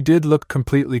 she did look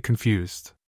completely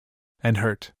confused. And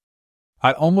hurt.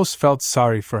 I almost felt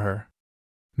sorry for her.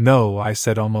 No, I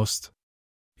said almost.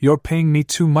 You're paying me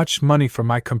too much money for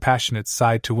my compassionate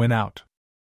side to win out.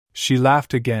 She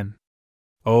laughed again.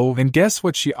 Oh, and guess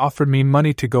what? She offered me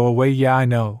money to go away. Yeah, I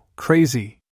know,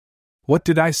 crazy. What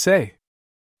did I say?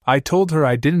 I told her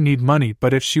I didn't need money,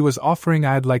 but if she was offering,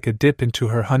 I'd like a dip into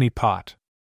her honey pot.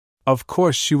 Of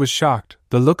course she was shocked.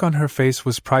 The look on her face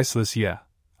was priceless. Yeah,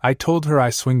 I told her I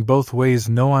swing both ways.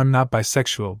 No, I'm not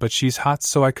bisexual, but she's hot,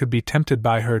 so I could be tempted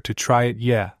by her to try it.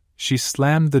 Yeah, she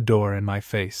slammed the door in my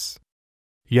face.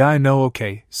 Yeah, I know.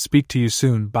 Okay, speak to you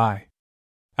soon. Bye.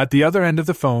 At the other end of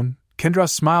the phone, Kendra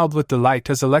smiled with delight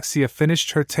as Alexia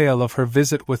finished her tale of her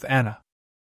visit with Anna.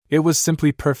 It was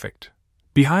simply perfect.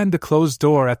 Behind the closed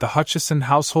door at the Hutchison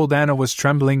household, Anna was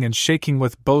trembling and shaking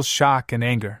with both shock and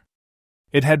anger.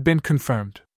 It had been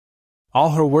confirmed. All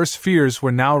her worst fears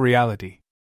were now reality.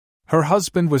 Her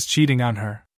husband was cheating on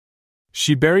her.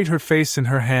 She buried her face in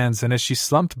her hands and, as she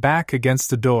slumped back against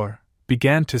the door,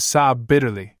 began to sob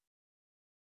bitterly.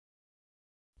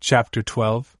 Chapter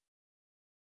 12.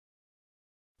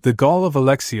 The gall of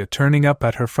Alexia turning up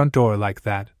at her front door like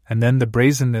that, and then the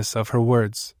brazenness of her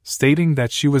words, stating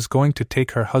that she was going to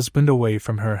take her husband away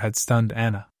from her, had stunned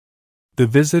Anna. The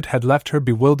visit had left her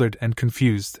bewildered and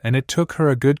confused, and it took her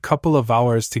a good couple of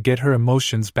hours to get her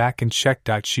emotions back in check.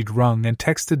 She'd rung and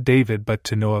texted David, but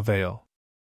to no avail.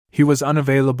 He was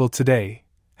unavailable today,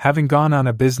 having gone on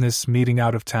a business meeting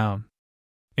out of town.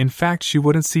 In fact, she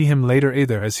wouldn't see him later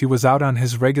either, as he was out on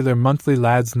his regular monthly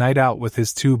lads' night out with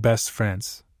his two best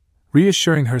friends.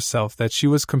 Reassuring herself that she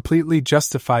was completely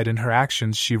justified in her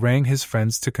actions, she rang his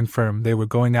friends to confirm they were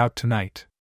going out tonight.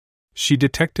 She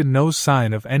detected no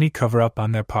sign of any cover-up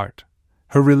on their part.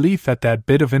 Her relief at that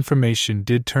bit of information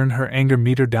did turn her anger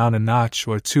meter down a notch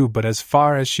or two, but as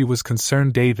far as she was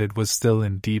concerned, David was still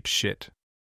in deep shit.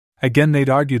 Again they'd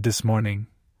argued this morning,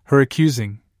 her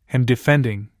accusing, him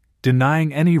defending,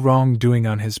 denying any wrongdoing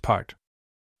on his part.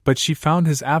 But she found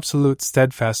his absolute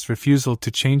steadfast refusal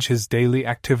to change his daily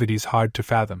activities hard to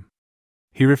fathom.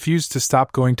 He refused to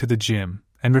stop going to the gym,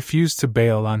 and refused to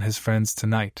bail on his friends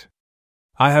tonight.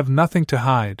 I have nothing to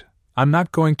hide, I'm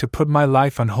not going to put my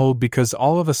life on hold because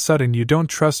all of a sudden you don't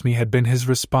trust me, had been his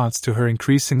response to her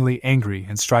increasingly angry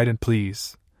and strident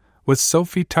pleas. With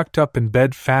Sophie tucked up in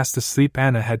bed fast asleep,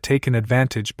 Anna had taken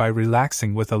advantage by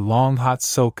relaxing with a long hot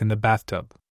soak in the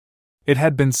bathtub. It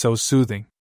had been so soothing.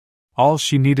 All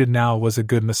she needed now was a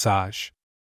good massage.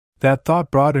 That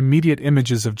thought brought immediate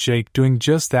images of Jake doing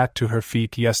just that to her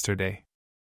feet yesterday.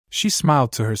 She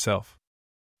smiled to herself.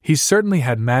 He certainly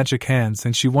had magic hands,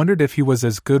 and she wondered if he was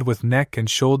as good with neck and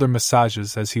shoulder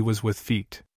massages as he was with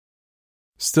feet.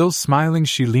 Still smiling,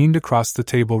 she leaned across the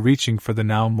table, reaching for the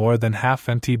now more than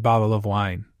half-empty bottle of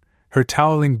wine, her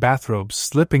toweling bathrobe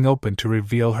slipping open to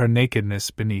reveal her nakedness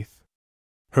beneath.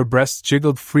 Her breasts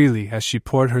jiggled freely as she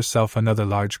poured herself another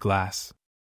large glass.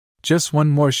 Just one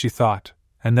more, she thought,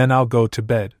 and then I'll go to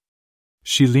bed.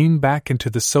 She leaned back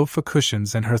into the sofa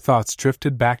cushions and her thoughts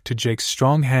drifted back to Jake's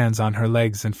strong hands on her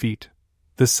legs and feet.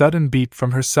 The sudden beep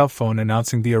from her cell phone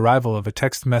announcing the arrival of a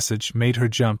text message made her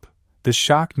jump, the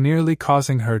shock nearly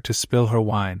causing her to spill her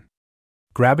wine.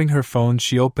 Grabbing her phone,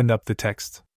 she opened up the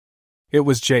text. It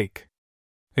was Jake.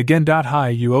 Again. Hi,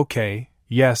 you okay?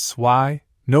 Yes, why?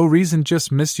 No reason,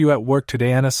 just missed you at work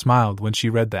today. Anna smiled when she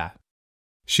read that.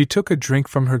 She took a drink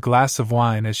from her glass of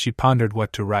wine as she pondered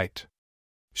what to write.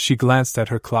 She glanced at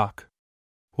her clock.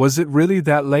 Was it really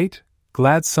that late?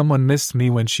 Glad someone missed me.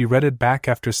 When she read it back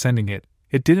after sending it,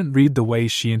 it didn't read the way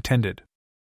she intended.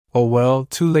 Oh well,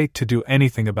 too late to do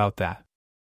anything about that.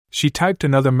 She typed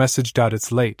another message. It's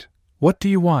late. What do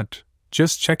you want?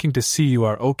 Just checking to see you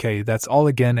are okay, that's all.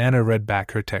 Again. Anna read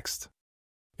back her text.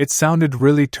 It sounded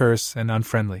really terse and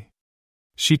unfriendly.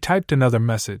 She typed another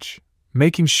message,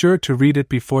 making sure to read it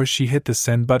before she hit the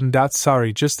send button.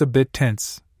 Sorry, just a bit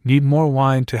tense. Need more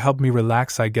wine to help me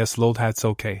relax, I guess. Lolhat's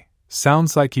okay.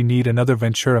 Sounds like you need another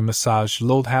Ventura massage.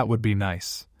 Lolhat would be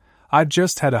nice. I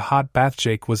just had a hot bath.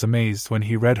 Jake was amazed when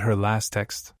he read her last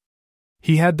text.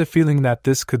 He had the feeling that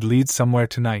this could lead somewhere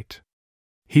tonight.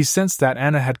 He sensed that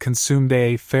Anna had consumed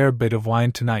a fair bit of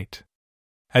wine tonight.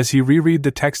 As he reread the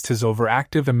text, his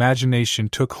overactive imagination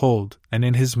took hold, and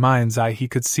in his mind's eye he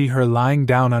could see her lying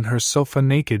down on her sofa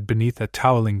naked beneath a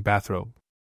toweling bathrobe.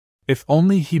 If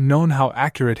only he'd known how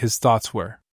accurate his thoughts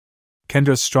were.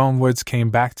 Kendra's strong words came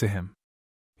back to him.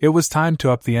 It was time to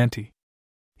up the ante.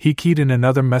 He keyed in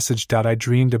another message. I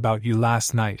dreamed about you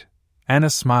last night. Anna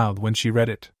smiled when she read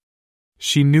it.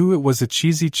 She knew it was a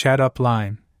cheesy chat-up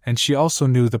line, and she also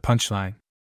knew the punchline.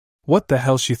 What the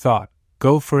hell, she thought.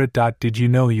 Go for it. Did you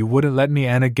know you wouldn't let me?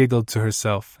 Anna giggled to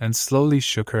herself and slowly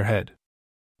shook her head.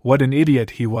 What an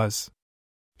idiot he was.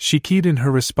 She keyed in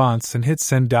her response and hit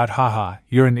send. Haha,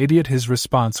 you're an idiot. His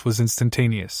response was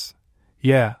instantaneous.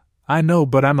 Yeah, I know,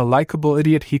 but I'm a likable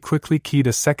idiot. He quickly keyed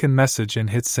a second message and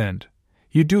hit send.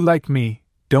 You do like me,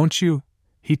 don't you?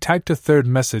 He typed a third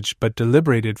message but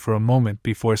deliberated for a moment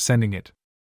before sending it.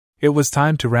 It was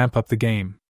time to ramp up the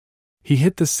game. He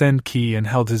hit the send key and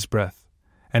held his breath.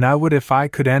 And I would if I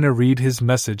could. Anna read his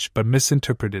message but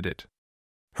misinterpreted it.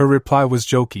 Her reply was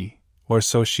jokey, or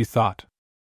so she thought.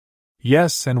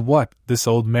 Yes, and what, this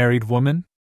old married woman?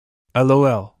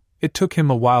 LOL, it took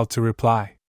him a while to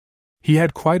reply. He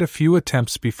had quite a few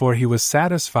attempts before he was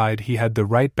satisfied he had the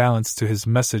right balance to his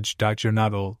message. You're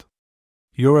not old.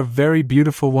 You're a very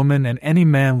beautiful woman, and any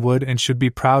man would and should be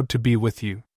proud to be with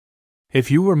you. If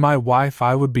you were my wife,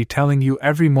 I would be telling you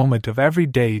every moment of every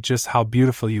day just how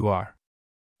beautiful you are.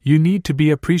 You need to be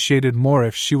appreciated more.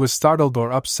 If she was startled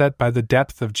or upset by the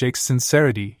depth of Jake's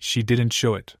sincerity, she didn't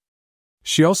show it.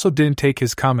 She also didn't take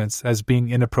his comments as being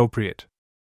inappropriate.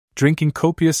 Drinking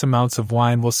copious amounts of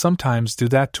wine will sometimes do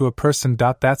that to a person.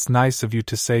 That's nice of you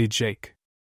to say, Jake.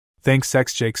 Thanks.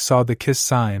 Jake saw the kiss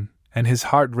sign, and his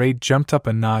heart rate jumped up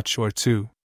a notch or two.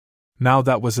 Now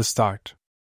that was a start.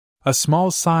 A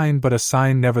small sign, but a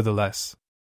sign nevertheless.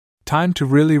 Time to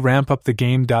really ramp up the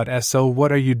game. So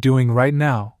what are you doing right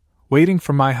now? Waiting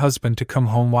for my husband to come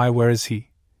home. Why, where is he?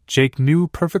 Jake knew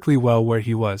perfectly well where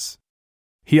he was.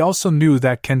 He also knew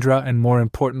that Kendra and, more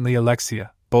importantly,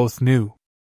 Alexia, both knew.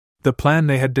 The plan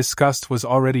they had discussed was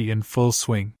already in full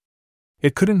swing.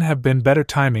 It couldn't have been better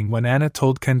timing when Anna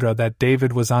told Kendra that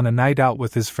David was on a night out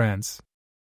with his friends.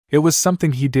 It was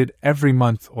something he did every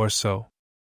month or so.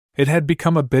 It had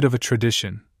become a bit of a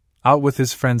tradition. Out with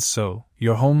his friends. So,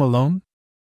 you're home alone?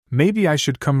 Maybe I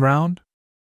should come round?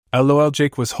 LOL.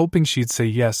 Jake was hoping she'd say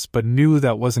yes, but knew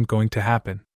that wasn't going to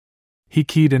happen. He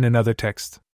keyed in another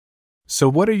text. So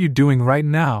what are you doing right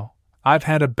now? I've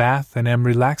had a bath and am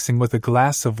relaxing with a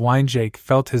glass of wine. Jake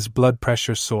felt his blood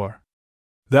pressure soar.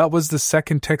 That was the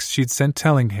second text she'd sent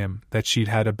telling him that she'd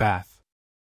had a bath.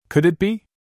 Could it be?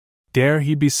 Dare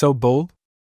he be so bold?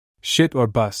 Shit or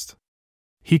bust.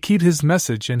 He keyed his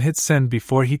message and hit send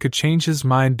before he could change his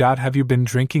mind. Have you been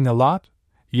drinking a lot?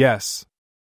 Yes.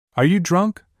 Are you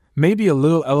drunk? Maybe a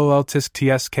little lol tisk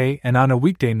tsk and on a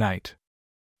weekday night.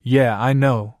 Yeah, I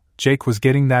know. Jake was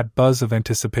getting that buzz of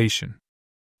anticipation.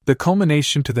 The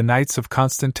culmination to the nights of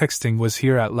constant texting was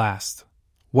here at last.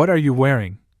 What are you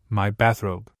wearing? My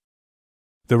bathrobe.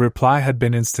 The reply had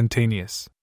been instantaneous.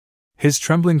 His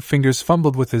trembling fingers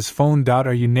fumbled with his phone.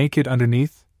 Are you naked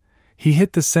underneath? He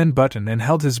hit the send button and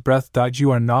held his breath.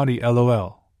 You are naughty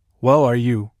lol. Well, are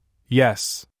you?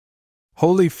 Yes.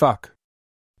 Holy fuck.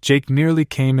 Jake nearly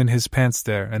came in his pants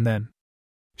there and then.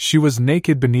 She was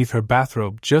naked beneath her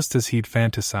bathrobe just as he'd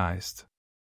fantasized.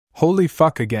 Holy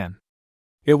fuck again.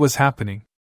 It was happening.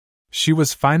 She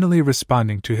was finally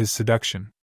responding to his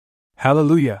seduction.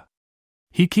 Hallelujah.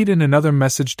 He keyed in another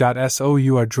message. So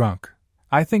you are drunk.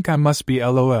 I think I must be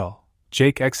lol.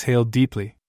 Jake exhaled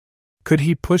deeply. Could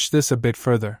he push this a bit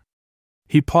further?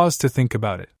 He paused to think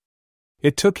about it.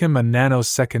 It took him a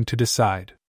nanosecond to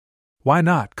decide. Why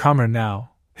not? Calmer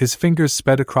now, his fingers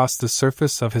sped across the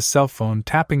surface of his cell phone,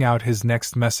 tapping out his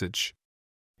next message.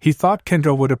 He thought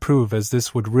Kendra would approve, as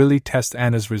this would really test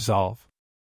Anna's resolve.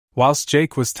 Whilst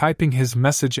Jake was typing his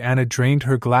message, Anna drained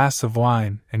her glass of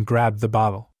wine and grabbed the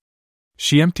bottle.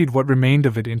 She emptied what remained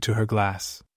of it into her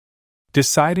glass.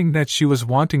 Deciding that she was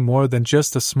wanting more than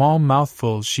just a small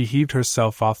mouthful, she heaved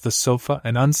herself off the sofa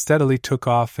and unsteadily took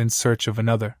off in search of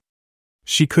another.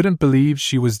 She couldn't believe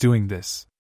she was doing this.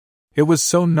 It was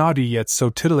so naughty yet so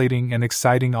titillating and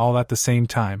exciting all at the same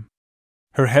time.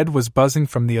 Her head was buzzing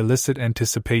from the illicit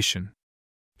anticipation.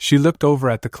 She looked over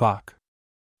at the clock.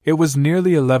 It was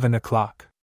nearly 11 o'clock.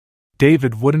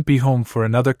 David wouldn't be home for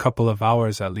another couple of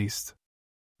hours at least.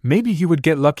 Maybe he would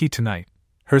get lucky tonight.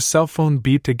 Her cell phone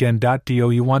beeped again. Do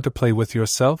you want to play with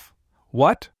yourself?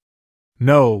 What?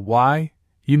 No, why?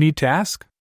 You need to ask?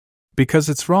 Because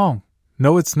it's wrong.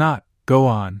 No, it's not. Go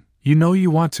on. You know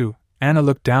you want to. Anna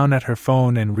looked down at her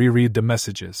phone and reread the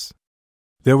messages.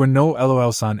 There were no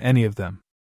LOLs on any of them.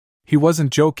 He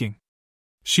wasn't joking.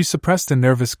 She suppressed a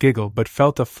nervous giggle but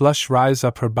felt a flush rise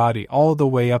up her body all the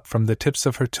way up from the tips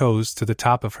of her toes to the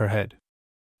top of her head.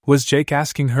 Was Jake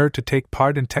asking her to take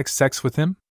part in text sex with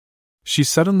him? She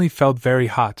suddenly felt very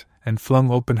hot and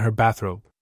flung open her bathrobe.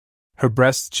 Her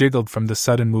breasts jiggled from the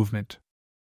sudden movement.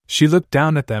 She looked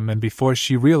down at them, and before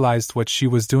she realized what she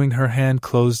was doing, her hand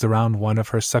closed around one of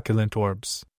her succulent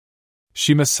orbs.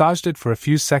 She massaged it for a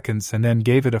few seconds and then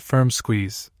gave it a firm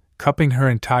squeeze, cupping her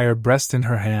entire breast in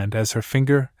her hand as her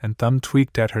finger and thumb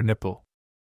tweaked at her nipple.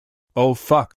 Oh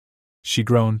fuck, she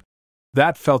groaned.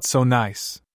 That felt so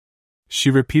nice.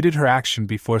 She repeated her action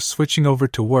before switching over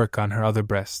to work on her other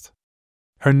breast.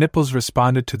 Her nipples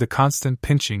responded to the constant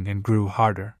pinching and grew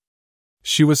harder.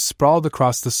 She was sprawled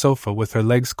across the sofa with her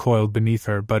legs coiled beneath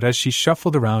her, but as she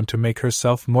shuffled around to make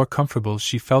herself more comfortable,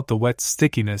 she felt the wet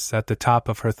stickiness at the top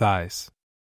of her thighs.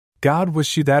 God, was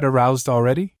she that aroused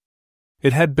already?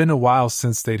 It had been a while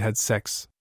since they'd had sex.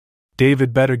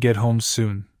 David better get home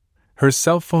soon. Her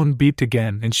cell phone beeped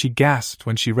again and she gasped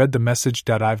when she read the message.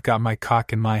 I've got my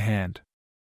cock in my hand.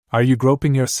 Are you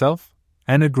groping yourself?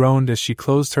 Anna groaned as she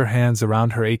closed her hands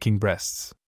around her aching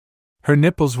breasts. Her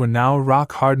nipples were now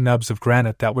rock-hard nubs of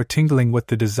granite that were tingling with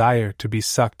the desire to be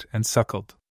sucked and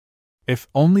suckled. If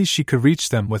only she could reach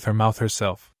them with her mouth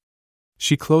herself.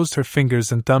 She closed her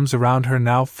fingers and thumbs around her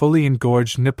now fully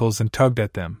engorged nipples and tugged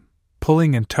at them,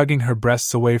 pulling and tugging her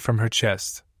breasts away from her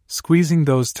chest, squeezing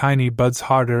those tiny buds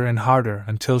harder and harder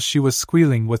until she was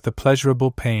squealing with the pleasurable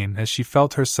pain as she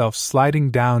felt herself sliding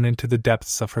down into the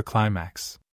depths of her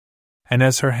climax. And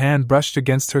as her hand brushed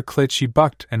against her clit, she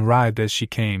bucked and writhed as she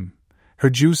came, her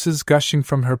juices gushing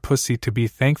from her pussy to be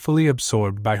thankfully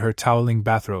absorbed by her toweling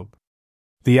bathrobe.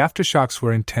 The aftershocks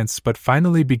were intense but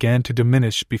finally began to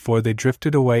diminish before they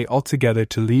drifted away altogether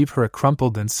to leave her a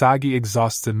crumpled and soggy,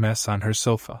 exhausted mess on her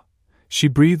sofa. She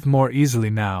breathed more easily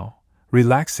now,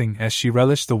 relaxing as she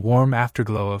relished the warm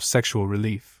afterglow of sexual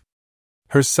relief.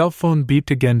 Her cell phone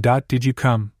beeped again. Did you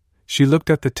come? She looked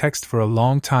at the text for a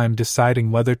long time,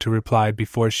 deciding whether to reply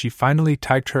before she finally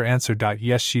typed her answer.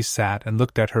 Yes, she sat and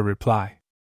looked at her reply.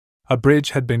 A bridge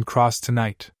had been crossed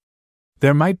tonight.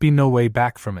 There might be no way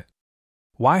back from it.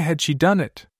 Why had she done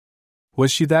it?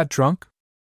 Was she that drunk?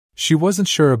 She wasn't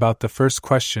sure about the first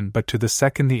question, but to the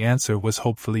second the answer was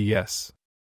hopefully yes.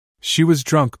 She was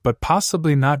drunk, but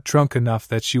possibly not drunk enough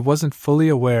that she wasn't fully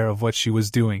aware of what she was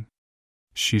doing.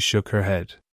 She shook her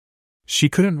head. She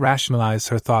couldn't rationalize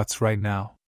her thoughts right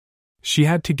now. She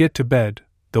had to get to bed.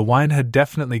 The wine had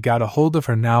definitely got a hold of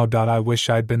her now. I wish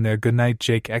I'd been there. Good night,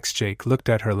 Jake. Jake looked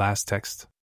at her last text.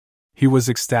 He was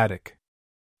ecstatic.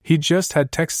 He just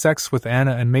had text sex with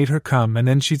Anna and made her come, and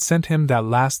then she'd sent him that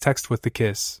last text with the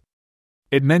kiss.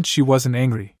 It meant she wasn't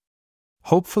angry.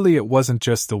 Hopefully it wasn't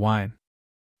just the wine.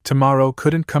 Tomorrow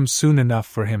couldn't come soon enough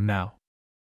for him now.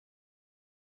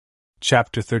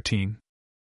 Chapter 13.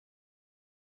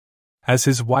 As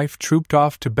his wife trooped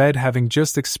off to bed, having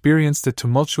just experienced a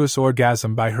tumultuous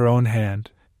orgasm by her own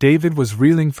hand, David was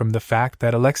reeling from the fact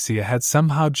that Alexia had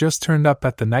somehow just turned up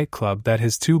at the nightclub that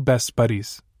his two best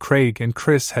buddies, Craig and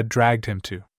Chris, had dragged him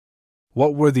to.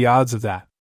 What were the odds of that?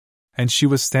 And she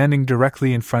was standing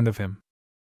directly in front of him.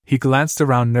 He glanced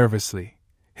around nervously,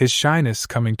 his shyness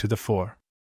coming to the fore.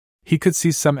 He could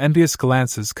see some envious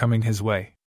glances coming his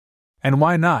way. And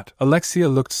why not? Alexia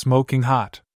looked smoking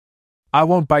hot. "I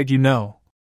won't bite, you know,"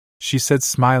 she said,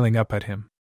 smiling up at him.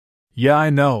 "Yeah, I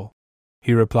know,"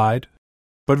 he replied.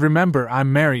 "But remember,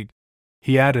 I'm married,"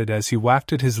 he added as he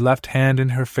wafted his left hand in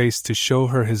her face to show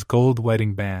her his gold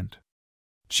wedding band.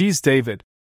 "Geez, David,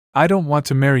 I don't want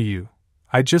to marry you.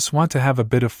 I just want to have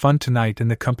a bit of fun tonight in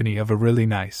the company of a really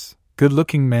nice,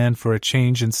 good-looking man for a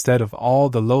change instead of all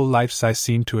the low-lifes I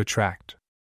seem to attract."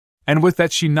 And with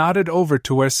that she nodded over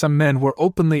to where some men were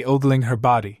openly ogling her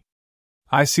body.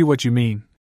 "I see what you mean,"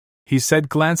 he said,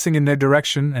 glancing in their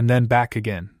direction and then back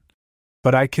again.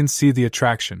 "But I can see the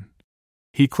attraction,"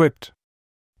 he quipped.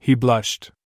 He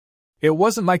blushed. It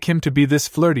wasn't like him to be this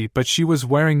flirty, but she was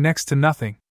wearing next to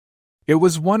nothing. It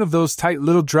was one of those tight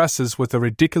little dresses with a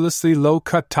ridiculously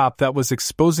low-cut top that was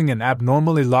exposing an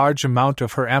abnormally large amount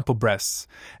of her ample breasts,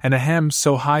 and a hem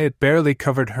so high it barely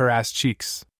covered her ass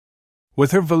cheeks.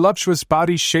 With her voluptuous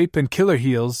body shape and killer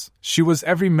heels, she was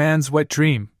every man's wet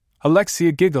dream.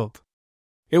 Alexia giggled.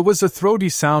 It was a throaty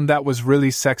sound that was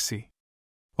really sexy.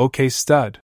 "Okay,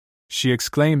 stud," she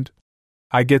exclaimed.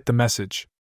 "I get the message.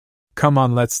 Come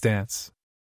on, let's dance."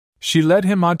 She led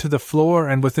him onto the floor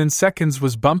and within seconds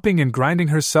was bumping and grinding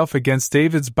herself against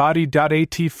David's body.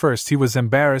 At first he was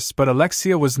embarrassed, but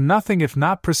Alexia was nothing if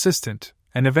not persistent,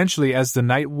 and eventually, as the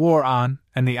night wore on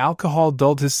and the alcohol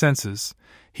dulled his senses,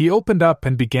 he opened up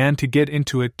and began to get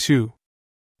into it too.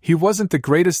 He wasn't the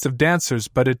greatest of dancers,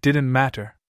 but it didn't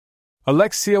matter.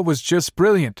 Alexia was just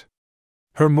brilliant.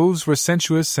 Her moves were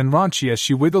sensuous and raunchy as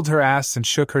she wiggled her ass and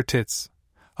shook her tits.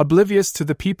 Oblivious to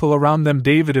the people around them,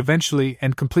 David eventually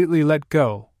and completely let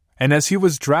go, and as he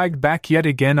was dragged back yet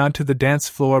again onto the dance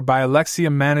floor by Alexia,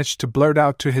 managed to blurt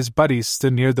out to his buddies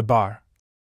stood near the bar,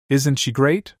 "Isn't she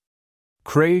great?"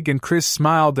 Craig and Chris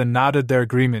smiled and nodded their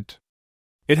agreement.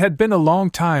 It had been a long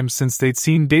time since they'd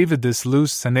seen David this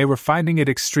loose, and they were finding it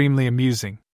extremely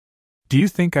amusing. "Do you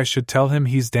think I should tell him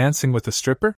he's dancing with a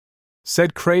stripper?"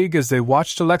 said Craig as they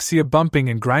watched Alexia bumping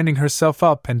and grinding herself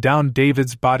up and down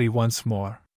David's body once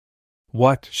more.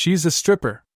 "What, she's a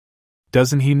stripper?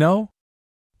 Doesn't he know?"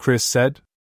 Chris said.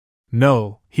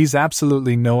 "No, he's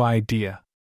absolutely no idea,"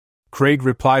 Craig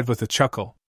replied with a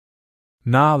chuckle.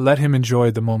 "Nah, let him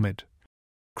enjoy the moment,"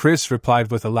 Chris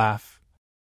replied with a laugh.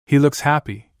 "He looks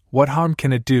happy, what harm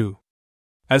can it do?"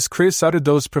 As Chris uttered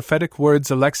those prophetic words,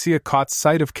 Alexia caught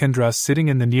sight of Kendra sitting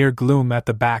in the near gloom at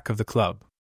the back of the club.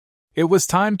 It was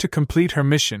time to complete her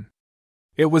mission.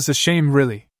 It was a shame,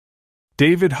 really.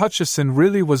 David Hutchison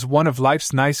really was one of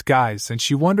life's nice guys, and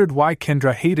she wondered why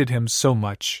Kendra hated him so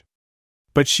much.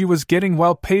 But she was getting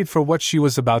well paid for what she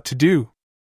was about to do.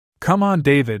 "Come on,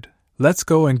 David, let's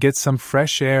go and get some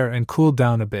fresh air and cool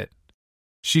down a bit,"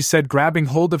 she said, grabbing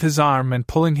hold of his arm and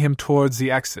pulling him towards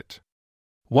the exit.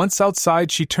 Once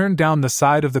outside, she turned down the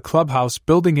side of the clubhouse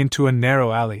building into a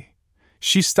narrow alley.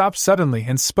 She stopped suddenly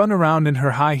and spun around in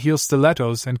her high-heel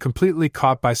stilettos, and completely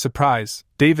caught by surprise,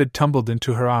 David tumbled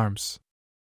into her arms.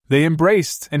 They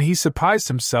embraced, and he surprised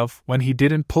himself when he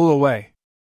didn't pull away.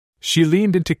 She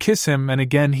leaned in to kiss him, and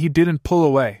again he didn't pull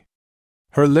away.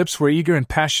 Her lips were eager and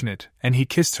passionate, and he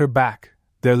kissed her back,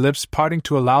 their lips parting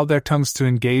to allow their tongues to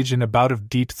engage in a bout of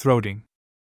deep throating.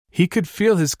 He could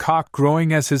feel his cock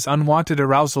growing as his unwanted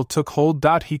arousal took hold.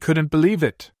 He couldn't believe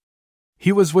it.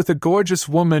 He was with a gorgeous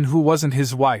woman who wasn't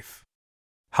his wife.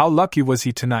 How lucky was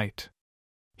he tonight?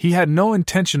 He had no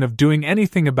intention of doing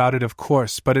anything about it, of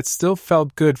course, but it still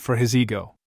felt good for his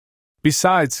ego.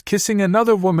 Besides, kissing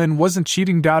another woman wasn't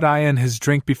cheating. In his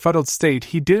drink-befuddled state,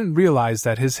 he didn't realize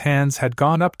that his hands had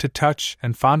gone up to touch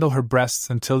and fondle her breasts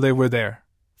until they were there,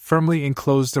 firmly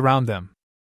enclosed around them.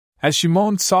 As she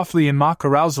moaned softly in mock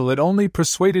arousal, it only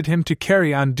persuaded him to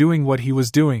carry on doing what he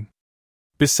was doing.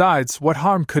 Besides, what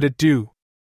harm could it do?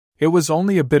 It was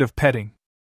only a bit of petting.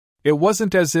 It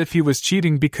wasn't as if he was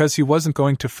cheating because he wasn't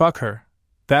going to fuck her.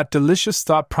 That delicious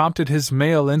thought prompted his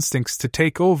male instincts to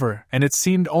take over, and it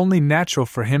seemed only natural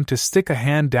for him to stick a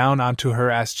hand down onto her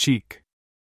ass cheek.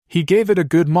 He gave it a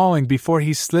good mauling before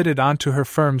he slid it onto her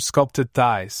firm sculpted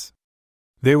thighs.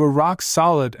 They were rock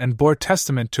solid and bore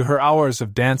testament to her hours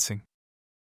of dancing.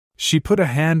 She put a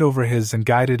hand over his and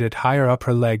guided it higher up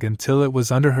her leg until it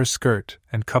was under her skirt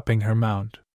and cupping her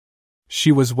mound.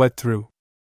 She was wet through.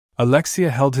 Alexia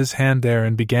held his hand there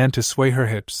and began to sway her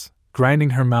hips,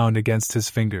 grinding her mound against his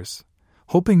fingers,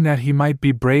 hoping that he might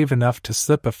be brave enough to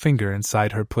slip a finger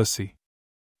inside her pussy.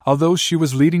 Although she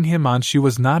was leading him on, she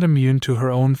was not immune to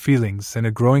her own feelings and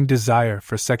a growing desire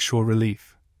for sexual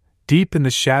relief. Deep in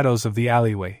the shadows of the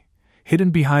alleyway,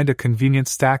 hidden behind a convenient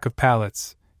stack of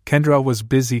pallets, Kendra was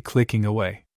busy clicking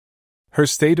away. Her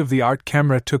state-of-the-art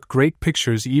camera took great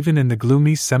pictures even in the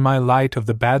gloomy semi-light of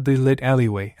the badly lit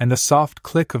alleyway, and the soft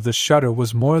click of the shutter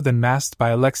was more than masked by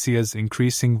Alexia's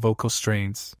increasing vocal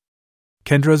strains.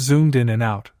 Kendra zoomed in and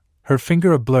out, her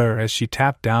finger a blur as she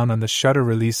tapped down on the shutter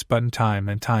release button time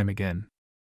and time again.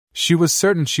 She was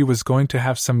certain she was going to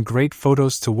have some great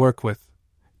photos to work with.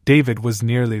 David was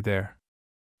nearly there.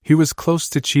 He was close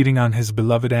to cheating on his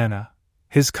beloved Anna,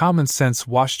 his common sense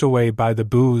washed away by the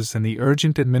booze and the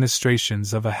urgent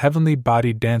administrations of a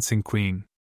heavenly-bodied dancing queen.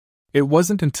 It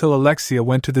wasn't until Alexia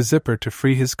went to the zipper to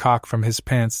free his cock from his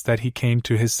pants that he came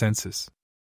to his senses.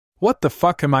 "What the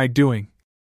fuck am I doing?"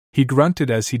 he grunted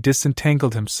as he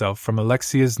disentangled himself from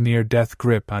Alexia's near-death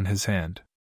grip on his hand.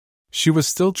 She was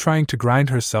still trying to grind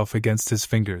herself against his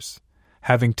fingers,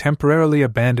 having temporarily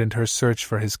abandoned her search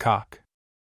for his cock.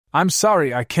 "I'm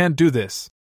sorry, I can't do this,"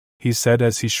 he said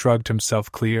as he shrugged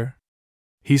himself clear.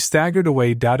 He staggered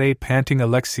away. Panting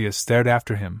Alexia stared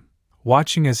after him,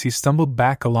 watching as he stumbled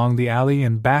back along the alley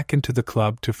and back into the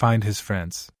club to find his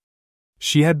friends.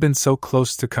 She had been so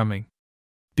close to coming.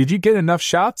 "Did you get enough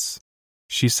shots?"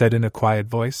 she said in a quiet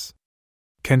voice.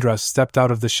 Kendra stepped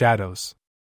out of the shadows.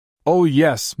 "Oh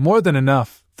yes, more than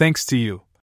enough, thanks to you."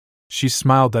 She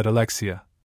smiled at Alexia.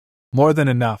 "More than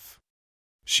enough."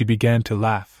 She began to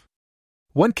laugh.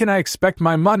 "When can I expect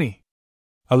my money?"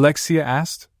 Alexia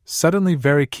asked, suddenly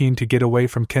very keen to get away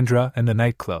from Kendra and the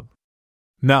nightclub.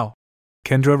 "No,"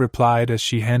 Kendra replied as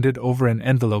she handed over an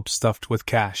envelope stuffed with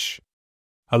cash.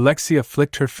 Alexia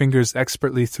flicked her fingers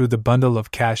expertly through the bundle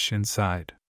of cash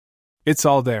inside. "It's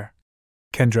all there,"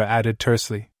 Kendra added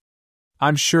tersely.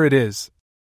 "I'm sure it is,"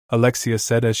 Alexia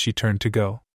said as she turned to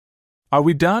go. "Are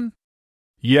we done?"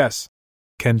 "Yes,"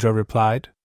 Kendra replied.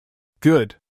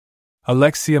 "Good."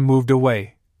 Alexia moved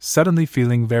away, suddenly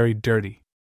feeling very dirty.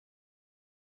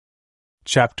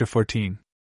 Chapter 14.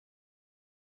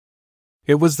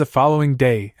 It was the following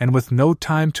day, and with no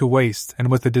time to waste and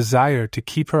with a desire to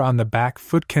keep her on the back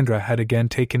foot, Kendra had again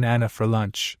taken Anna for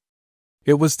lunch.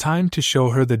 It was time to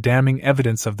show her the damning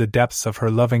evidence of the depths of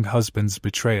her loving husband's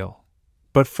betrayal.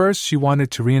 But first she wanted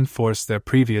to reinforce their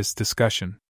previous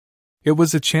discussion. It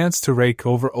was a chance to rake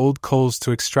over old coals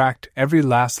to extract every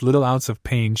last little ounce of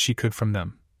pain she could from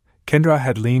them. Kendra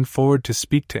had leaned forward to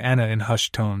speak to Anna in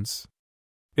hushed tones.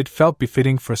 It felt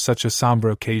befitting for such a somber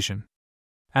occasion.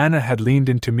 Anna had leaned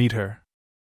in to meet her.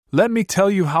 "Let me tell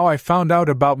you how I found out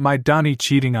about my Donnie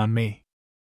cheating on me.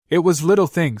 It was little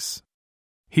things.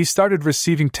 He started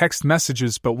receiving text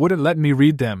messages but wouldn't let me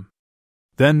read them.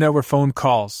 Then there were phone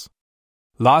calls.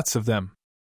 Lots of them.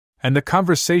 And the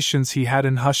conversations he had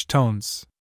in hushed tones.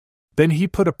 Then he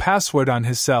put a password on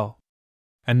his cell.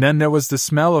 And then there was the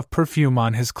smell of perfume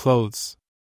on his clothes.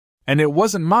 And it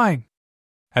wasn't mine."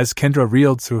 As Kendra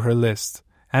reeled through her list,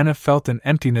 Anna felt an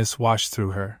emptiness wash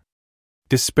through her.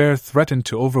 Despair threatened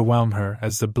to overwhelm her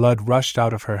as the blood rushed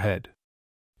out of her head.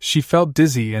 She felt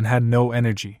dizzy and had no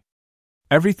energy.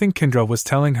 Everything Kendra was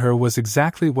telling her was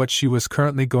exactly what she was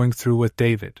currently going through with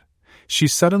David. She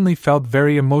suddenly felt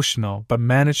very emotional but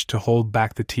managed to hold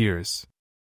back the tears.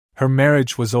 Her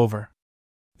marriage was over.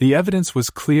 The evidence was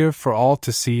clear for all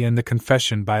to see, and the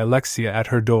confession by Alexia at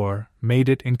her door made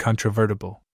it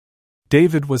incontrovertible.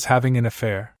 David was having an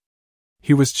affair.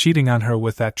 He was cheating on her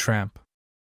with that tramp.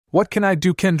 "What can I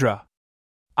do, Kendra?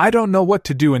 I don't know what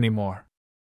to do anymore.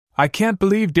 I can't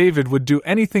believe David would do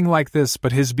anything like this,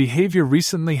 but his behavior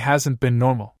recently hasn't been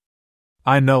normal."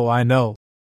 I know,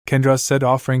 Kendra said,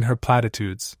 offering her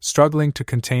platitudes, struggling to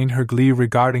contain her glee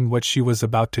regarding what she was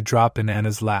about to drop in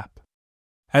Anna's lap.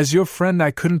 "As your friend,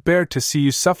 I couldn't bear to see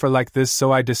you suffer like this,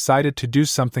 so I decided to do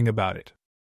something about it.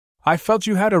 I felt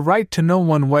you had a right to know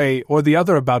one way or the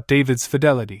other about David's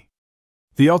fidelity.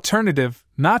 The alternative,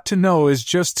 not to know, is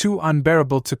just too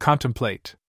unbearable to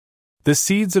contemplate. The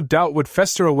seeds of doubt would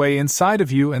fester away inside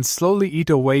of you and slowly eat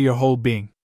away your whole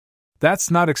being. That's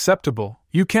not acceptable.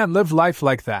 You can't live life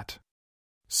like that.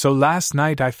 So last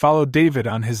night I followed David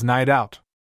on his night out.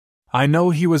 I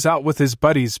know he was out with his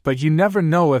buddies, but you never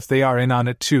know if they are in on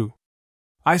it too.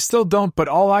 I still don't, but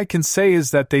all I can say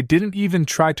is that they didn't even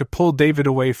try to pull David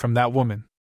away from that woman.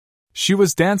 She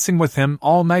was dancing with him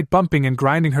all night, bumping and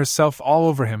grinding herself all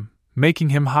over him, making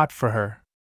him hot for her.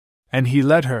 And he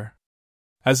let her.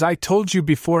 As I told you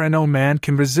before, no man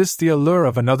can resist the allure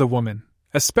of another woman,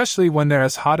 especially when they're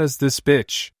as hot as this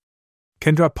bitch.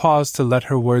 Kendra paused to let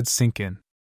her words sink in.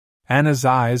 Anna's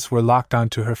eyes were locked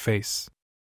onto her face.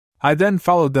 I then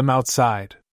followed them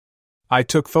outside. I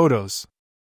took photos.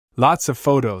 Lots of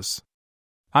photos.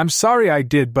 I'm sorry I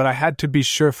did, but I had to be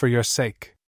sure for your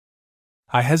sake.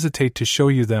 I hesitate to show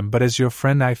you them, but as your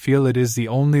friend I feel it is the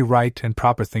only right and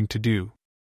proper thing to do.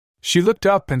 She looked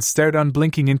up and stared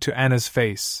unblinking into Anna's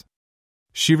face.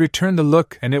 She returned the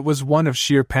look, and it was one of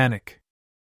sheer panic.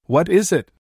 What is it?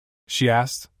 She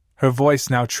asked, her voice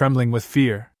now trembling with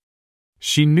fear.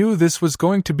 She knew this was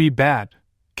going to be bad.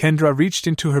 Kendra reached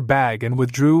into her bag and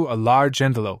withdrew a large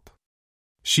envelope.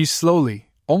 She slowly,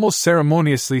 almost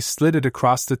ceremoniously, slid it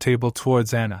across the table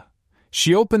towards Anna.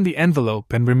 She opened the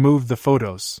envelope and removed the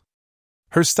photos.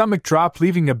 Her stomach dropped,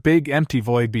 leaving a big empty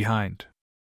void behind.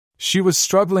 She was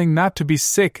struggling not to be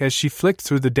sick as she flicked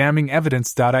through the damning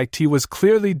evidence. It was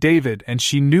clearly David, and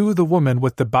she knew the woman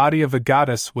with the body of a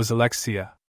goddess was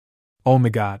Alexia. Oh my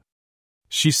God.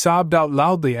 She sobbed out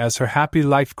loudly as her happy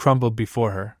life crumbled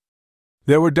before her.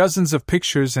 There were dozens of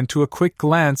pictures, and to a quick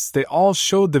glance they all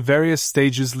showed the various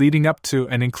stages leading up to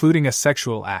and including a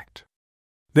sexual act.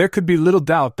 There could be little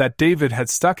doubt that David had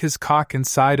stuck his cock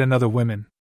inside another woman.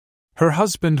 Her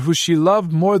husband, who she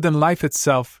loved more than life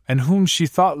itself, and whom she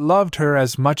thought loved her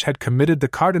as much, had committed the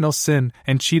cardinal sin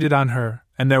and cheated on her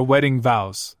and their wedding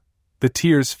vows. The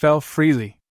tears fell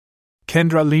freely.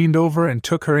 Kendra leaned over and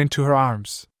took her into her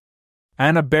arms.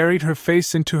 Anna buried her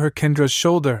face into her Kendra's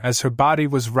shoulder as her body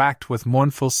was racked with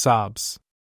mournful sobs.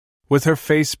 With her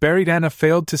face buried, Anna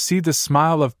failed to see the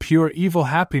smile of pure evil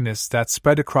happiness that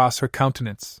spread across her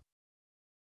countenance.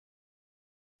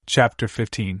 Chapter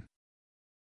 15.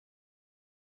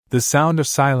 The sound of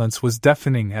silence was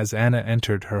deafening as Anna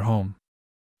entered her home.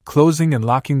 Closing and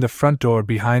locking the front door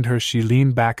behind her, she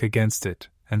leaned back against it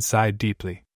and sighed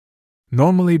deeply.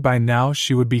 Normally by now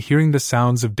she would be hearing the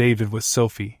sounds of David with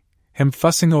Sophie, him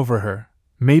fussing over her,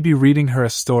 maybe reading her a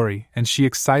story, and she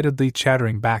excitedly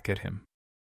chattering back at him.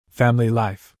 Family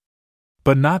life.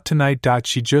 But not tonight.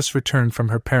 She just returned from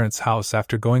her parents' house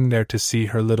after going there to see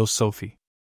her little Sophie.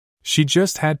 She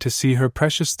just had to see her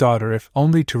precious daughter, if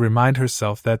only to remind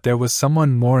herself that there was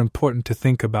someone more important to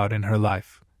think about in her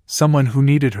life, someone who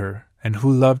needed her and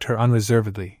who loved her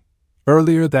unreservedly.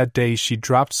 Earlier that day she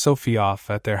dropped Sophie off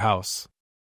at their house.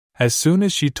 As soon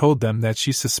as she told them that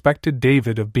she suspected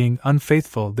David of being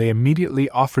unfaithful, they immediately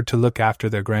offered to look after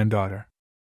their granddaughter.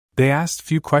 They asked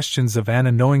few questions of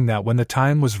Anna, knowing that when the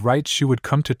time was right she would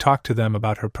come to talk to them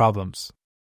about her problems.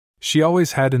 She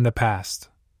always had in the past.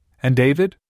 And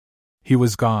David? He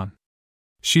was gone.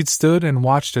 She'd stood and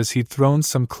watched as he'd thrown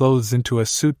some clothes into a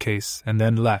suitcase and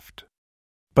then left.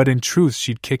 But in truth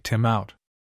she'd kicked him out.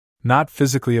 Not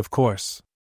physically, of course.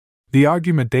 The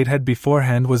argument they'd had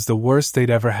beforehand was the worst they'd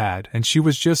ever had, and she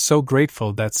was just so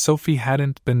grateful that Sophie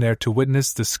hadn't been there to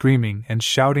witness the screaming and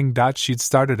shouting she'd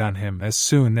started on him as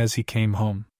soon as he came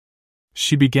home.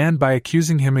 She began by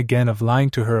accusing him again of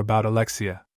lying to her about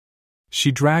Alexia. She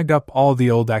dragged up all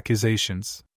the old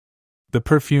accusations. The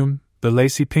perfume, the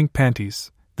lacy pink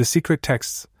panties, the secret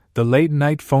texts, the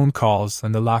late-night phone calls,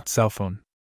 and the locked cell phone.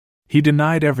 He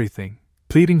denied everything,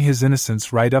 pleading his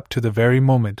innocence right up to the very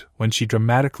moment when she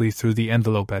dramatically threw the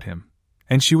envelope at him,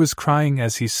 and she was crying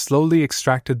as he slowly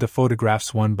extracted the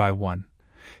photographs one by one,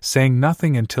 saying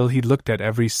nothing until he'd looked at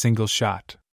every single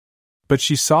shot. But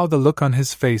she saw the look on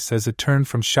his face as it turned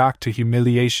from shock to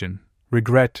humiliation,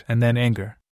 regret, and then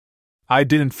anger. "I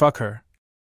didn't fuck her,"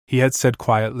 he had said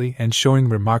quietly and showing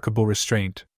remarkable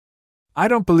restraint. "I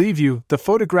don't believe you, the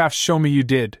photographs show me you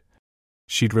did,"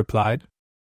 she'd replied.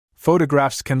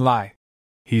 "Photographs can lie,"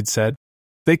 he'd said.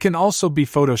 "They can also be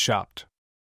photoshopped."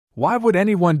 "Why would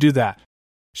anyone do that?"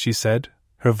 she said,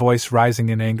 her voice rising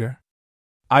in anger.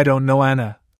 "I don't know,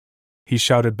 Anna," he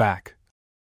shouted back.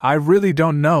 "I really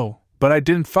don't know, but I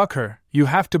didn't fuck her, you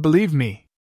have to believe me."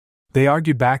 They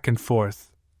argued back and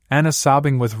forth, Anna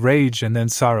sobbing with rage and then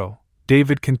sorrow,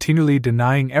 David continually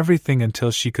denying everything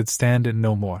until she could stand it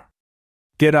no more.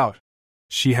 "Get out,"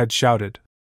 she had shouted.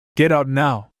 "Get out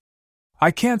now.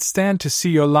 I can't stand to see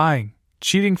your lying,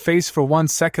 cheating face for 1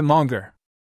 second longer."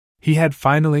 He had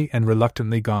finally and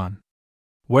reluctantly gone.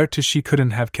 Where to she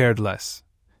couldn't have cared less.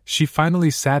 She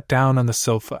finally sat down on the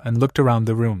sofa and looked around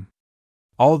the room.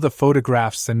 All the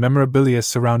photographs and memorabilia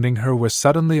surrounding her were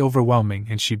suddenly overwhelming,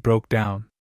 and she broke down.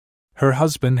 Her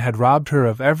husband had robbed her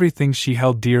of everything she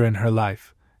held dear in her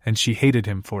life, and she hated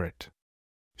him for it.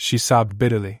 She sobbed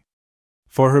bitterly.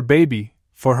 For her baby,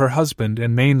 for her husband,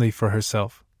 and mainly for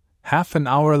herself. Half an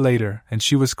hour later, and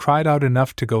she was cried out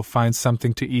enough to go find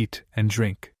something to eat and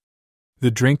drink.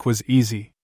 The drink was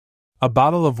easy. A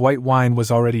bottle of white wine was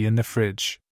already in the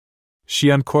fridge. She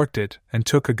uncorked it and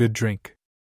took a good drink.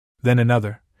 Then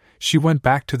another. She went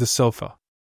back to the sofa.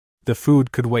 The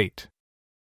food could wait.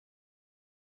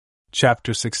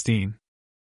 Chapter 16.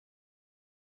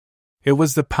 It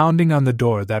was the pounding on the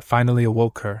door that finally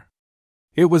awoke her.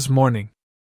 It was morning.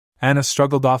 Anna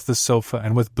struggled off the sofa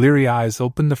and with bleary eyes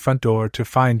opened the front door to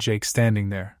find Jake standing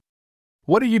there.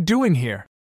 "What are you doing here?"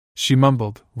 she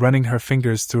mumbled, running her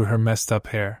fingers through her messed up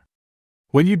hair.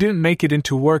 "When you didn't make it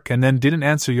into work and then didn't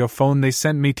answer your phone, they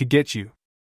sent me to get you."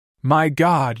 "My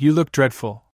God, you look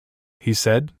dreadful," he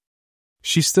said.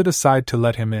 She stood aside to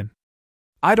let him in.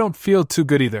 "I don't feel too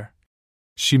good either,"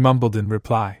 she mumbled in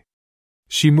reply.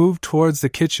 She moved towards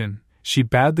the kitchen. She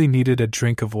badly needed a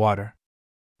drink of water.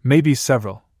 Maybe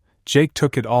several. Jake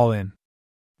took it all in.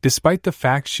 Despite the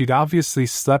fact she'd obviously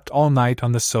slept all night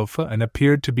on the sofa and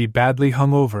appeared to be badly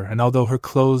hungover, and although her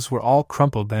clothes were all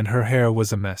crumpled and her hair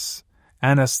was a mess,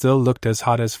 Anna still looked as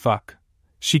hot as fuck.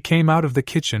 She came out of the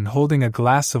kitchen holding a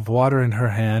glass of water in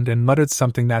her hand and muttered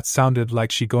something that sounded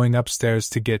like she going upstairs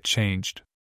to get changed.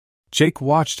 Jake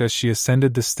watched as she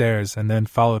ascended the stairs and then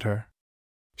followed her.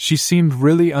 She seemed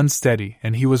really unsteady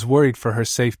and he was worried for her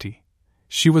safety.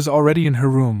 She was already in her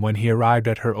room when he arrived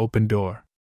at her open door.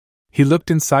 He looked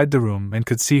inside the room and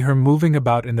could see her moving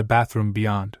about in the bathroom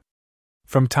beyond.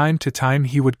 From time to time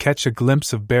he would catch a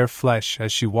glimpse of bare flesh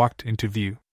as she walked into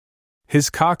view. His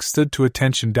cock stood to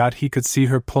attention. He could see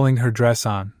her pulling her dress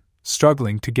on,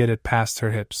 struggling to get it past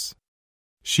her hips.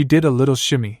 She did a little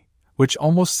shimmy, which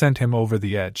almost sent him over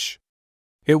the edge.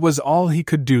 It was all he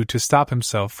could do to stop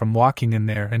himself from walking in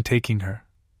there and taking her.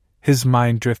 His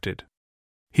mind drifted.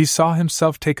 He saw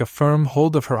himself take a firm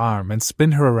hold of her arm and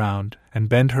spin her around and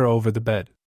bend her over the bed.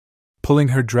 Pulling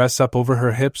her dress up over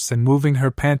her hips and moving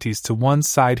her panties to one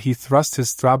side, he thrust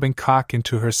his throbbing cock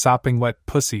into her sopping wet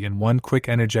pussy in one quick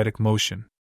energetic motion.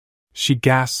 She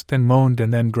gasped and moaned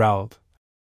and then growled,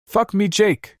 "Fuck me,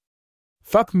 Jake!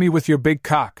 Fuck me with your big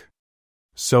cock!"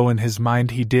 So in his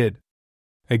mind he did.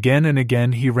 Again and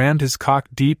again he rammed his cock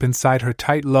deep inside her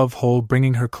tight love hole,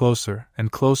 bringing her closer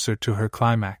and closer to her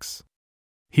climax.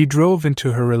 He drove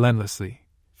into her relentlessly,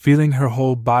 feeling her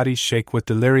whole body shake with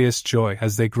delirious joy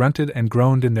as they grunted and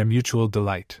groaned in their mutual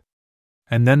delight.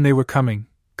 And then they were coming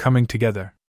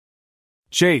together.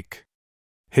 "Jake!"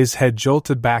 His head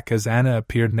jolted back as Anna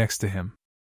appeared next to him.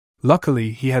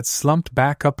 Luckily, he had slumped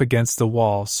back up against the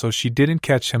wall so she didn't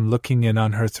catch him looking in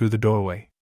on her through the doorway.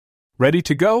 "Ready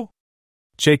to go?"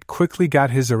 Jake quickly got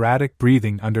his erratic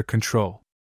breathing under control.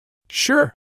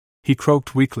 "Sure," he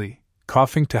croaked weakly,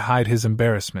 coughing to hide his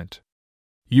embarrassment.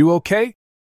 "You okay?"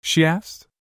 she asked.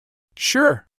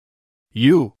 "Sure."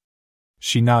 "You?"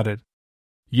 She nodded.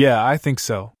 "Yeah, I think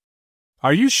so."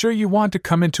 "Are you sure you want to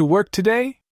come into work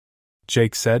today?"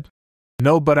 Jake said.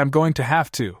 "No, but I'm going to have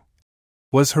to,"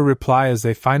 was her reply as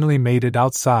they finally made it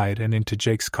outside and into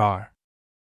Jake's car.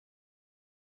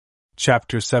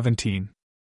 Chapter 17.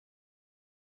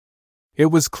 It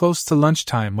was close to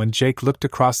lunchtime when Jake looked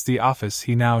across the office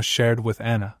he now shared with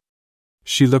Anna.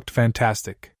 She looked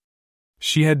fantastic.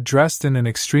 She had dressed in an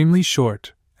extremely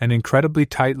short and incredibly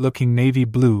tight-looking navy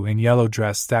blue and yellow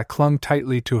dress that clung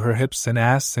tightly to her hips and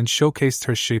ass and showcased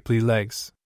her shapely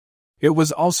legs. It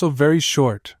was also very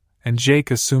short, and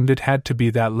Jake assumed it had to be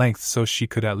that length so she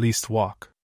could at least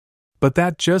walk. But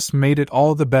that just made it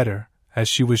all the better, as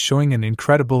she was showing an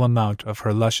incredible amount of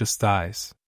her luscious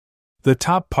thighs. The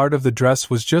top part of the dress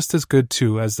was just as good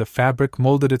too, as the fabric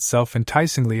molded itself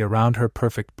enticingly around her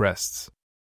perfect breasts.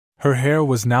 Her hair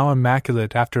was now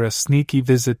immaculate after a sneaky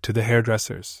visit to the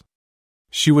hairdresser's.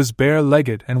 She was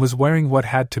bare-legged and was wearing what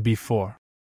had to be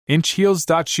 4-inch heels.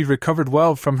 She recovered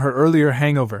well from her earlier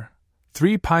hangover.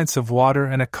 3 pints of water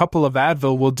and a couple of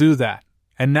Advil will do that,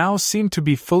 and now seemed to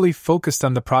be fully focused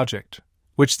on the project,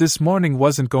 which this morning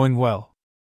wasn't going well.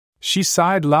 She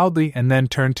sighed loudly and then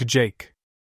turned to Jake.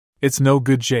 "It's no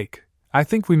good, Jake. I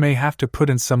think we may have to put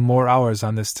in some more hours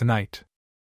on this tonight.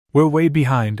 We're way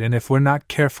behind, and if we're not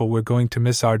careful, we're going to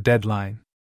miss our deadline.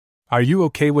 Are you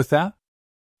okay with that?"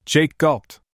 Jake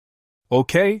gulped.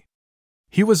 "Okay?"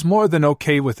 He was more than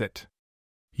okay with it.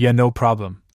 "Yeah, no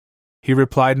problem," he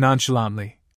replied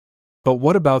nonchalantly. "But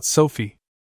what about Sophie?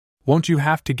 Won't you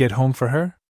have to get home for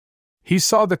her?" He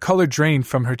saw the color drain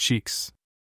from her cheeks.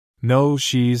 "No,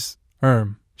 she's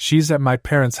at my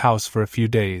parents' house for a few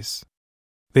days.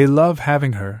 They love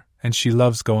having her, and she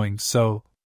loves going, so.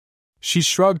 She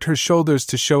shrugged her shoulders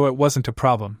to show it wasn't a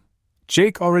problem.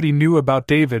 Jake already knew about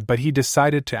David, but he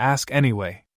decided to ask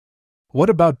anyway. What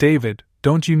about David?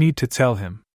 Don't you need to tell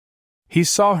him? He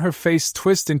saw her face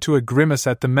twist into a grimace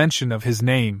at the mention of his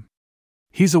name.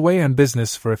 He's away on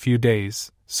business for a few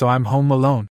days, so I'm home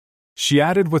alone, she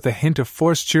added with a hint of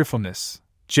forced cheerfulness.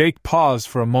 Jake paused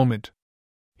for a moment.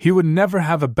 He would never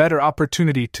have a better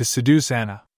opportunity to seduce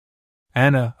Anna.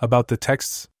 Anna, about the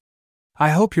texts? I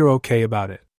hope you're okay about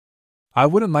it. I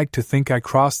wouldn't like to think I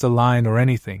crossed a line or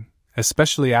anything,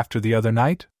 especially after the other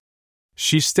night.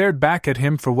 She stared back at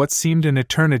him for what seemed an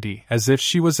eternity, as if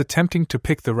she was attempting to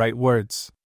pick the right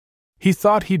words. He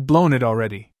thought he'd blown it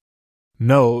already.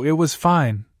 No, it was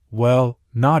fine, well,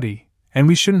 naughty, and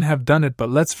we shouldn't have done it, but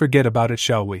let's forget about it,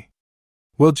 shall we?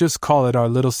 We'll just call it our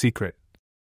little secret,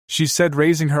 she said,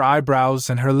 raising her eyebrows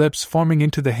and her lips forming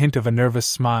into the hint of a nervous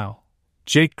smile.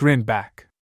 Jake grinned back.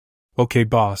 Okay,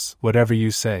 boss, whatever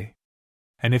you say.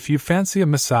 And if you fancy a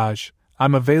massage,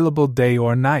 I'm available day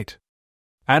or night.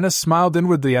 Anna smiled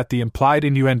inwardly at the implied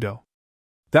innuendo.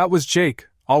 That was Jake,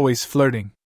 always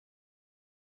flirting.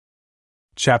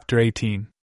 Chapter 18.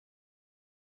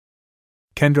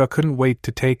 Kendra couldn't wait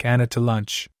to take Anna to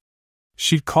lunch.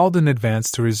 She'd called in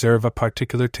advance to reserve a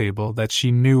particular table that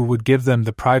she knew would give them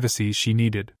the privacy she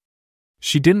needed.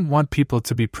 She didn't want people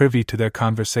to be privy to their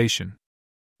conversation.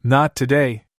 Not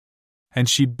today. And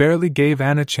she barely gave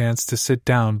Anna a chance to sit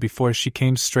down before she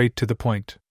came straight to the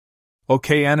point.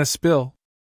 Okay, Anna, spill.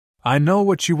 I know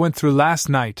what you went through last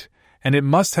night, and it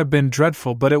must have been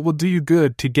dreadful, but it will do you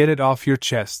good to get it off your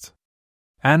chest.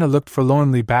 Anna looked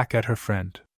forlornly back at her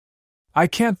friend. I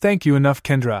can't thank you enough,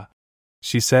 Kendra,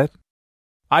 she said.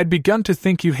 I'd begun to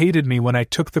think you hated me when I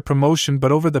took the promotion,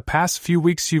 but over the past few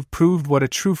weeks you've proved what a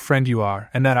true friend you are,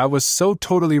 and that I was so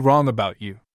totally wrong about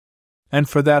you. And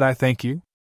for that I thank you.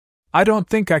 I don't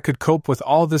think I could cope with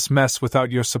all this mess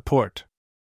without your support.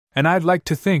 And I'd like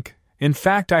to think, in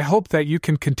fact, I hope that you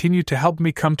can continue to help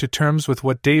me come to terms with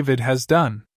what David has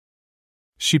done.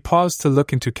 She paused to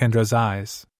look into Kendra's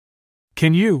eyes.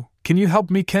 Can you help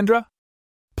me, Kendra?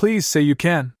 Please say you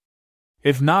can.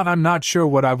 If not, I'm not sure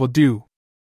what I will do.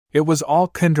 It was all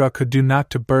Kendra could do not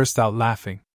to burst out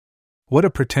laughing. What a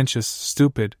pretentious,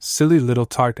 stupid, silly little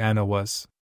tart Anna was.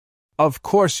 Of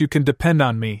course you can depend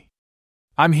on me.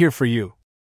 I'm here for you,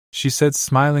 she said,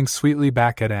 smiling sweetly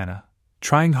back at Anna,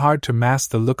 trying hard to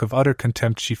mask the look of utter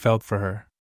contempt she felt for her.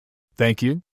 Thank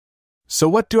you. So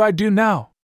what do I do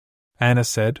now? Anna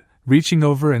said, reaching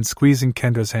over and squeezing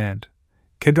Kendra's hand.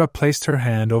 Kendra placed her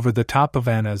hand over the top of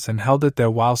Anna's and held it there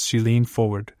whilst she leaned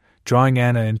forward, drawing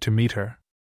Anna in to meet her.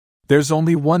 There's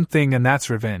only one thing, and that's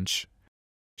revenge,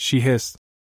 she hissed.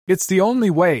 It's the only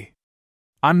way.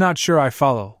 I'm not sure I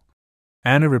follow,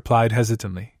 Anna replied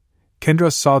hesitantly.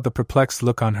 Kendra saw the perplexed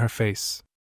look on her face.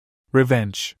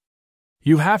 Revenge.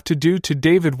 You have to do to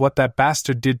David what that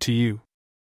bastard did to you.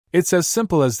 It's as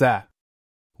simple as that.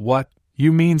 What,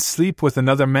 you mean sleep with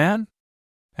another man?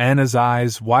 Anna's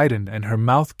eyes widened and her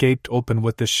mouth gaped open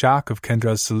with the shock of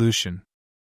Kendra's solution.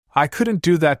 I couldn't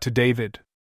do that to David.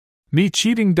 Me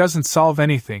cheating doesn't solve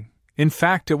anything. In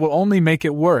fact, it will only make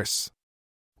it worse.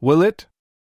 Will it?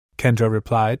 Kendra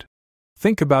replied.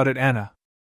 Think about it, Anna.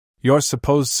 Your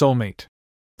supposed soulmate.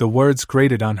 The words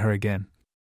grated on her again.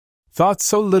 Thought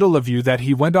so little of you that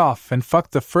he went off and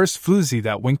fucked the first floozy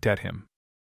that winked at him.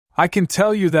 I can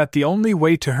tell you that the only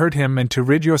way to hurt him and to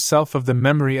rid yourself of the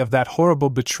memory of that horrible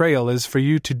betrayal is for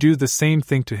you to do the same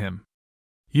thing to him.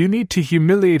 You need to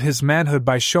humiliate his manhood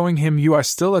by showing him you are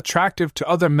still attractive to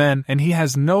other men and he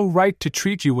has no right to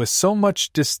treat you with so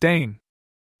much disdain.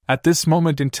 At this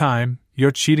moment in time,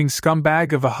 your cheating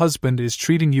scumbag of a husband is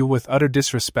treating you with utter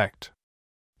disrespect.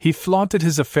 He flaunted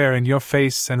his affair in your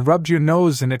face and rubbed your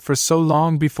nose in it for so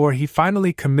long before he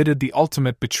finally committed the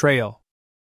ultimate betrayal.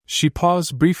 She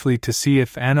paused briefly to see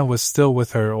if Anna was still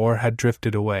with her or had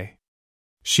drifted away.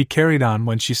 She carried on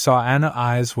when she saw Anna's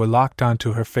eyes were locked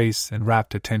onto her face in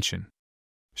rapt attention.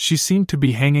 She seemed to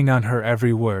be hanging on her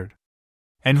every word.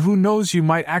 And who knows, you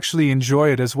might actually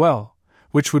enjoy it as well,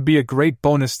 which would be a great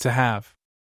bonus to have.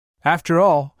 After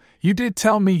all, you did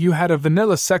tell me you had a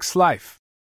vanilla sex life,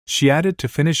 she added to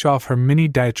finish off her mini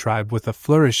diatribe with a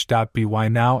flourish. By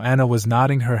now Anna was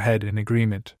nodding her head in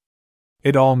agreement.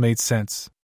 It all made sense.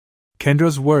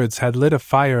 Kendra's words had lit a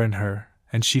fire in her,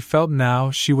 and she felt now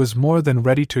she was more than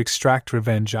ready to extract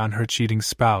revenge on her cheating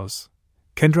spouse.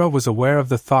 Kendra was aware of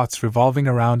the thoughts revolving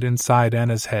around inside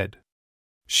Anna's head.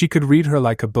 She could read her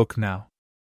like a book now.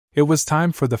 It was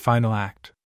time for the final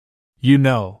act. You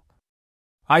know,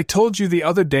 I told you the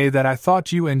other day that I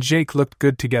thought you and Jake looked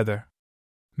good together.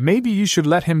 Maybe you should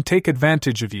let him take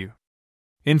advantage of you.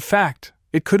 In fact,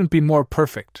 it couldn't be more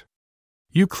perfect.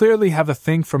 You clearly have a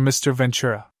thing for Mr.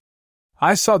 Ventura.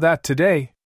 I saw that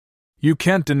today. You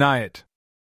can't deny it.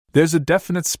 There's a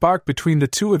definite spark between the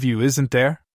two of you, isn't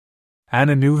there?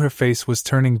 Anna knew her face was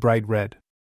turning bright red.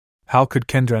 How could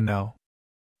Kendra know?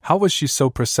 How was she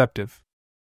so perceptive?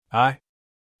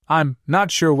 I'm not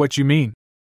sure what you mean,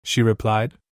 she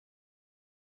replied.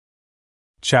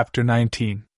 Chapter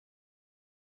 19.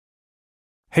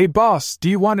 Hey boss, do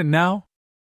you want it now?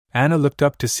 Anna looked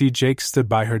up to see Jake stood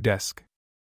by her desk.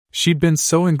 She'd been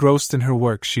so engrossed in her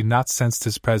work she'd not sensed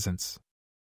his presence.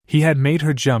 He had made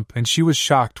her jump, and she was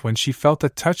shocked when she felt a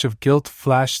touch of guilt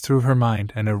flash through her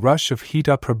mind and a rush of heat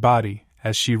up her body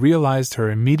as she realized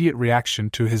her immediate reaction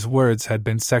to his words had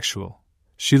been sexual.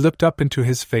 She looked up into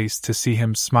his face to see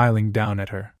him smiling down at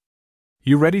her.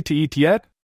 You ready to eat yet?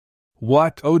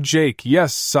 What? Oh, Jake,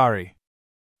 yes, sorry.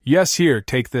 Yes, here,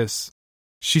 take this.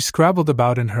 She scrabbled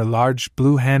about in her large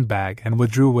blue handbag and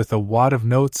withdrew with a wad of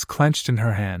notes clenched in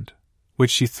her hand,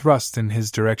 which she thrust in his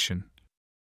direction.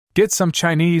 Get some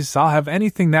Chinese, I'll have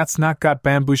anything that's not got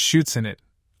bamboo shoots in it.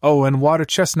 Oh, and water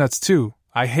chestnuts too,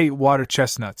 I hate water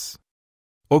chestnuts.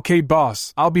 Okay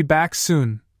boss, I'll be back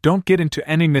soon, don't get into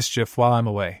any mischief while I'm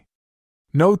away.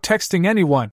 No texting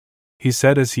anyone, he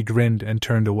said as he grinned and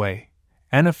turned away.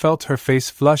 Anna felt her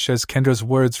face flush as Kendra's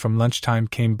words from lunchtime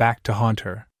came back to haunt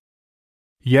her.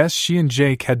 Yes, she and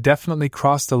Jake had definitely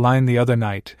crossed the line the other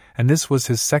night, and this was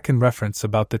his second reference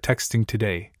about the texting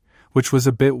today, which was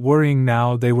a bit worrying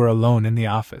now they were alone in the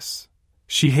office.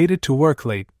 She hated to work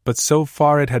late, but so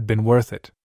far it had been worth it.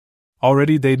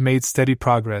 Already they'd made steady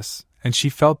progress, and she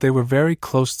felt they were very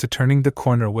close to turning the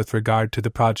corner with regard to the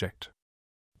project.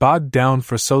 Bogged down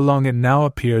for so long, it now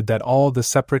appeared that all the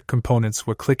separate components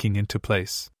were clicking into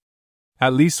place.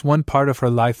 At least one part of her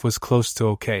life was close to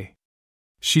okay.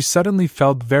 She suddenly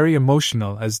felt very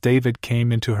emotional as David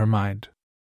came into her mind.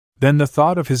 Then the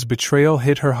thought of his betrayal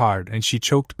hit her hard and she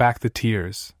choked back the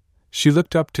tears. She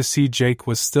looked up to see Jake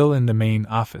was still in the main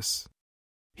office.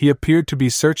 He appeared to be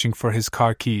searching for his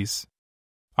car keys.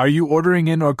 Are you ordering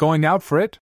in or going out for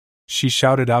it? She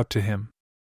shouted out to him.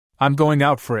 I'm going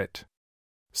out for it.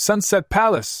 Sunset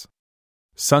Palace.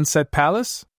 Sunset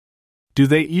Palace? Do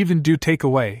they even do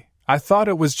takeaway? I thought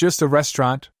it was just a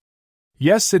restaurant.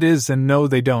 Yes, it is, and no,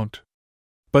 they don't.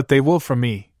 But they will for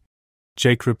me,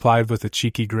 Jake replied with a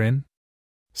cheeky grin.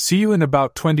 See you in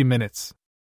about 20 minutes.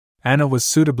 Anna was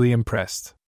suitably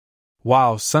impressed.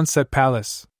 Wow, Sunset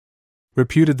Palace.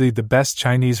 Reputedly the best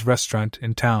Chinese restaurant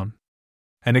in town.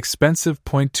 An expensive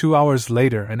 2 hours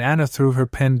later, and Anna threw her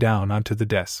pen down onto the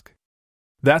desk.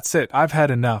 That's it, I've had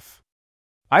enough.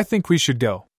 I think we should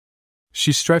go.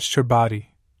 She stretched her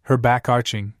body, her back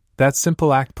arching, that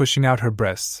simple act pushing out her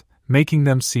breasts, making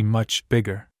them seem much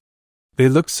bigger. They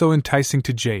looked so enticing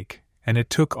to Jake, and it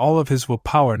took all of his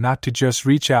willpower not to just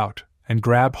reach out and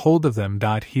grab hold of them.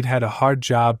 He'd had a hard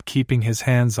job keeping his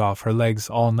hands off her legs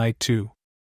all night too.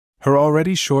 Her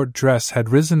already short dress had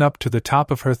risen up to the top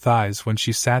of her thighs when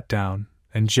she sat down,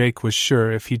 and Jake was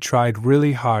sure if he tried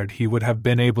really hard he would have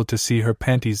been able to see her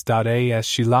panties. As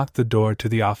she locked the door to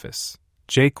the office,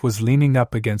 Jake was leaning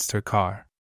up against her car.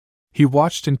 He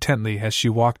watched intently as she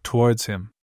walked towards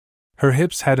him. Her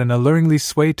hips had an alluringly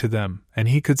sway to them, and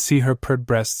he could see her pert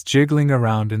breasts jiggling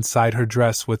around inside her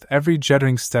dress with every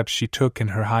juddering step she took in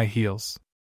her high heels.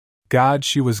 God,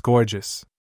 she was gorgeous.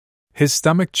 His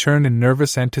stomach churned in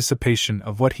nervous anticipation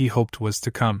of what he hoped was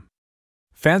to come.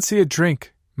 Fancy a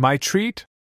drink, my treat?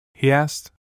 He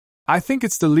asked. I think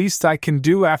it's the least I can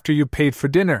do after you paid for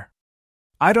dinner.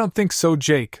 I don't think so,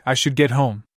 Jake. I should get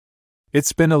home.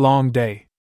 It's been a long day.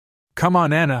 Come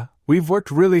on, Anna. We've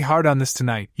worked really hard on this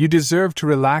tonight. You deserve to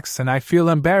relax, and I feel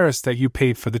embarrassed that you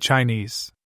paid for the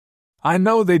Chinese. I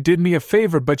know they did me a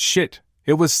favor, but shit,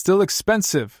 it was still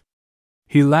expensive.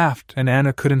 He laughed, and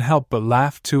Anna couldn't help but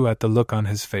laugh too at the look on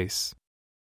his face.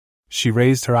 She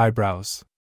raised her eyebrows.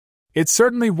 It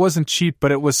certainly wasn't cheap,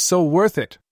 but it was so worth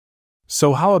it.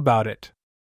 So how about it?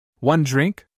 One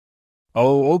drink?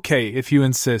 Oh, okay, if you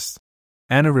insist,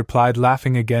 Anna replied,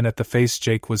 laughing again at the face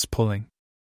Jake was pulling.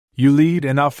 You lead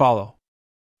and I'll follow.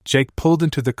 Jake pulled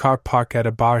into the car park at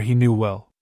a bar he knew well.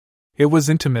 It was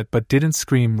intimate but didn't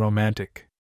scream romantic.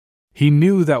 He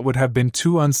knew that would have been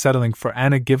too unsettling for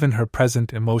Anna given her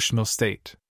present emotional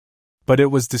state. But it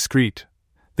was discreet.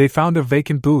 They found a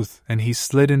vacant booth and he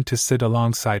slid in to sit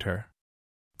alongside her.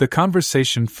 The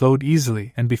conversation flowed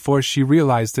easily, and before she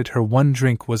realized it, her one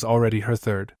drink was already her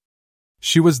third.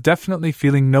 She was definitely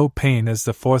feeling no pain as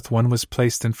the fourth one was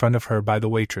placed in front of her by the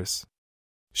waitress.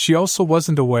 She also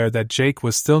wasn't aware that Jake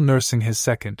was still nursing his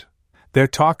second, Their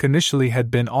talk initially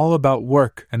had been all about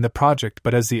work and the project,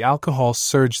 but as the alcohol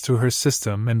surged through her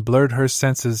system and blurred her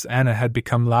senses, Anna had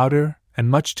become louder and,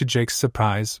 much to Jake's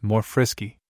surprise, more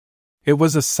frisky. It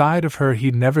was a side of her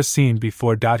he'd never seen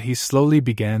before. He slowly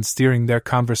began steering their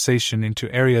conversation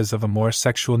into areas of a more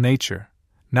sexual nature,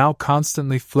 now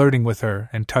constantly flirting with her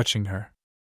and touching her.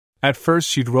 At first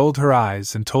she'd rolled her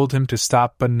eyes and told him to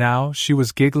stop, but now she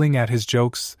was giggling at his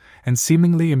jokes and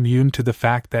seemingly immune to the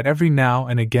fact that every now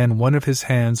and again one of his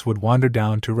hands would wander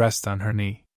down to rest on her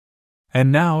knee.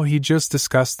 And now he just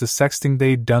discussed the sexting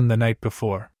they'd done the night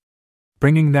before.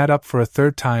 Bringing that up for a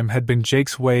third time had been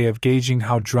Jake's way of gauging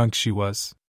how drunk she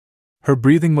was. Her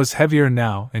breathing was heavier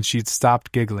now, and she'd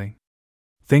stopped giggling.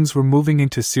 Things were moving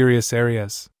into serious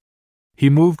areas.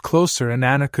 He moved closer, and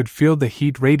Anna could feel the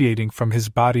heat radiating from his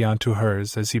body onto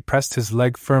hers as he pressed his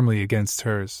leg firmly against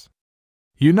hers.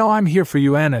 "You know I'm here for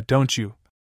you, Anna, don't you?"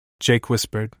 Jake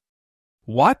whispered.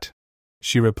 "What?"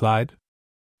 she replied.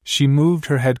 She moved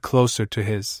her head closer to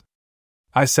his.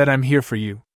 "I said I'm here for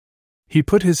you." He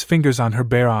put his fingers on her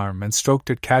bare arm and stroked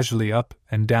it casually up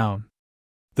and down.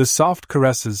 The soft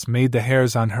caresses made the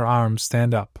hairs on her arm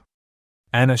stand up.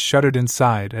 Anna shuddered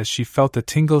inside as she felt a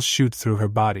tingle shoot through her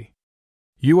body.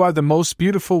 "You are the most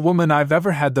beautiful woman I've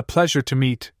ever had the pleasure to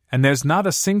meet, and there's not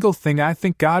a single thing I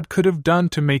think God could have done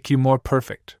to make you more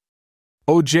perfect."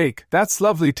 "Oh, Jake, that's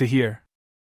lovely to hear.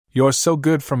 You're so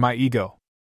good for my ego.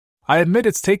 I admit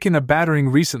it's taken a battering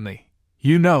recently,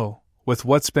 you know, with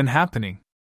what's been happening."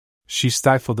 She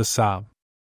stifled a sob.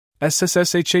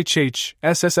 SSSHHH,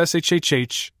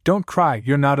 don't cry,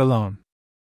 you're not alone.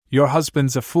 Your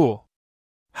husband's a fool.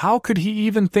 How could he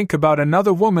even think about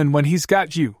another woman when he's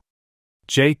got you?"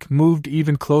 Jake moved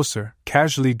even closer,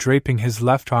 casually draping his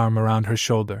left arm around her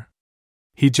shoulder.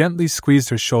 He gently squeezed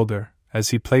her shoulder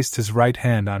as he placed his right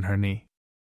hand on her knee.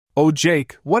 "Oh,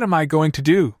 Jake, what am I going to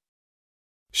do?"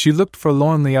 She looked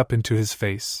forlornly up into his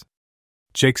face.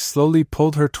 Jake slowly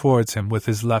pulled her towards him with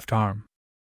his left arm.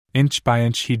 Inch by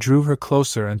inch he drew her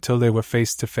closer until they were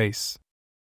face to face.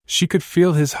 She could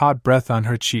feel his hot breath on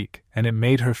her cheek, and it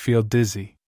made her feel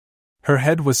dizzy. Her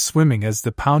head was swimming as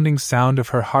the pounding sound of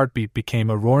her heartbeat became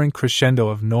a roaring crescendo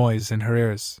of noise in her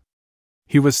ears.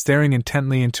 He was staring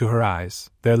intently into her eyes,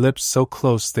 their lips so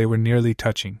close they were nearly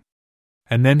touching.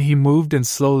 And then he moved and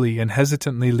slowly and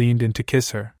hesitantly leaned in to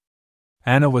kiss her.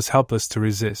 Anna was helpless to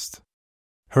resist.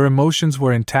 Her emotions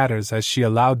were in tatters as she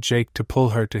allowed Jake to pull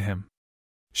her to him.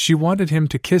 She wanted him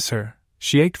to kiss her,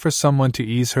 she ached for someone to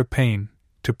ease her pain,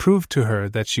 to prove to her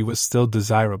that she was still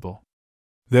desirable.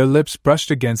 Their lips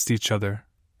brushed against each other,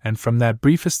 and from that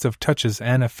briefest of touches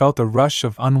Anna felt a rush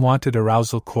of unwanted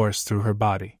arousal course through her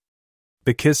body.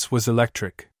 The kiss was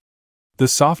electric. The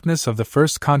softness of the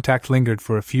first contact lingered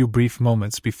for a few brief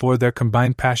moments before their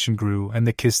combined passion grew and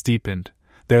the kiss deepened,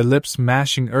 their lips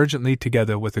mashing urgently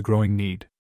together with a growing need.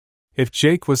 If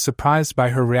Jake was surprised by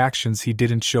her reactions, he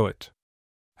didn't show it.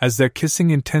 As their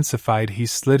kissing intensified, he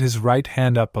slid his right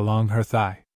hand up along her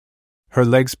thigh. Her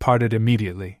legs parted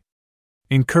immediately.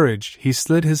 Encouraged, he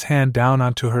slid his hand down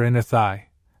onto her inner thigh,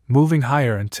 moving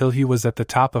higher until he was at the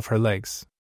top of her legs.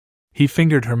 He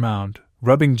fingered her mound,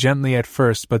 rubbing gently at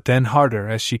first but then harder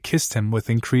as she kissed him with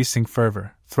increasing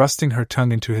fervor, thrusting her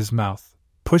tongue into his mouth,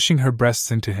 pushing her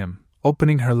breasts into him,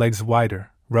 opening her legs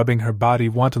wider, rubbing her body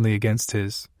wantonly against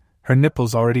his, her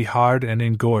nipples already hard and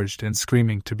engorged and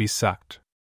screaming to be sucked.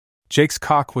 Jake's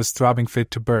cock was throbbing fit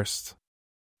to burst.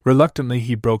 Reluctantly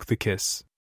he broke the kiss.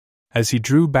 As he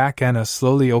drew back, Anna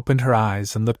slowly opened her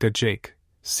eyes and looked at Jake,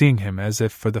 seeing him as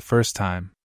if for the first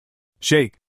time.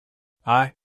 "Jake."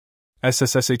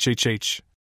 SSSHHH.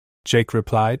 Jake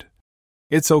replied.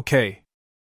 "It's okay.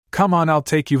 Come on, I'll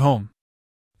take you home."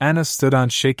 Anna stood on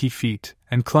shaky feet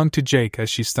and clung to Jake as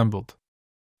she stumbled.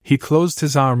 He closed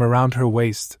his arm around her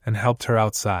waist and helped her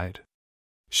outside.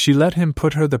 She let him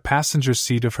put her the passenger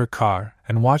seat of her car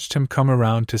and watched him come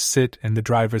around to sit in the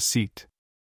driver's seat.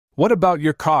 "What about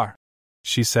your car?"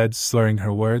 she said, slurring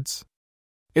her words.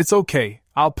 "It's okay,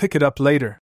 I'll pick it up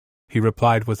later," he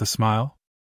replied with a smile.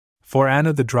 For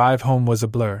Anna, the drive home was a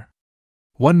blur.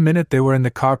 1 minute they were in the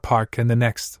car park and the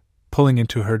next, pulling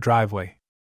into her driveway.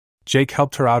 Jake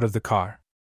helped her out of the car.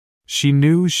 She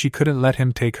knew she couldn't let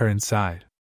him take her inside.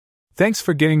 "Thanks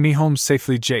for getting me home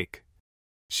safely, Jake,"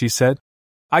 she said.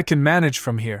 "I can manage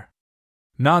from here."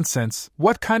 "Nonsense,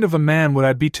 what kind of a man would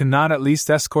I be to not at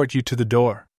least escort you to the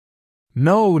door?"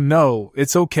 No,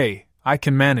 it's okay, I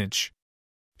can manage."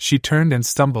 She turned and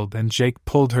stumbled and Jake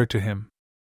pulled her to him.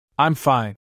 "I'm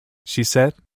fine," she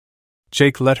said.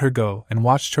 Jake let her go and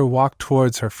watched her walk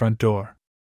towards her front door.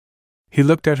 He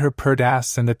looked at her pert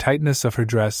ass and the tightness of her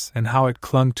dress and how it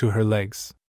clung to her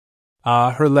legs.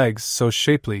 Ah, her legs, so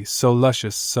shapely, so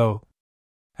luscious, so.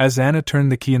 As Anna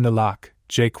turned the key in the lock,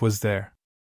 Jake was there.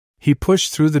 He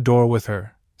pushed through the door with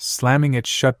her, slamming it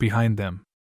shut behind them.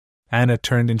 Anna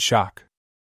turned in shock.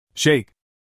 Jake!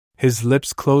 His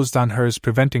lips closed on hers,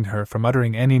 preventing her from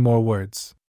uttering any more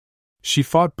words. She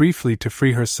fought briefly to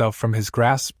free herself from his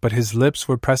grasp, but his lips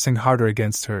were pressing harder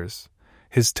against hers,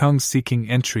 his tongue seeking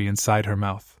entry inside her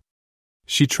mouth.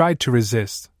 She tried to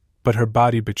resist, but her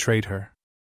body betrayed her.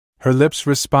 Her lips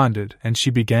responded, and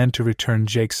she began to return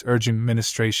Jake's urgent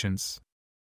ministrations.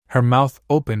 Her mouth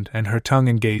opened and her tongue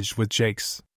engaged with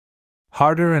Jake's.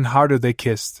 Harder and harder they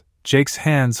kissed, Jake's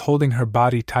hands holding her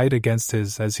body tight against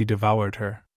his as he devoured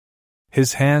her.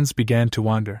 His hands began to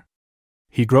wander.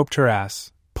 He groped her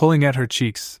ass, pulling at her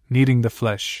cheeks, kneading the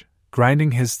flesh,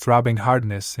 grinding his throbbing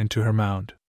hardness into her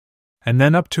mound. And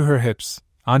then up to her hips,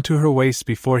 onto her waist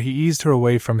before he eased her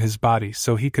away from his body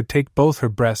so he could take both her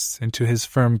breasts into his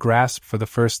firm grasp for the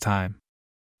first time.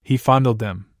 He fondled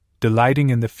them, delighting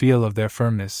in the feel of their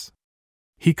firmness.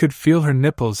 He could feel her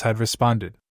nipples had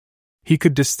responded. He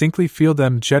could distinctly feel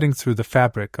them jetting through the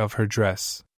fabric of her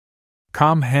dress.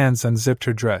 Calm hands unzipped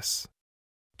her dress.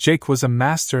 Jake was a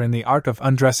master in the art of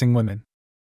undressing women.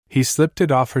 He slipped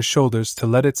it off her shoulders to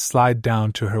let it slide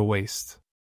down to her waist.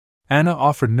 Anna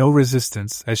offered no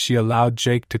resistance as she allowed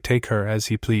Jake to take her as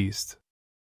he pleased.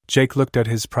 Jake looked at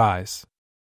his prize.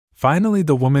 Finally,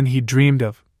 the woman he dreamed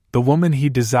of, the woman he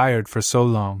desired for so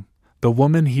long, the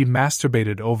woman he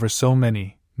masturbated over so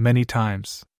many, many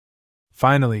times.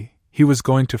 Finally, he was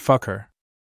going to fuck her.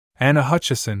 Anna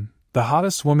Hutchison, the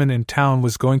hottest woman in town,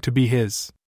 was going to be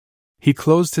his. He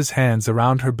closed his hands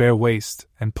around her bare waist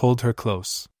and pulled her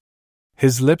close.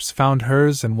 His lips found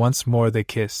hers and once more they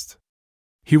kissed.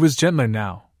 He was gentler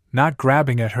now, not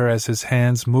grabbing at her as his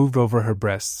hands moved over her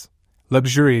breasts,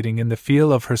 luxuriating in the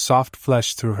feel of her soft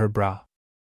flesh through her bra.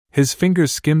 His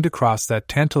fingers skimmed across that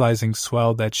tantalizing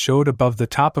swell that showed above the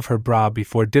top of her bra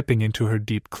before dipping into her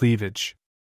deep cleavage.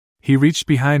 He reached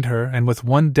behind her and with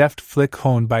one deft flick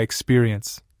honed by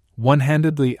experience,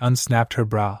 one-handedly unsnapped her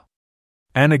bra.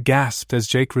 Anna gasped as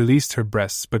Jake released her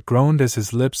breasts but groaned as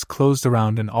his lips closed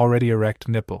around an already erect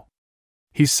nipple.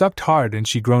 He sucked hard and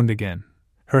she groaned again,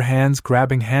 her hands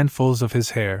grabbing handfuls of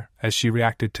his hair as she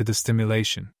reacted to the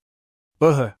stimulation.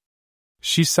 Ugh!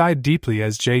 She sighed deeply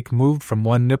as Jake moved from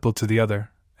one nipple to the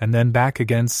other, and then back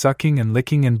again, sucking and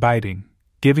licking and biting,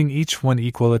 giving each one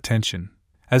equal attention,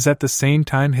 as at the same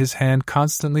time his hand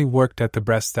constantly worked at the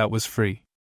breast that was free.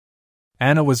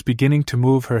 Anna was beginning to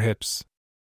move her hips.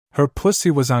 Her pussy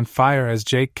was on fire as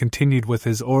Jake continued with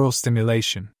his oral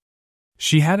stimulation.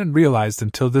 She hadn't realized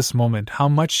until this moment how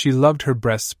much she loved her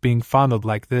breasts being fondled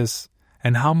like this,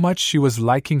 and how much she was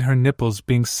liking her nipples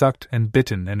being sucked and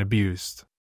bitten and abused.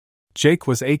 Jake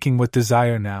was aching with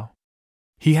desire now.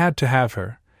 He had to have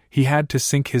her, he had to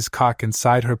sink his cock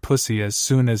inside her pussy as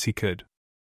soon as he could.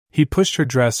 He pushed her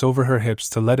dress over her hips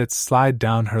to let it slide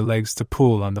down her legs to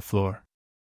pool on the floor.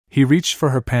 He reached for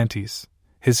her panties,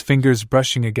 his fingers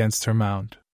brushing against her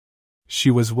mound.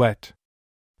 She was wet.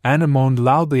 Anna moaned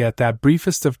loudly at that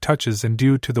briefest of touches, and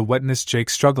due to the wetness Jake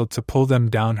struggled to pull them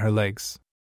down her legs.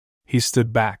 He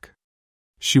stood back.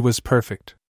 She was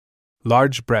perfect.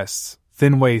 Large breasts,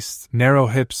 thin waist, narrow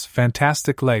hips,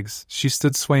 fantastic legs. She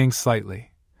stood swaying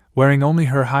slightly, wearing only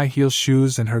her high-heel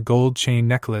shoes and her gold chain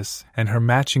necklace and her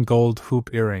matching gold hoop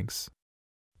earrings.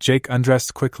 Jake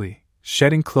undressed quickly,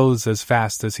 shedding clothes as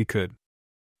fast as he could.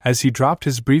 As he dropped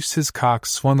his briefs, his cock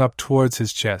swung up towards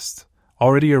his chest,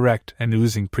 already erect and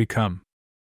oozing pre-cum.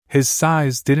 His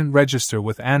sighs didn't register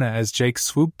with Anna as Jake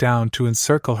swooped down to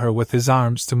encircle her with his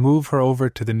arms to move her over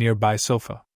to the nearby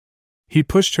sofa. He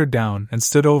pushed her down and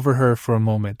stood over her for a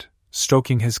moment,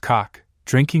 stroking his cock,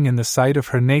 drinking in the sight of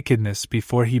her nakedness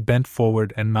before he bent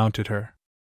forward and mounted her.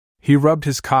 He rubbed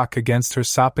his cock against her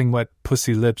sopping wet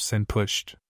pussy lips and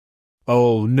pushed.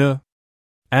 "Oh no!"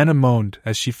 Anna moaned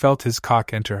as she felt his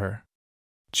cock enter her.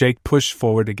 Jake pushed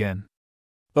forward again.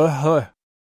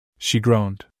 She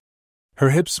groaned.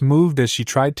 Her hips moved as she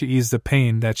tried to ease the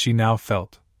pain that she now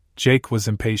felt. Jake was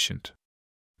impatient.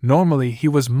 Normally he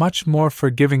was much more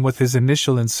forgiving with his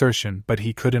initial insertion, but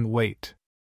he couldn't wait.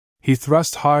 He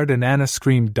thrust hard and Anna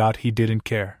screamed. He didn't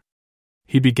care.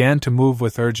 He began to move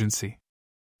with urgency.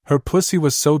 Her pussy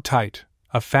was so tight,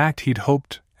 a fact he'd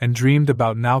hoped and dreamed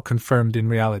about now confirmed in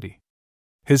reality.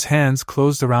 His hands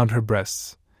closed around her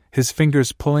breasts, his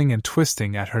fingers pulling and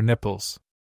twisting at her nipples.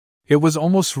 It was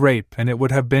almost rape, and it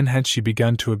would have been had she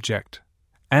begun to object.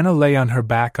 Anna lay on her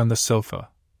back on the sofa,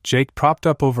 Jake propped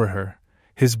up over her,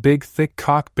 his big thick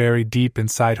cock buried deep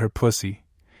inside her pussy,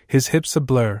 his hips a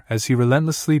blur as he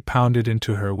relentlessly pounded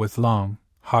into her with long,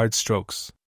 hard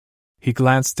strokes. He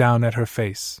glanced down at her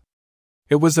face.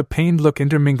 It was a pained look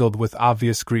intermingled with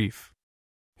obvious grief.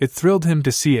 It thrilled him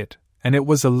to see it, and it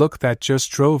was a look that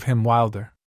just drove him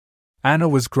wilder. Anna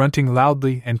was grunting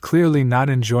loudly and clearly not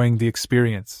enjoying the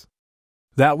experience.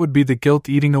 That would be the guilt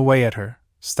eating away at her,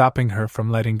 stopping her from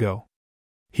letting go.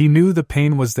 He knew the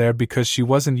pain was there because she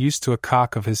wasn't used to a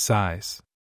cock of his size.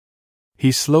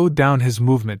 He slowed down his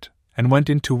movement and went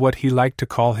into what he liked to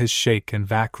call his shake and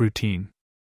vac routine.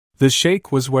 The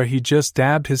shake was where he just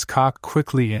dabbed his cock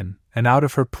quickly in and out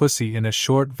of her pussy in a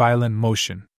short, violent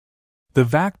motion. The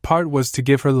vac part was to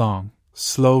give her long,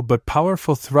 slow but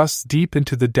powerful thrusts deep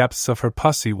into the depths of her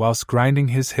pussy whilst grinding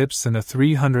his hips in a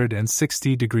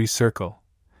 360-degree circle.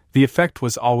 The effect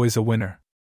was always a winner.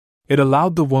 It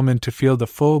allowed the woman to feel the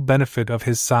full benefit of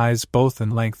his size both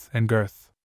in length and girth.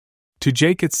 To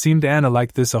Jake it seemed Anna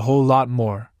liked this a whole lot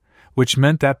more, which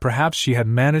meant that perhaps she had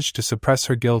managed to suppress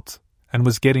her guilt and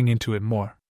was getting into it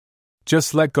more.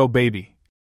 "Just let go, baby,"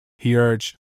 he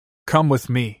urged. "Come with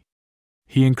me."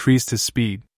 He increased his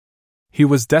speed. He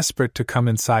was desperate to come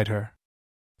inside her.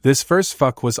 This first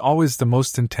fuck was always the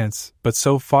most intense, but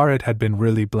so far it had been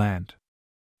really bland.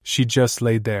 She just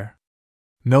laid there.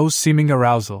 No seeming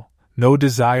arousal, no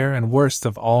desire, and worst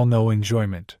of all, no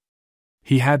enjoyment.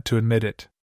 He had to admit it.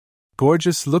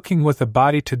 Gorgeous looking with a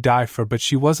body to die for, but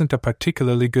she wasn't a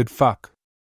particularly good fuck.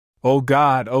 Oh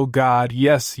God,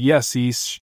 yes,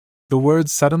 eesh. The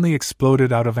words suddenly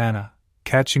exploded out of Anna,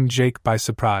 catching Jake by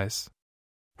surprise.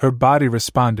 Her body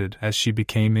responded as she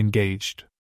became engaged.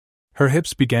 Her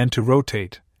hips began to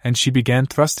rotate, and she began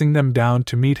thrusting them down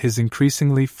to meet his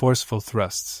increasingly forceful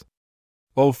thrusts.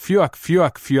 Oh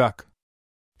fuck.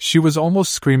 She was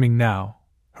almost screaming now,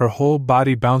 her whole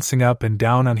body bouncing up and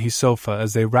down on his sofa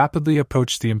as they rapidly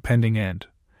approached the impending end.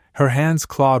 Her hands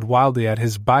clawed wildly at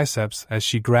his biceps as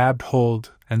she grabbed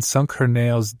hold and sunk her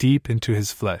nails deep into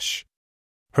his flesh.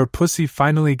 Her pussy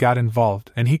finally got involved,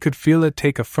 and he could feel it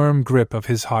take a firm grip of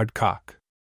his hard cock.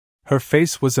 Her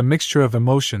face was a mixture of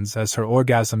emotions as her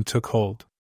orgasm took hold.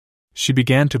 She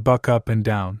began to buck up and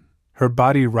down, her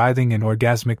body writhing in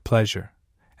orgasmic pleasure.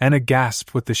 Anna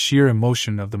gasped with the sheer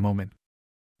emotion of the moment.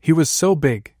 He was so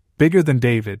big, bigger than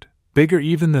David, bigger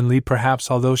even than Lee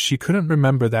perhaps, although she couldn't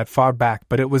remember that far back,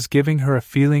 but it was giving her a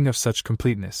feeling of such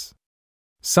completeness.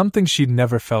 Something she'd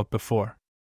never felt before.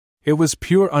 It was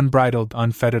pure, unbridled,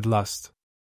 unfettered lust.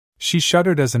 She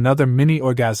shuddered as another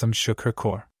mini-orgasm shook her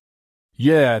core.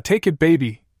 "Yeah, take it,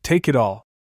 baby, take it all,"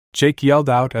 Jake yelled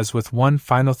out as with one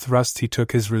final thrust he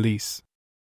took his release.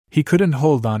 He couldn't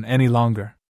hold on any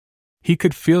longer. He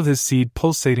could feel his seed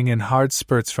pulsating in hard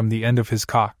spurts from the end of his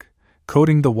cock,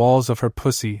 coating the walls of her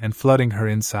pussy and flooding her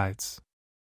insides.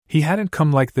 He hadn't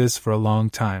come like this for a long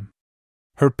time.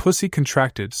 Her pussy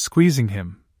contracted, squeezing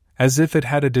him, as if it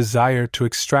had a desire to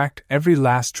extract every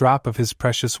last drop of his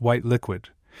precious white liquid.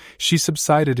 She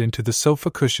subsided into the sofa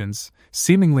cushions,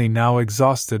 seemingly now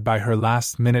exhausted by her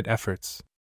last-minute efforts.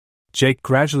 Jake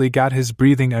gradually got his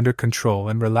breathing under control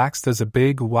and relaxed as a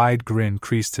big, wide grin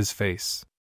creased his face.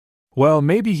 Well,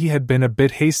 maybe he had been a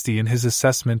bit hasty in his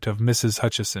assessment of Mrs.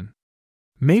 Hutchison.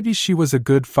 Maybe she was a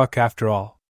good fuck after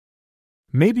all.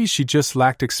 Maybe she just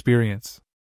lacked experience.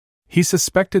 He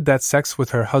suspected that sex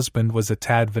with her husband was a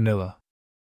tad vanilla.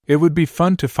 It would be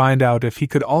fun to find out if he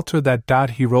could alter that.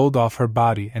 He rolled off her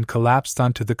body and collapsed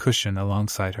onto the cushion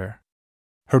alongside her.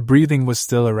 Her breathing was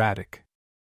still erratic.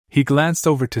 He glanced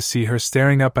over to see her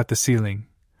staring up at the ceiling,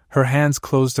 her hands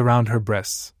closed around her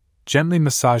breasts, gently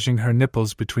massaging her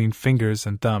nipples between fingers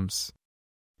and thumbs.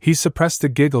 He suppressed a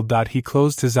giggle. He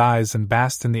closed his eyes and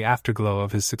basked in the afterglow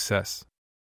of his success.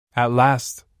 At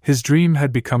last, his dream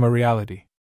had become a reality.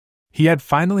 He had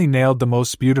finally nailed the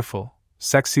most beautiful,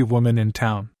 sexy woman in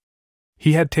town.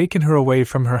 He had taken her away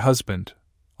from her husband,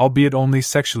 albeit only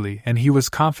sexually, and he was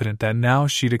confident that now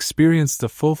she'd experienced the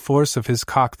full force of his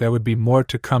cock there would be more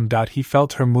to come. He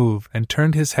felt her move and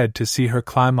turned his head to see her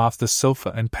climb off the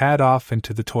sofa and pad off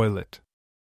into the toilet.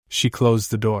 She closed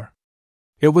the door.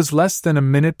 It was less than a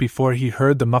minute before he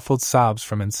heard the muffled sobs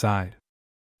from inside.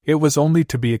 It was only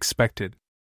to be expected.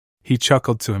 He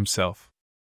chuckled to himself.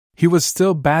 He was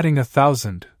still batting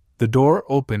 1,000. The door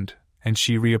opened, and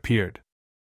she reappeared.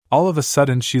 All of a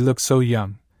sudden she looked so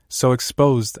young, so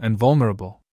exposed and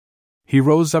vulnerable. He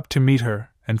rose up to meet her,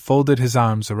 and folded his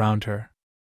arms around her.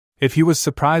 If he was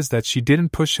surprised that she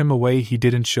didn't push him away, he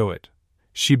didn't show it.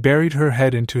 She buried her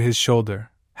head into his shoulder,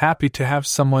 happy to have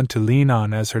someone to lean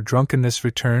on as her drunkenness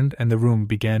returned and the room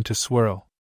began to swirl.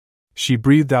 She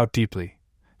breathed out deeply.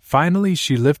 Finally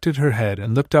she lifted her head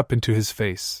and looked up into his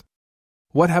face.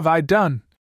 "What have I done?"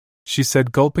 she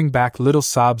said, gulping back little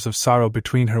sobs of sorrow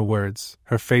between her words,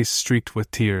 her face streaked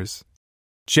with tears.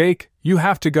 Jake, you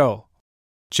have to go.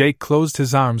 Jake closed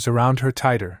his arms around her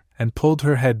tighter and pulled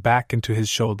her head back into his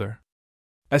shoulder.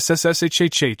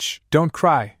 SSSHHH, don't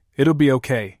cry, it'll be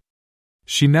okay.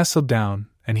 She nestled down,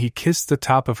 and he kissed the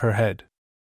top of her head.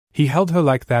 He held her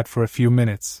like that for a few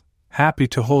minutes, happy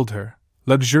to hold her,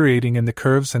 luxuriating in the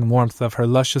curves and warmth of her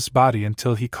luscious body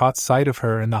until he caught sight of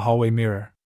her in the hallway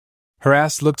mirror. Her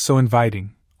ass looked so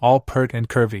inviting, all pert and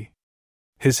curvy.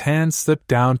 His hand slipped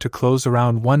down to close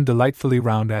around one delightfully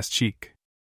round ass cheek.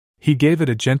 He gave it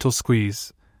a gentle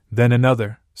squeeze, then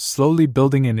another, slowly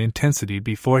building in intensity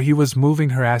before he was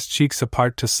moving her ass cheeks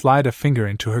apart to slide a finger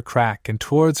into her crack and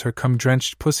towards her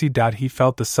cum-drenched pussy. He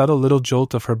felt the subtle little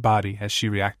jolt of her body as she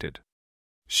reacted.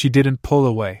 She didn't pull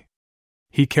away.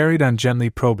 He carried on gently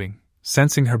probing,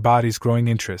 sensing her body's growing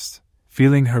interest,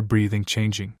 feeling her breathing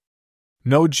changing.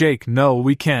 No, Jake, no,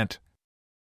 we can't.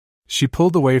 She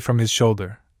pulled away from his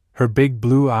shoulder, her big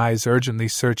blue eyes urgently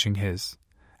searching his,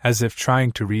 as if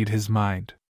trying to read his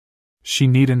mind. She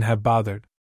needn't have bothered.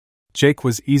 Jake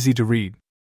was easy to read.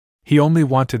 He only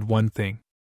wanted one thing.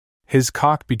 His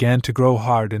cock began to grow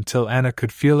hard until Anna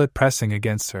could feel it pressing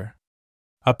against her.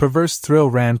 A perverse thrill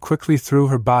ran quickly through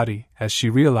her body as she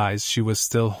realized she was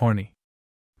still horny.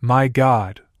 My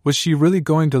God, was she really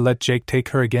going to let Jake take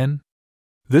her again?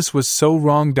 This was so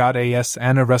wrong. As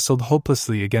Anna wrestled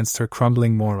hopelessly against her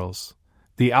crumbling morals,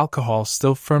 the alcohol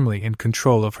still firmly in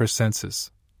control of her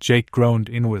senses, Jake groaned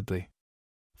inwardly.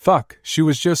 Fuck, she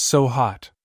was just so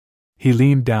hot. He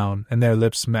leaned down and their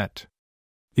lips met.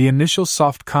 The initial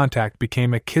soft contact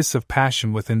became a kiss of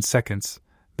passion within seconds,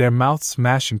 their mouths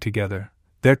smashing together,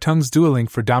 their tongues dueling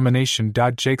for domination.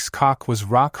 Jake's cock was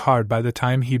rock hard by the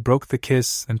time he broke the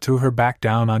kiss and threw her back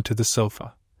down onto the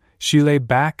sofa. She lay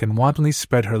back and wantonly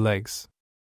spread her legs.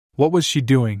 What was she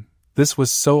doing? This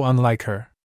was so unlike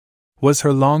her. Was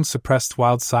her long suppressed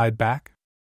wild side back?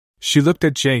 She looked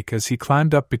at Jake as he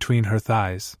climbed up between her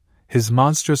thighs, his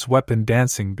monstrous weapon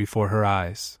dancing before her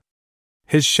eyes.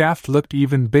 His shaft looked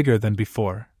even bigger than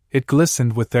before. It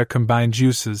glistened with their combined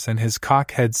juices and his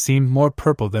cock head seemed more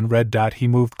purple than red. He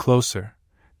moved closer,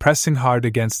 pressing hard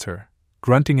against her,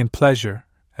 grunting in pleasure,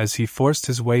 as he forced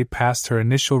his way past her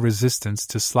initial resistance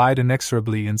to slide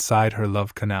inexorably inside her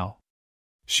love canal.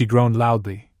 She groaned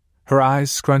loudly, her eyes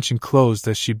scrunching closed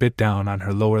as she bit down on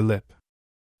her lower lip.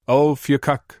 Oh,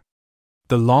 fuck!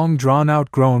 The long drawn-out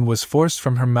groan was forced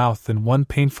from her mouth in one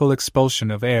painful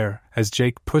expulsion of air as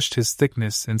Jake pushed his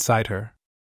thickness inside her.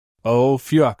 Oh,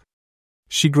 fuck!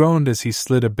 She groaned as he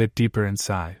slid a bit deeper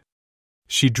inside.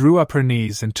 She drew up her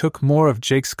knees and took more of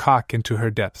Jake's cock into her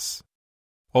depths.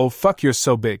 Oh, fuck, you're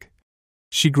so big!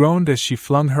 She groaned as she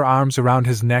flung her arms around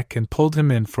his neck and pulled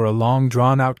him in for a long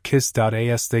drawn-out kiss.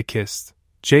 As they kissed,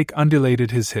 Jake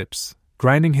undulated his hips,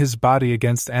 grinding his body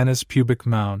against Anna's pubic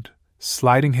mound,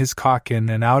 sliding his cock in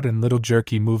and out in little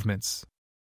jerky movements.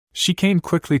 She came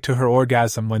quickly to her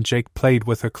orgasm when Jake played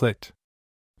with her clit.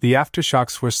 The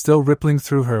aftershocks were still rippling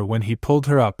through her when he pulled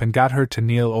her up and got her to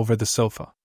kneel over the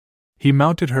sofa. He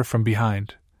mounted her from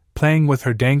behind, playing with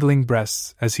her dangling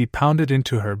breasts as he pounded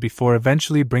into her before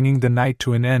eventually bringing the night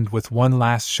to an end with one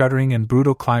last shuddering and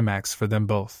brutal climax for them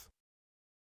both.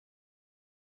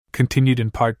 Continued in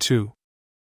Part 2.